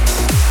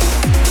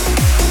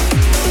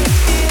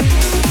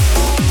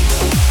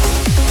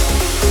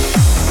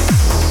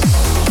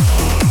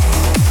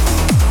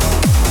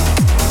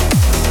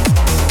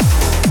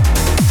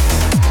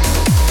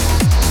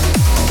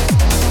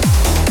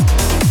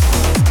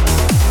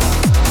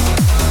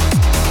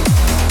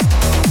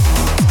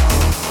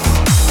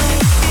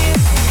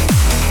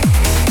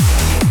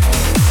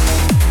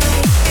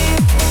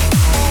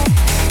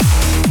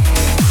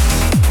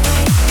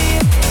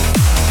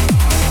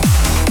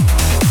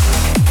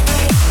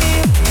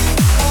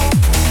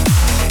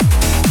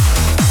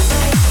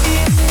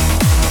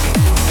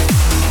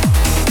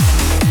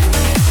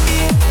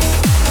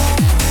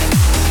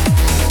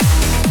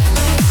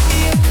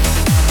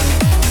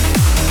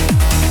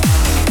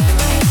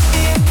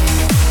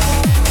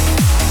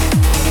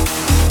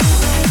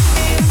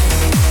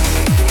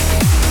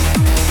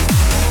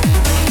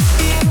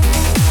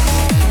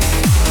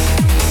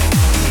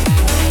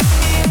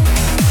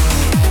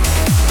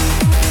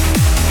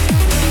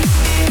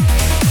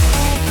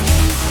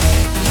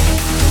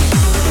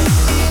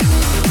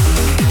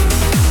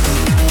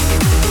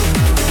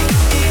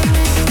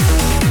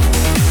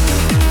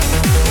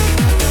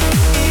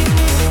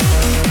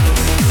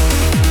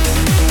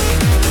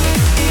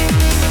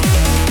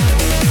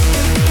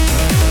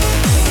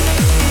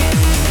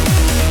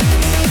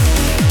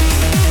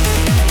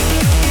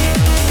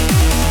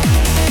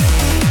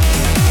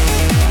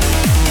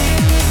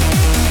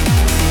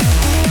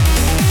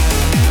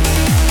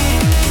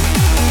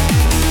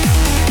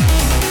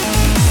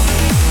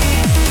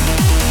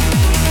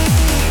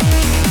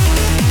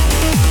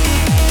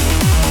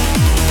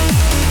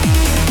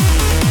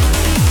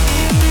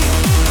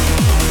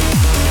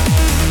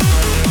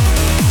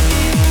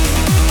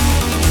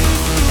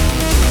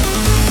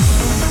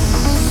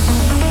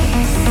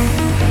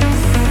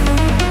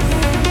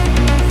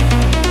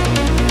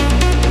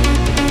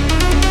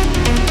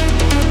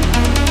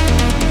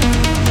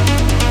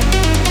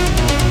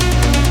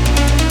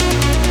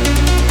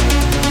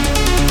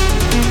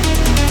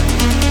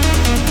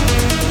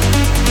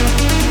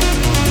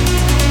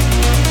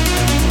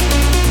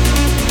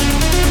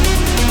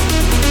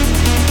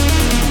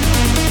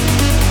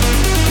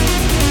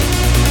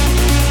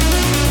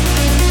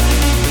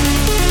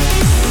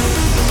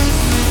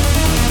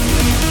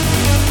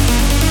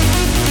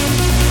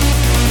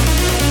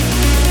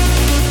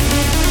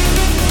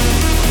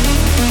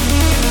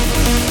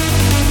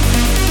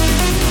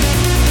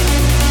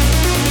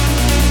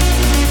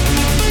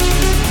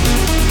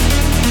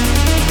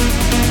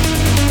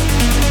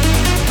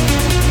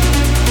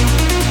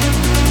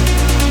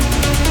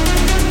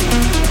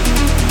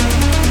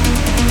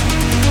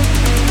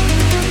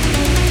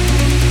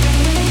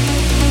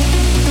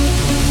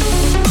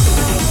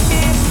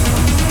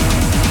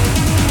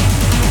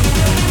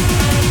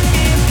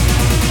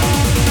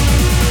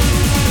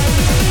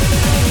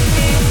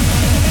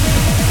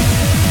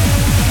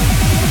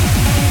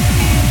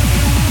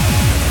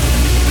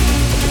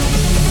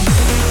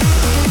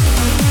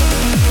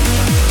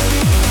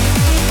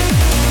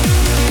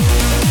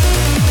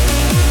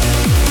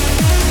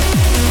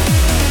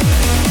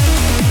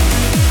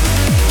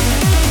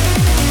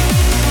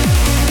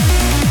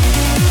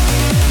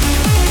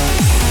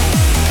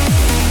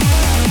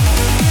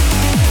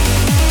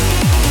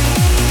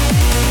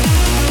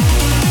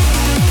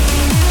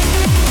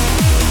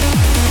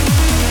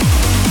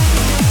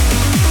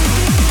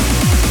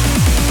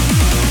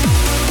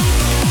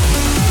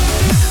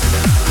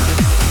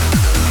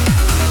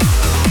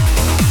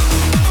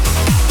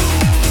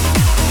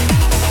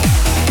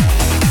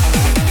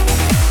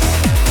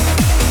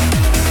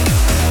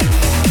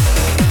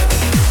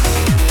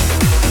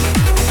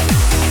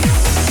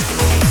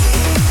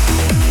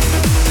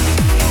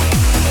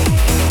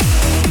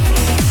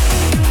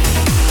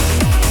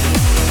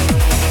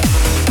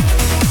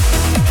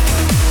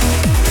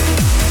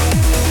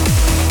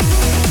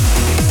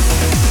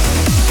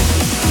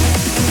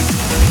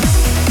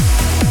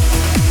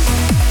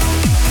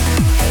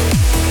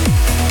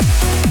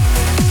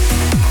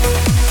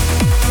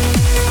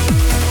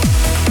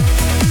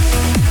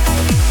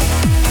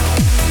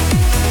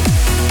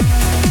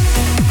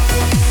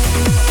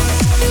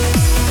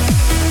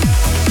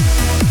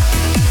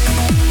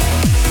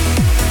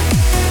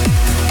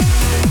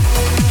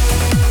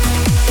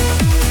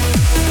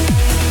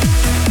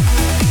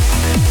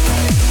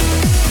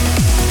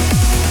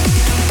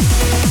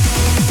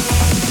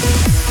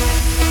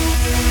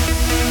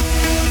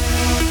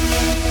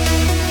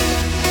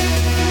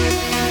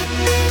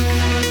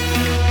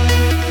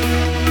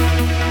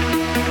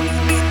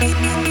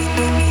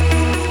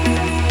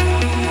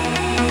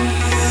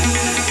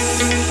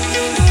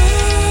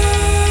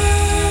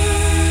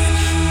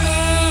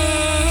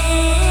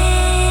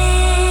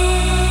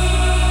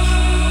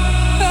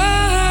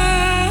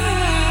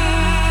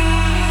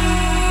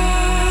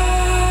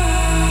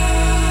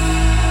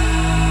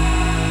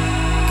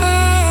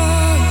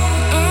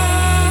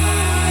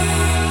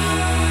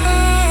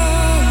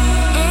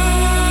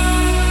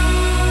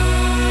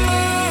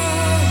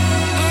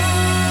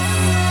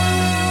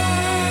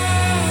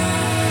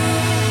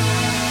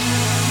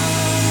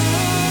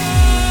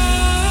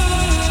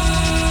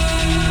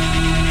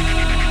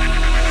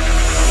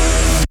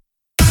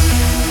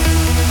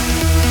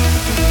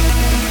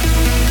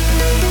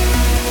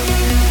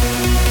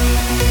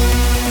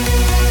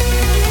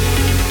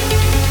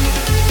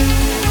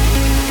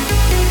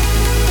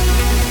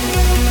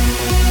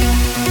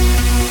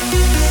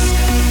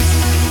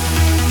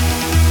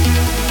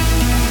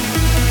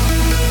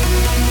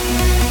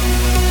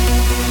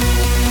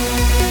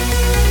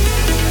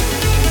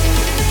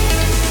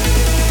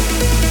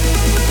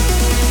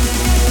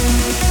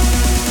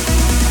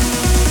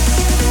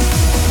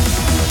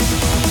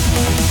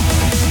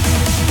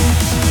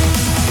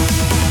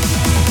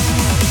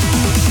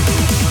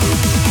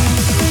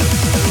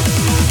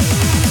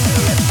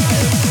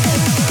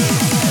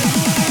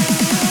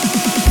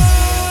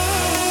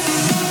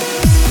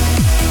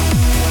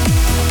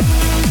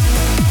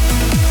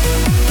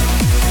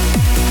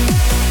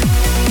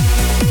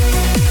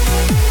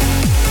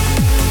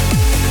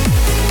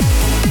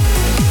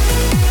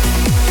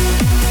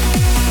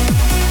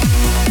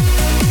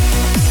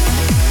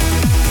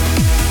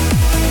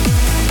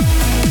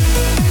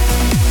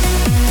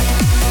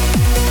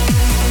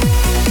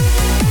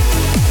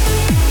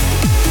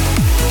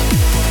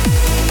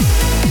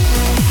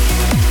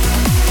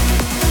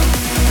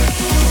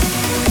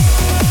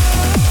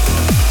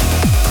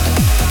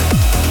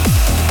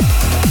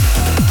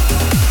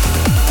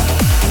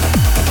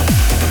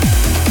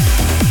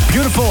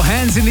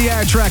 Hands in the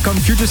Air track on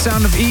Future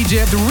Sound of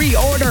Egypt.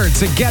 Reorder,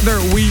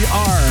 Together We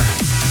Are.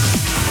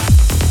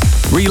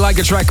 Really like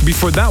the track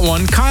before that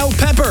one. Kyle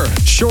Pepper,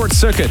 Short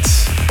Circuit.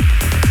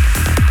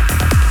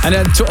 And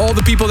then to all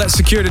the people that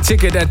secured a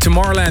ticket at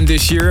Tomorrowland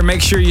this year,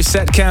 make sure you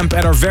set camp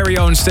at our very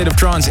own State of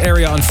Trance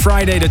area on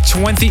Friday the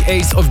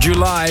 28th of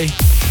July.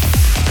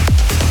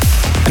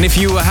 And if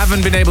you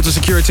haven't been able to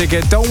secure a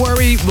ticket, don't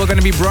worry, we're going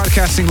to be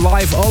broadcasting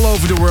live all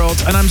over the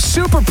world. And I'm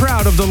super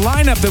proud of the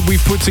lineup that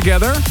we've put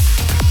together.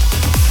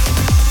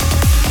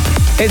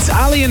 It's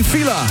Ali and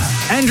Fila,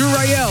 Andrew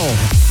Rayel,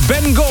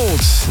 Ben Gold,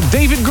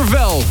 David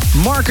Gravel,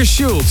 Marcus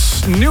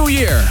Schultz, New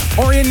Year,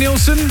 Orion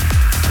Nielsen,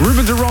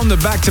 Ruben de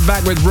Ronde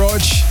back-to-back with Rog,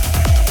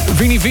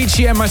 Vini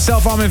Vici and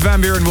myself, Armin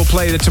van Buuren, will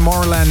play the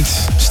Tomorrowland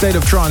State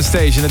of Trance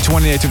stage on the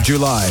 28th of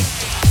July.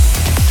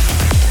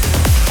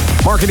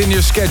 Mark it in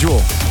your schedule.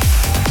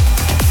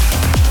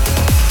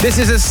 This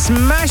is a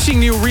smashing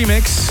new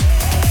remix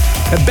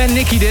that Ben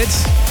Nicky did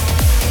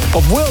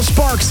of Will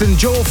Sparks and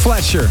Joel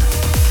Fletcher,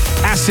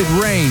 Acid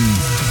Rain.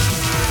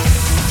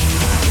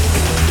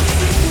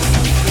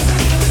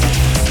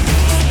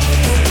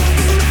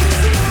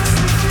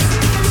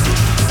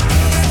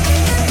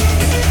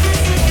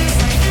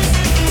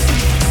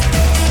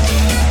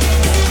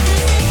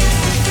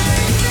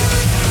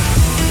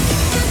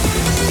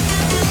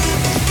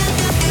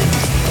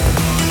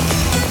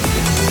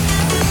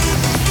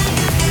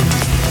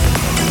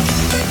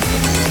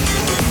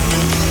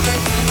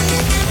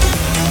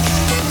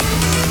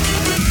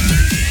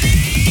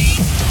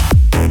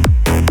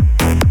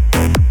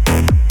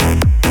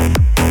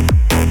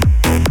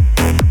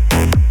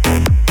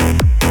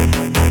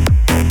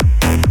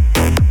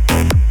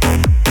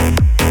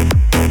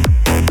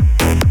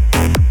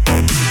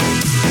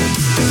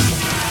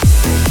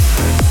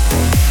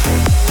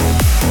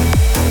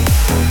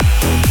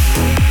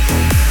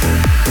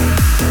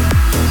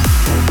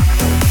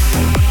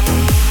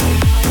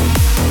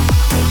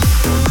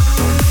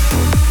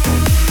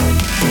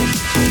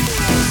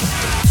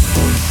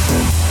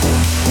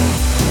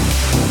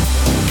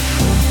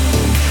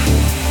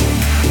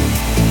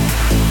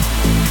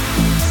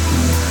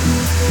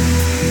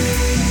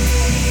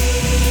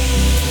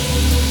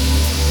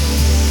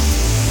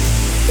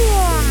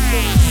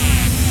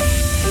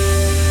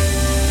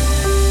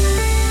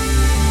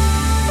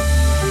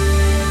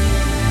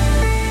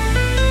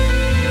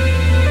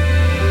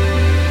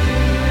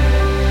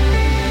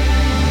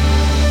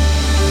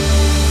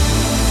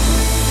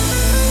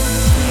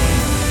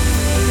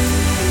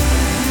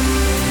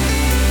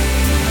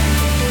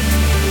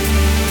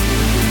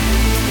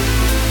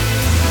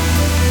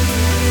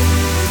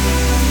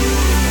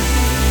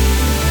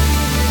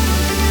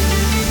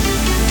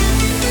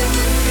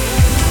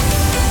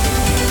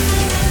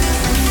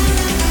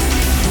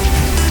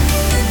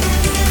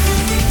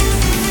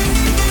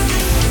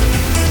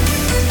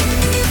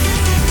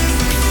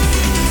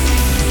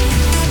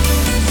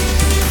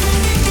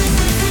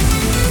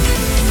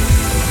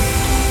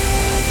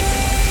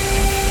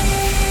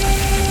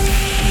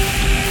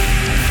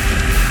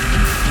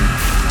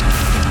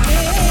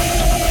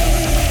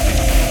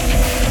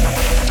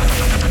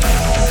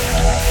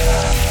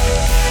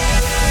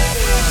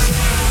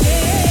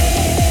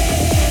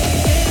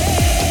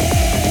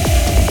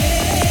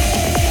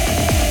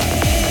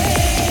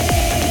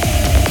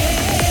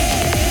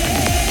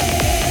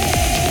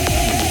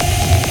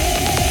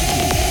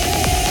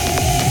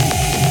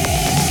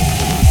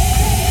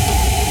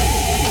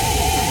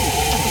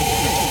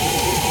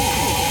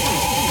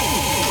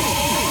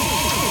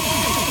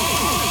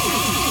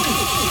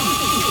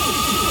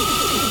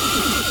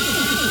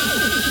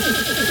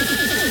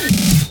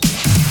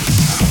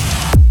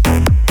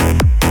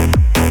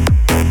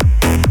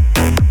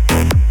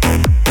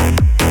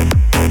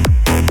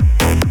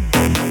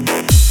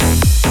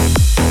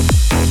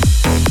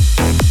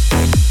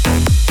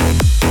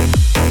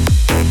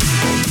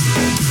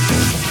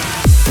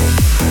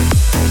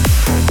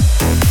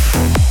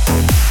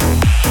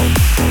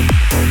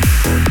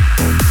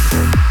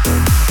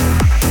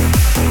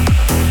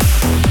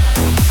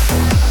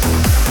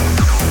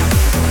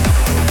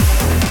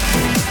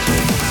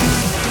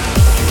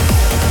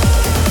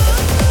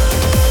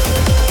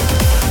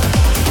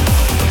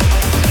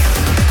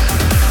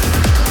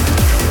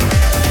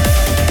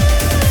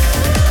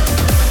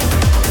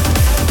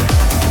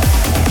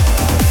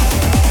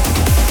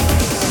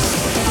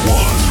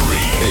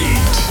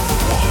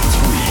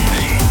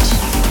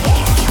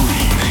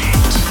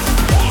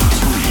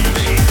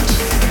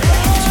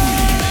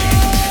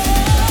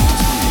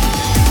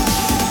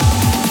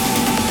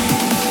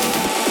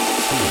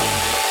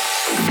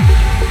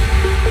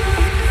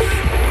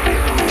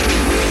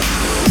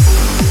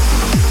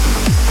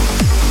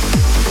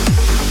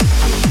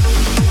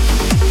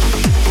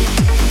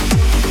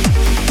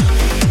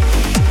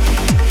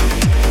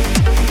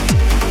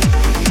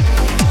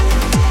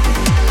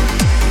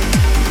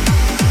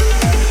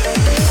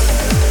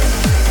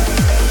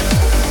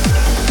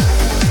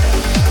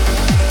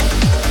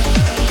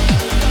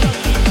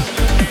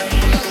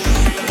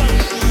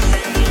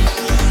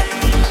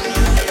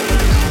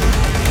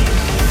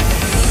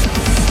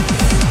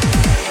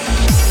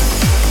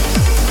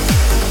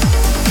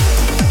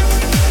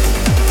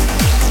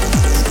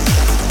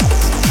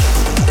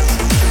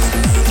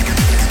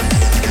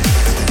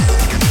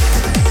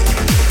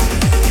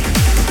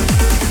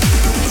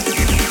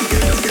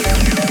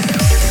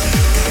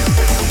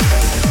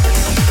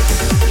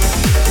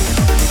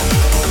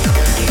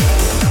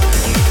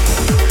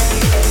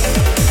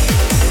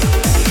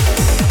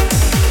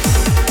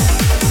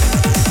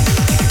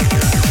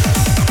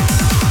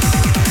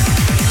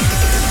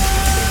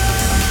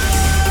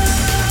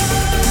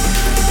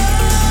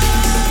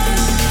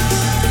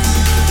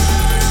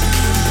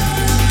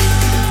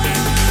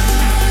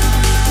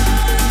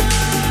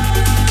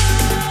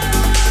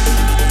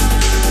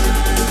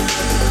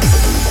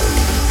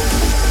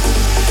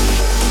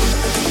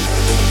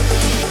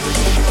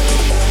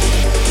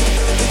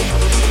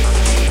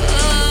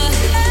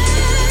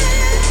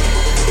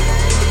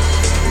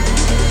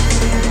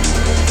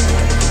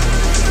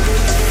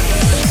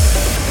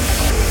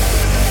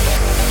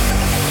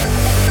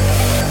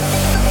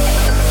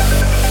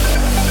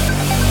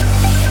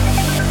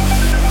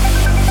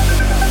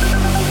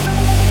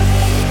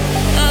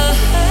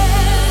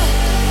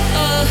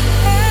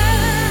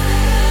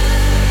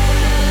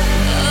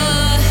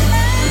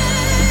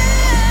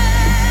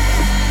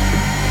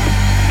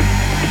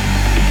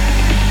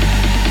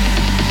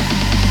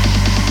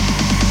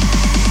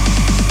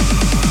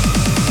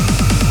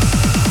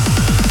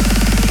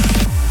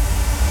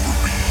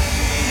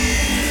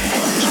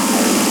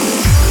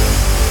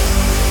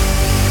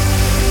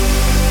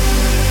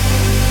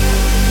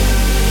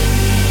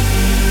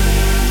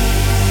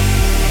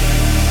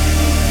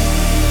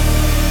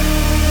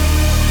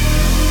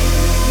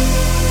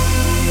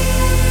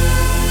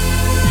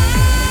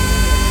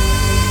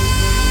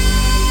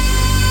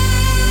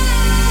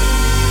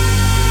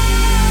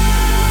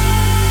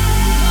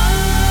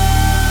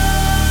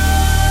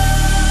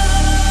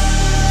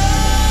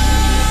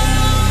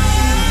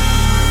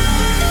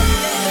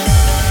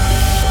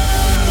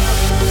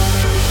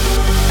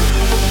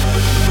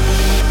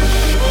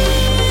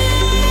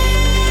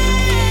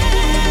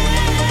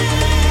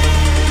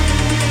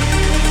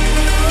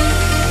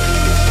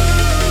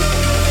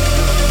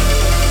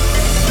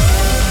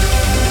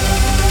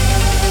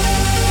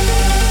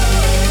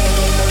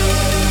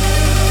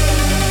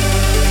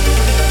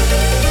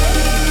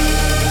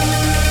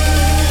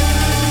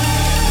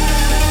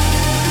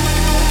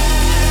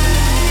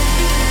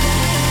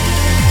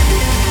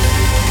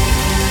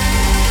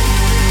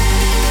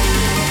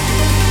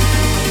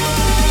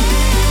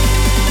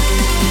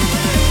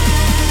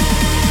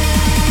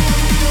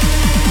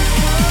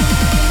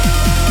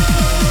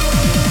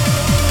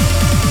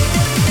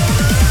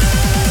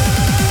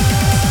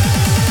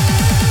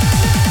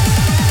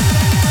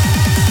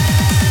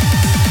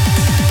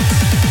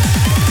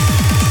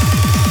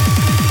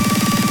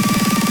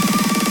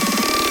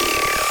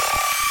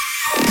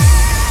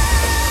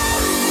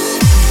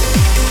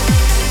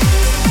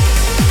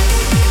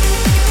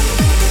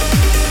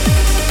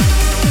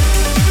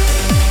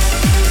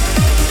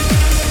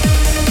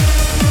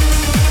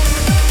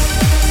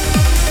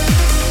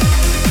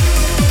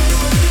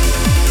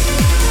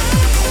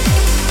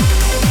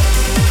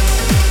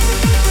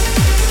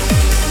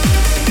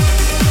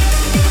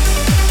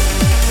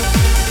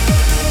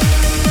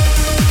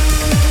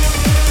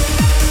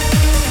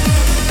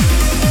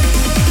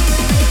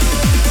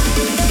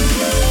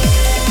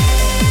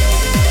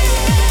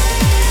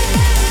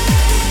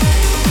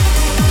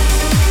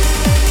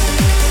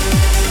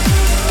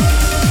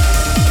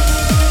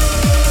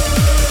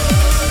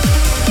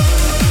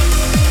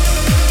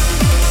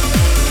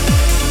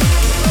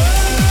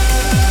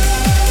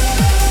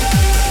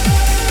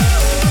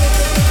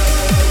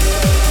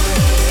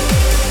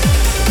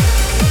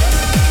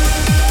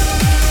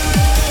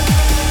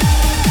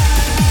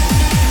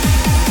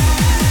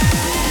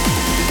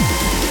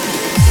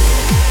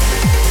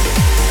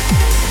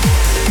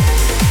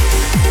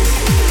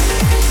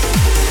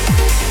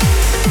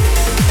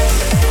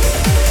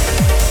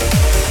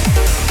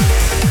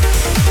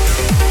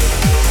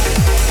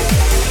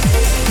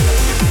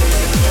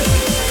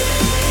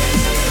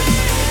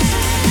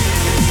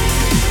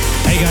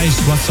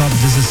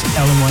 This is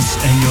Alan Watts,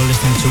 and you're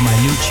listening to my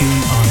new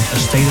tune on A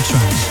State of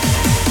Trance.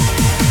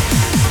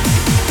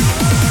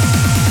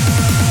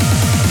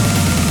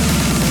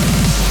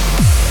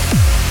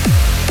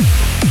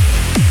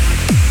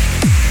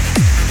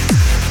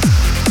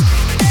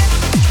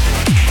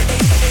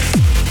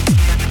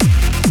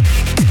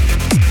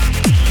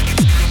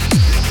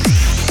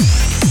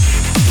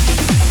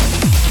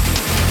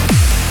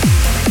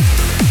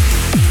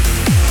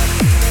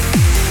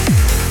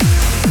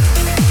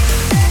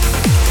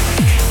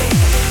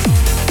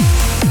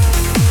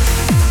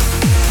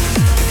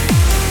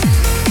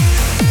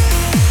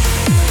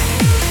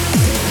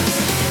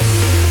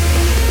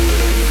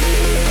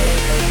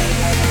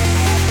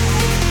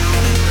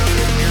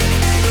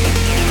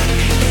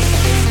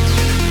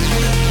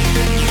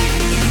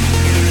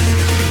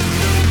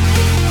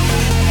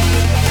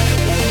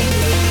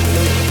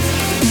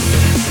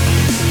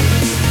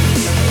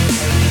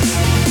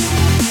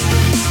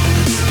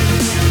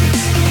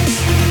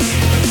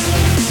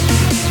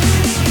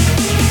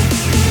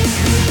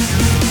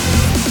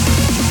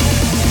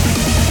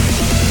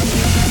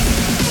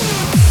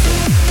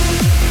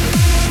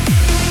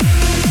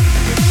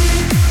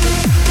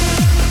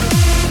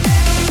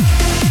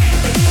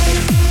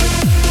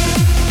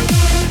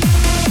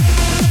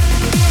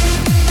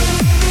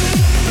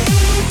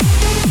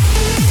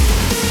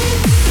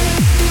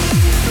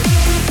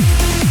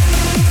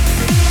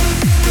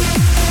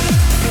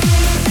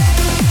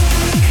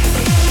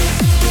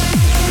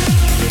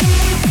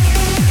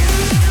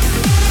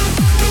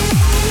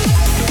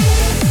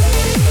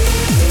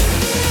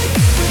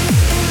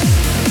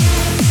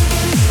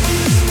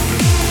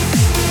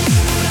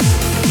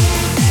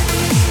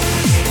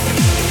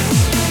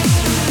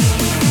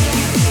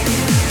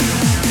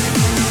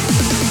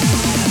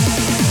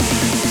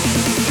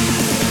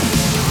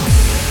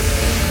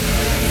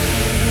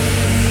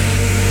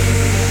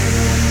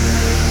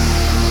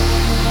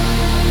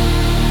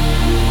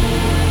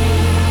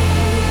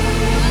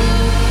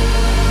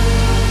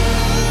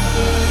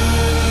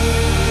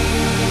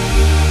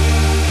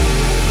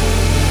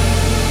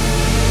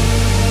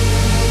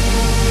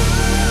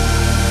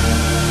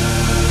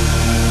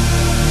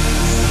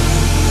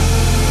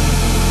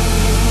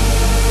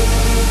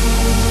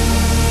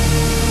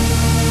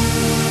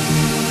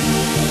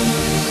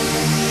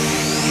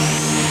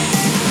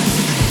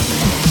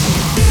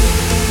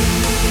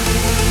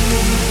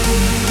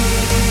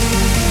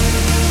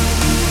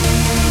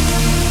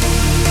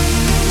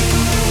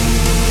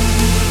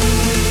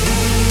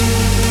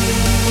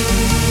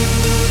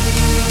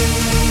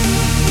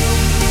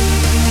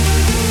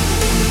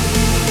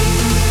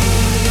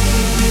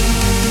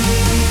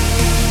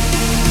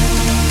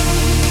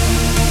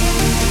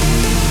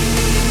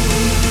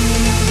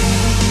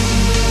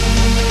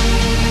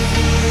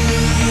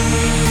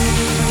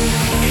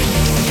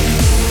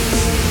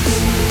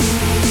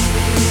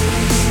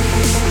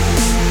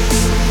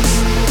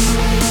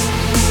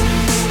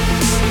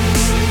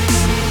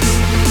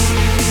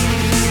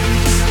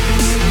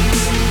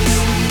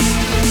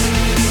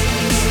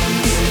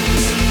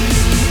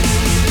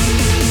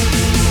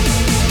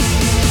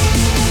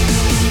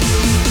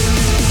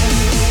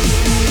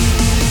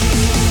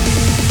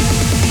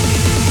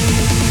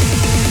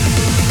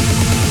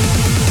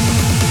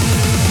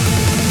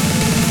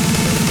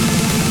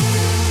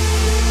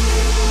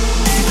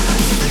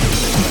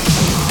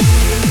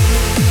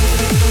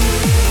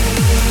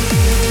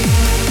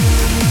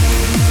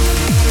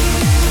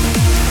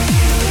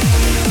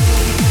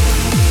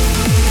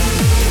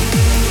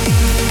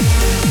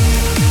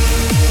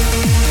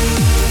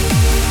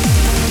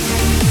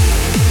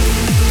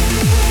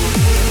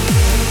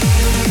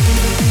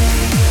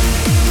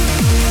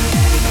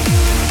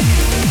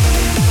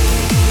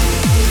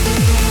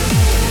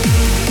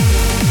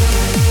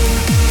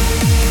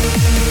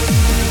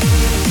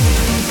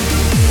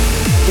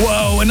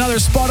 Another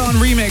spot-on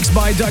remix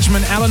by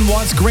Dutchman Alan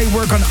Watts. Great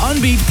work on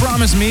Unbeat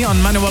Promise Me on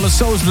Manuela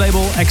So's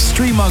label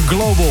Extrema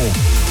Global.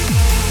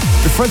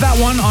 For that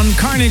one on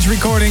Carnage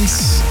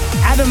Recordings,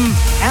 Adam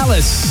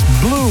Ellis,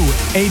 Blue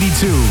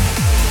 82.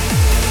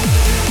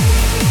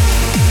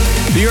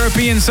 The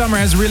European summer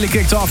has really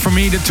kicked off for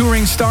me. The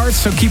touring starts,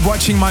 so keep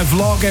watching my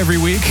vlog every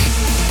week.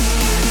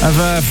 I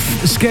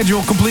have a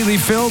schedule completely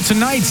filled.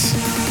 Tonight,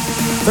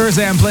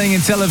 Thursday, I'm playing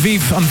in Tel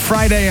Aviv. On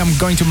Friday, I'm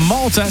going to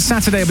Malta.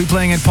 Saturday, I'll be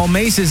playing at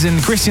Palmasis in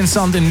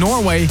Kristiansand in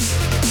Norway.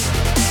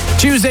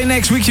 Tuesday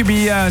next week, you'll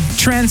be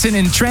trancing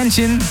in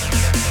Trenčín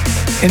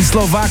in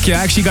Slovakia.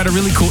 I actually got a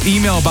really cool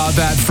email about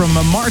that from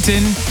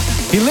Martin.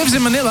 He lives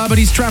in Manila, but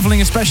he's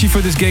traveling especially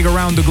for this gig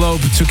around the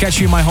globe to catch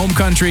you in my home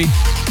country.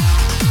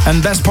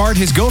 And best part,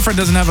 his girlfriend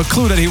doesn't have a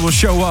clue that he will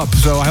show up.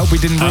 So I hope we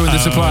didn't ruin the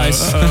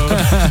surprise.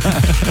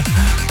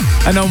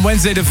 And on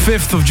Wednesday the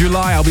 5th of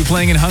July, I'll be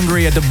playing in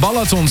Hungary at the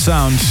Balaton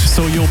Sound.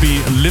 So you'll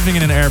be living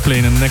in an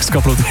airplane in the next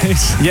couple of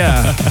days?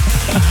 Yeah.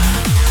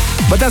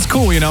 But that's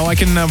cool, you know. I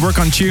can work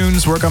on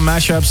tunes, work on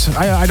mashups.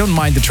 I don't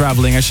mind the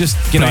traveling. It's just,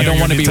 you know, I don't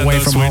want to be away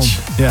from home.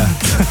 Yeah.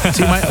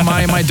 See,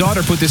 my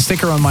daughter put this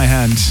sticker on my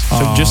hand.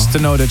 So just to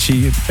know that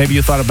maybe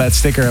you thought about that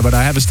sticker, but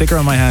I have a sticker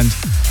on my hand.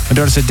 My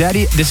daughter said,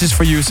 Daddy, this is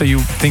for you, so you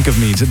think of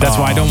me. So that's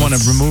why I don't want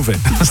to remove it.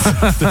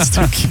 That's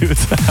too cute.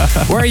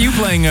 Where are you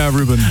playing,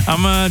 Ruben?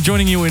 I'm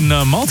joining you in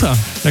Malta,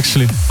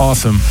 actually.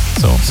 Awesome.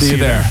 So see you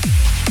there.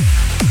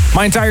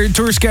 My entire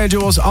tour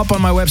schedule is up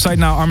on my website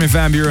now,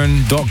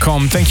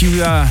 arminvanburen.com. Thank you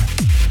to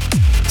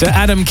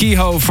Adam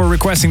Kehoe for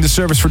requesting the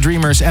service for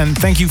Dreamers, and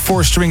thank you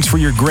 4 Strings for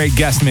your great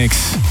guest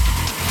mix.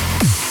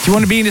 If you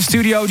want to be in the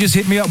studio, just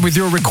hit me up with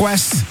your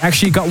request.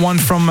 Actually got one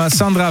from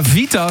Sandra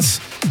Vitas.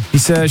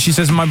 She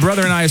says, my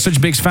brother and I are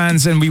such big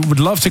fans and we would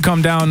love to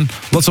come down.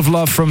 Lots of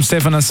love from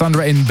Stefan and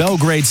Sandra in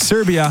Belgrade,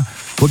 Serbia.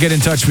 We'll get in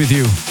touch with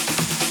you.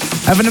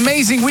 Have an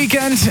amazing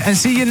weekend and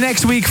see you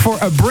next week for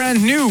a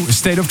brand new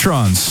State of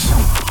Trance.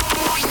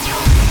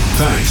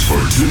 Thanks for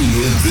tuning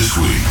in this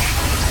week.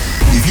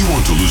 If you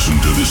want to listen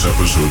to this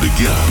episode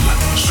again,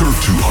 surf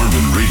to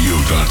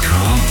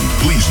ArminRadio.com.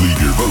 Please leave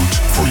your vote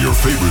for your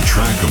favorite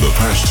track of the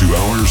past 2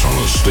 hours on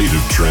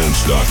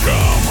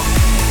AstateOfTrance.com.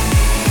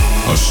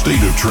 A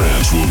State of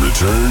Trance will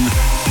return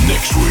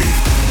next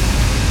week.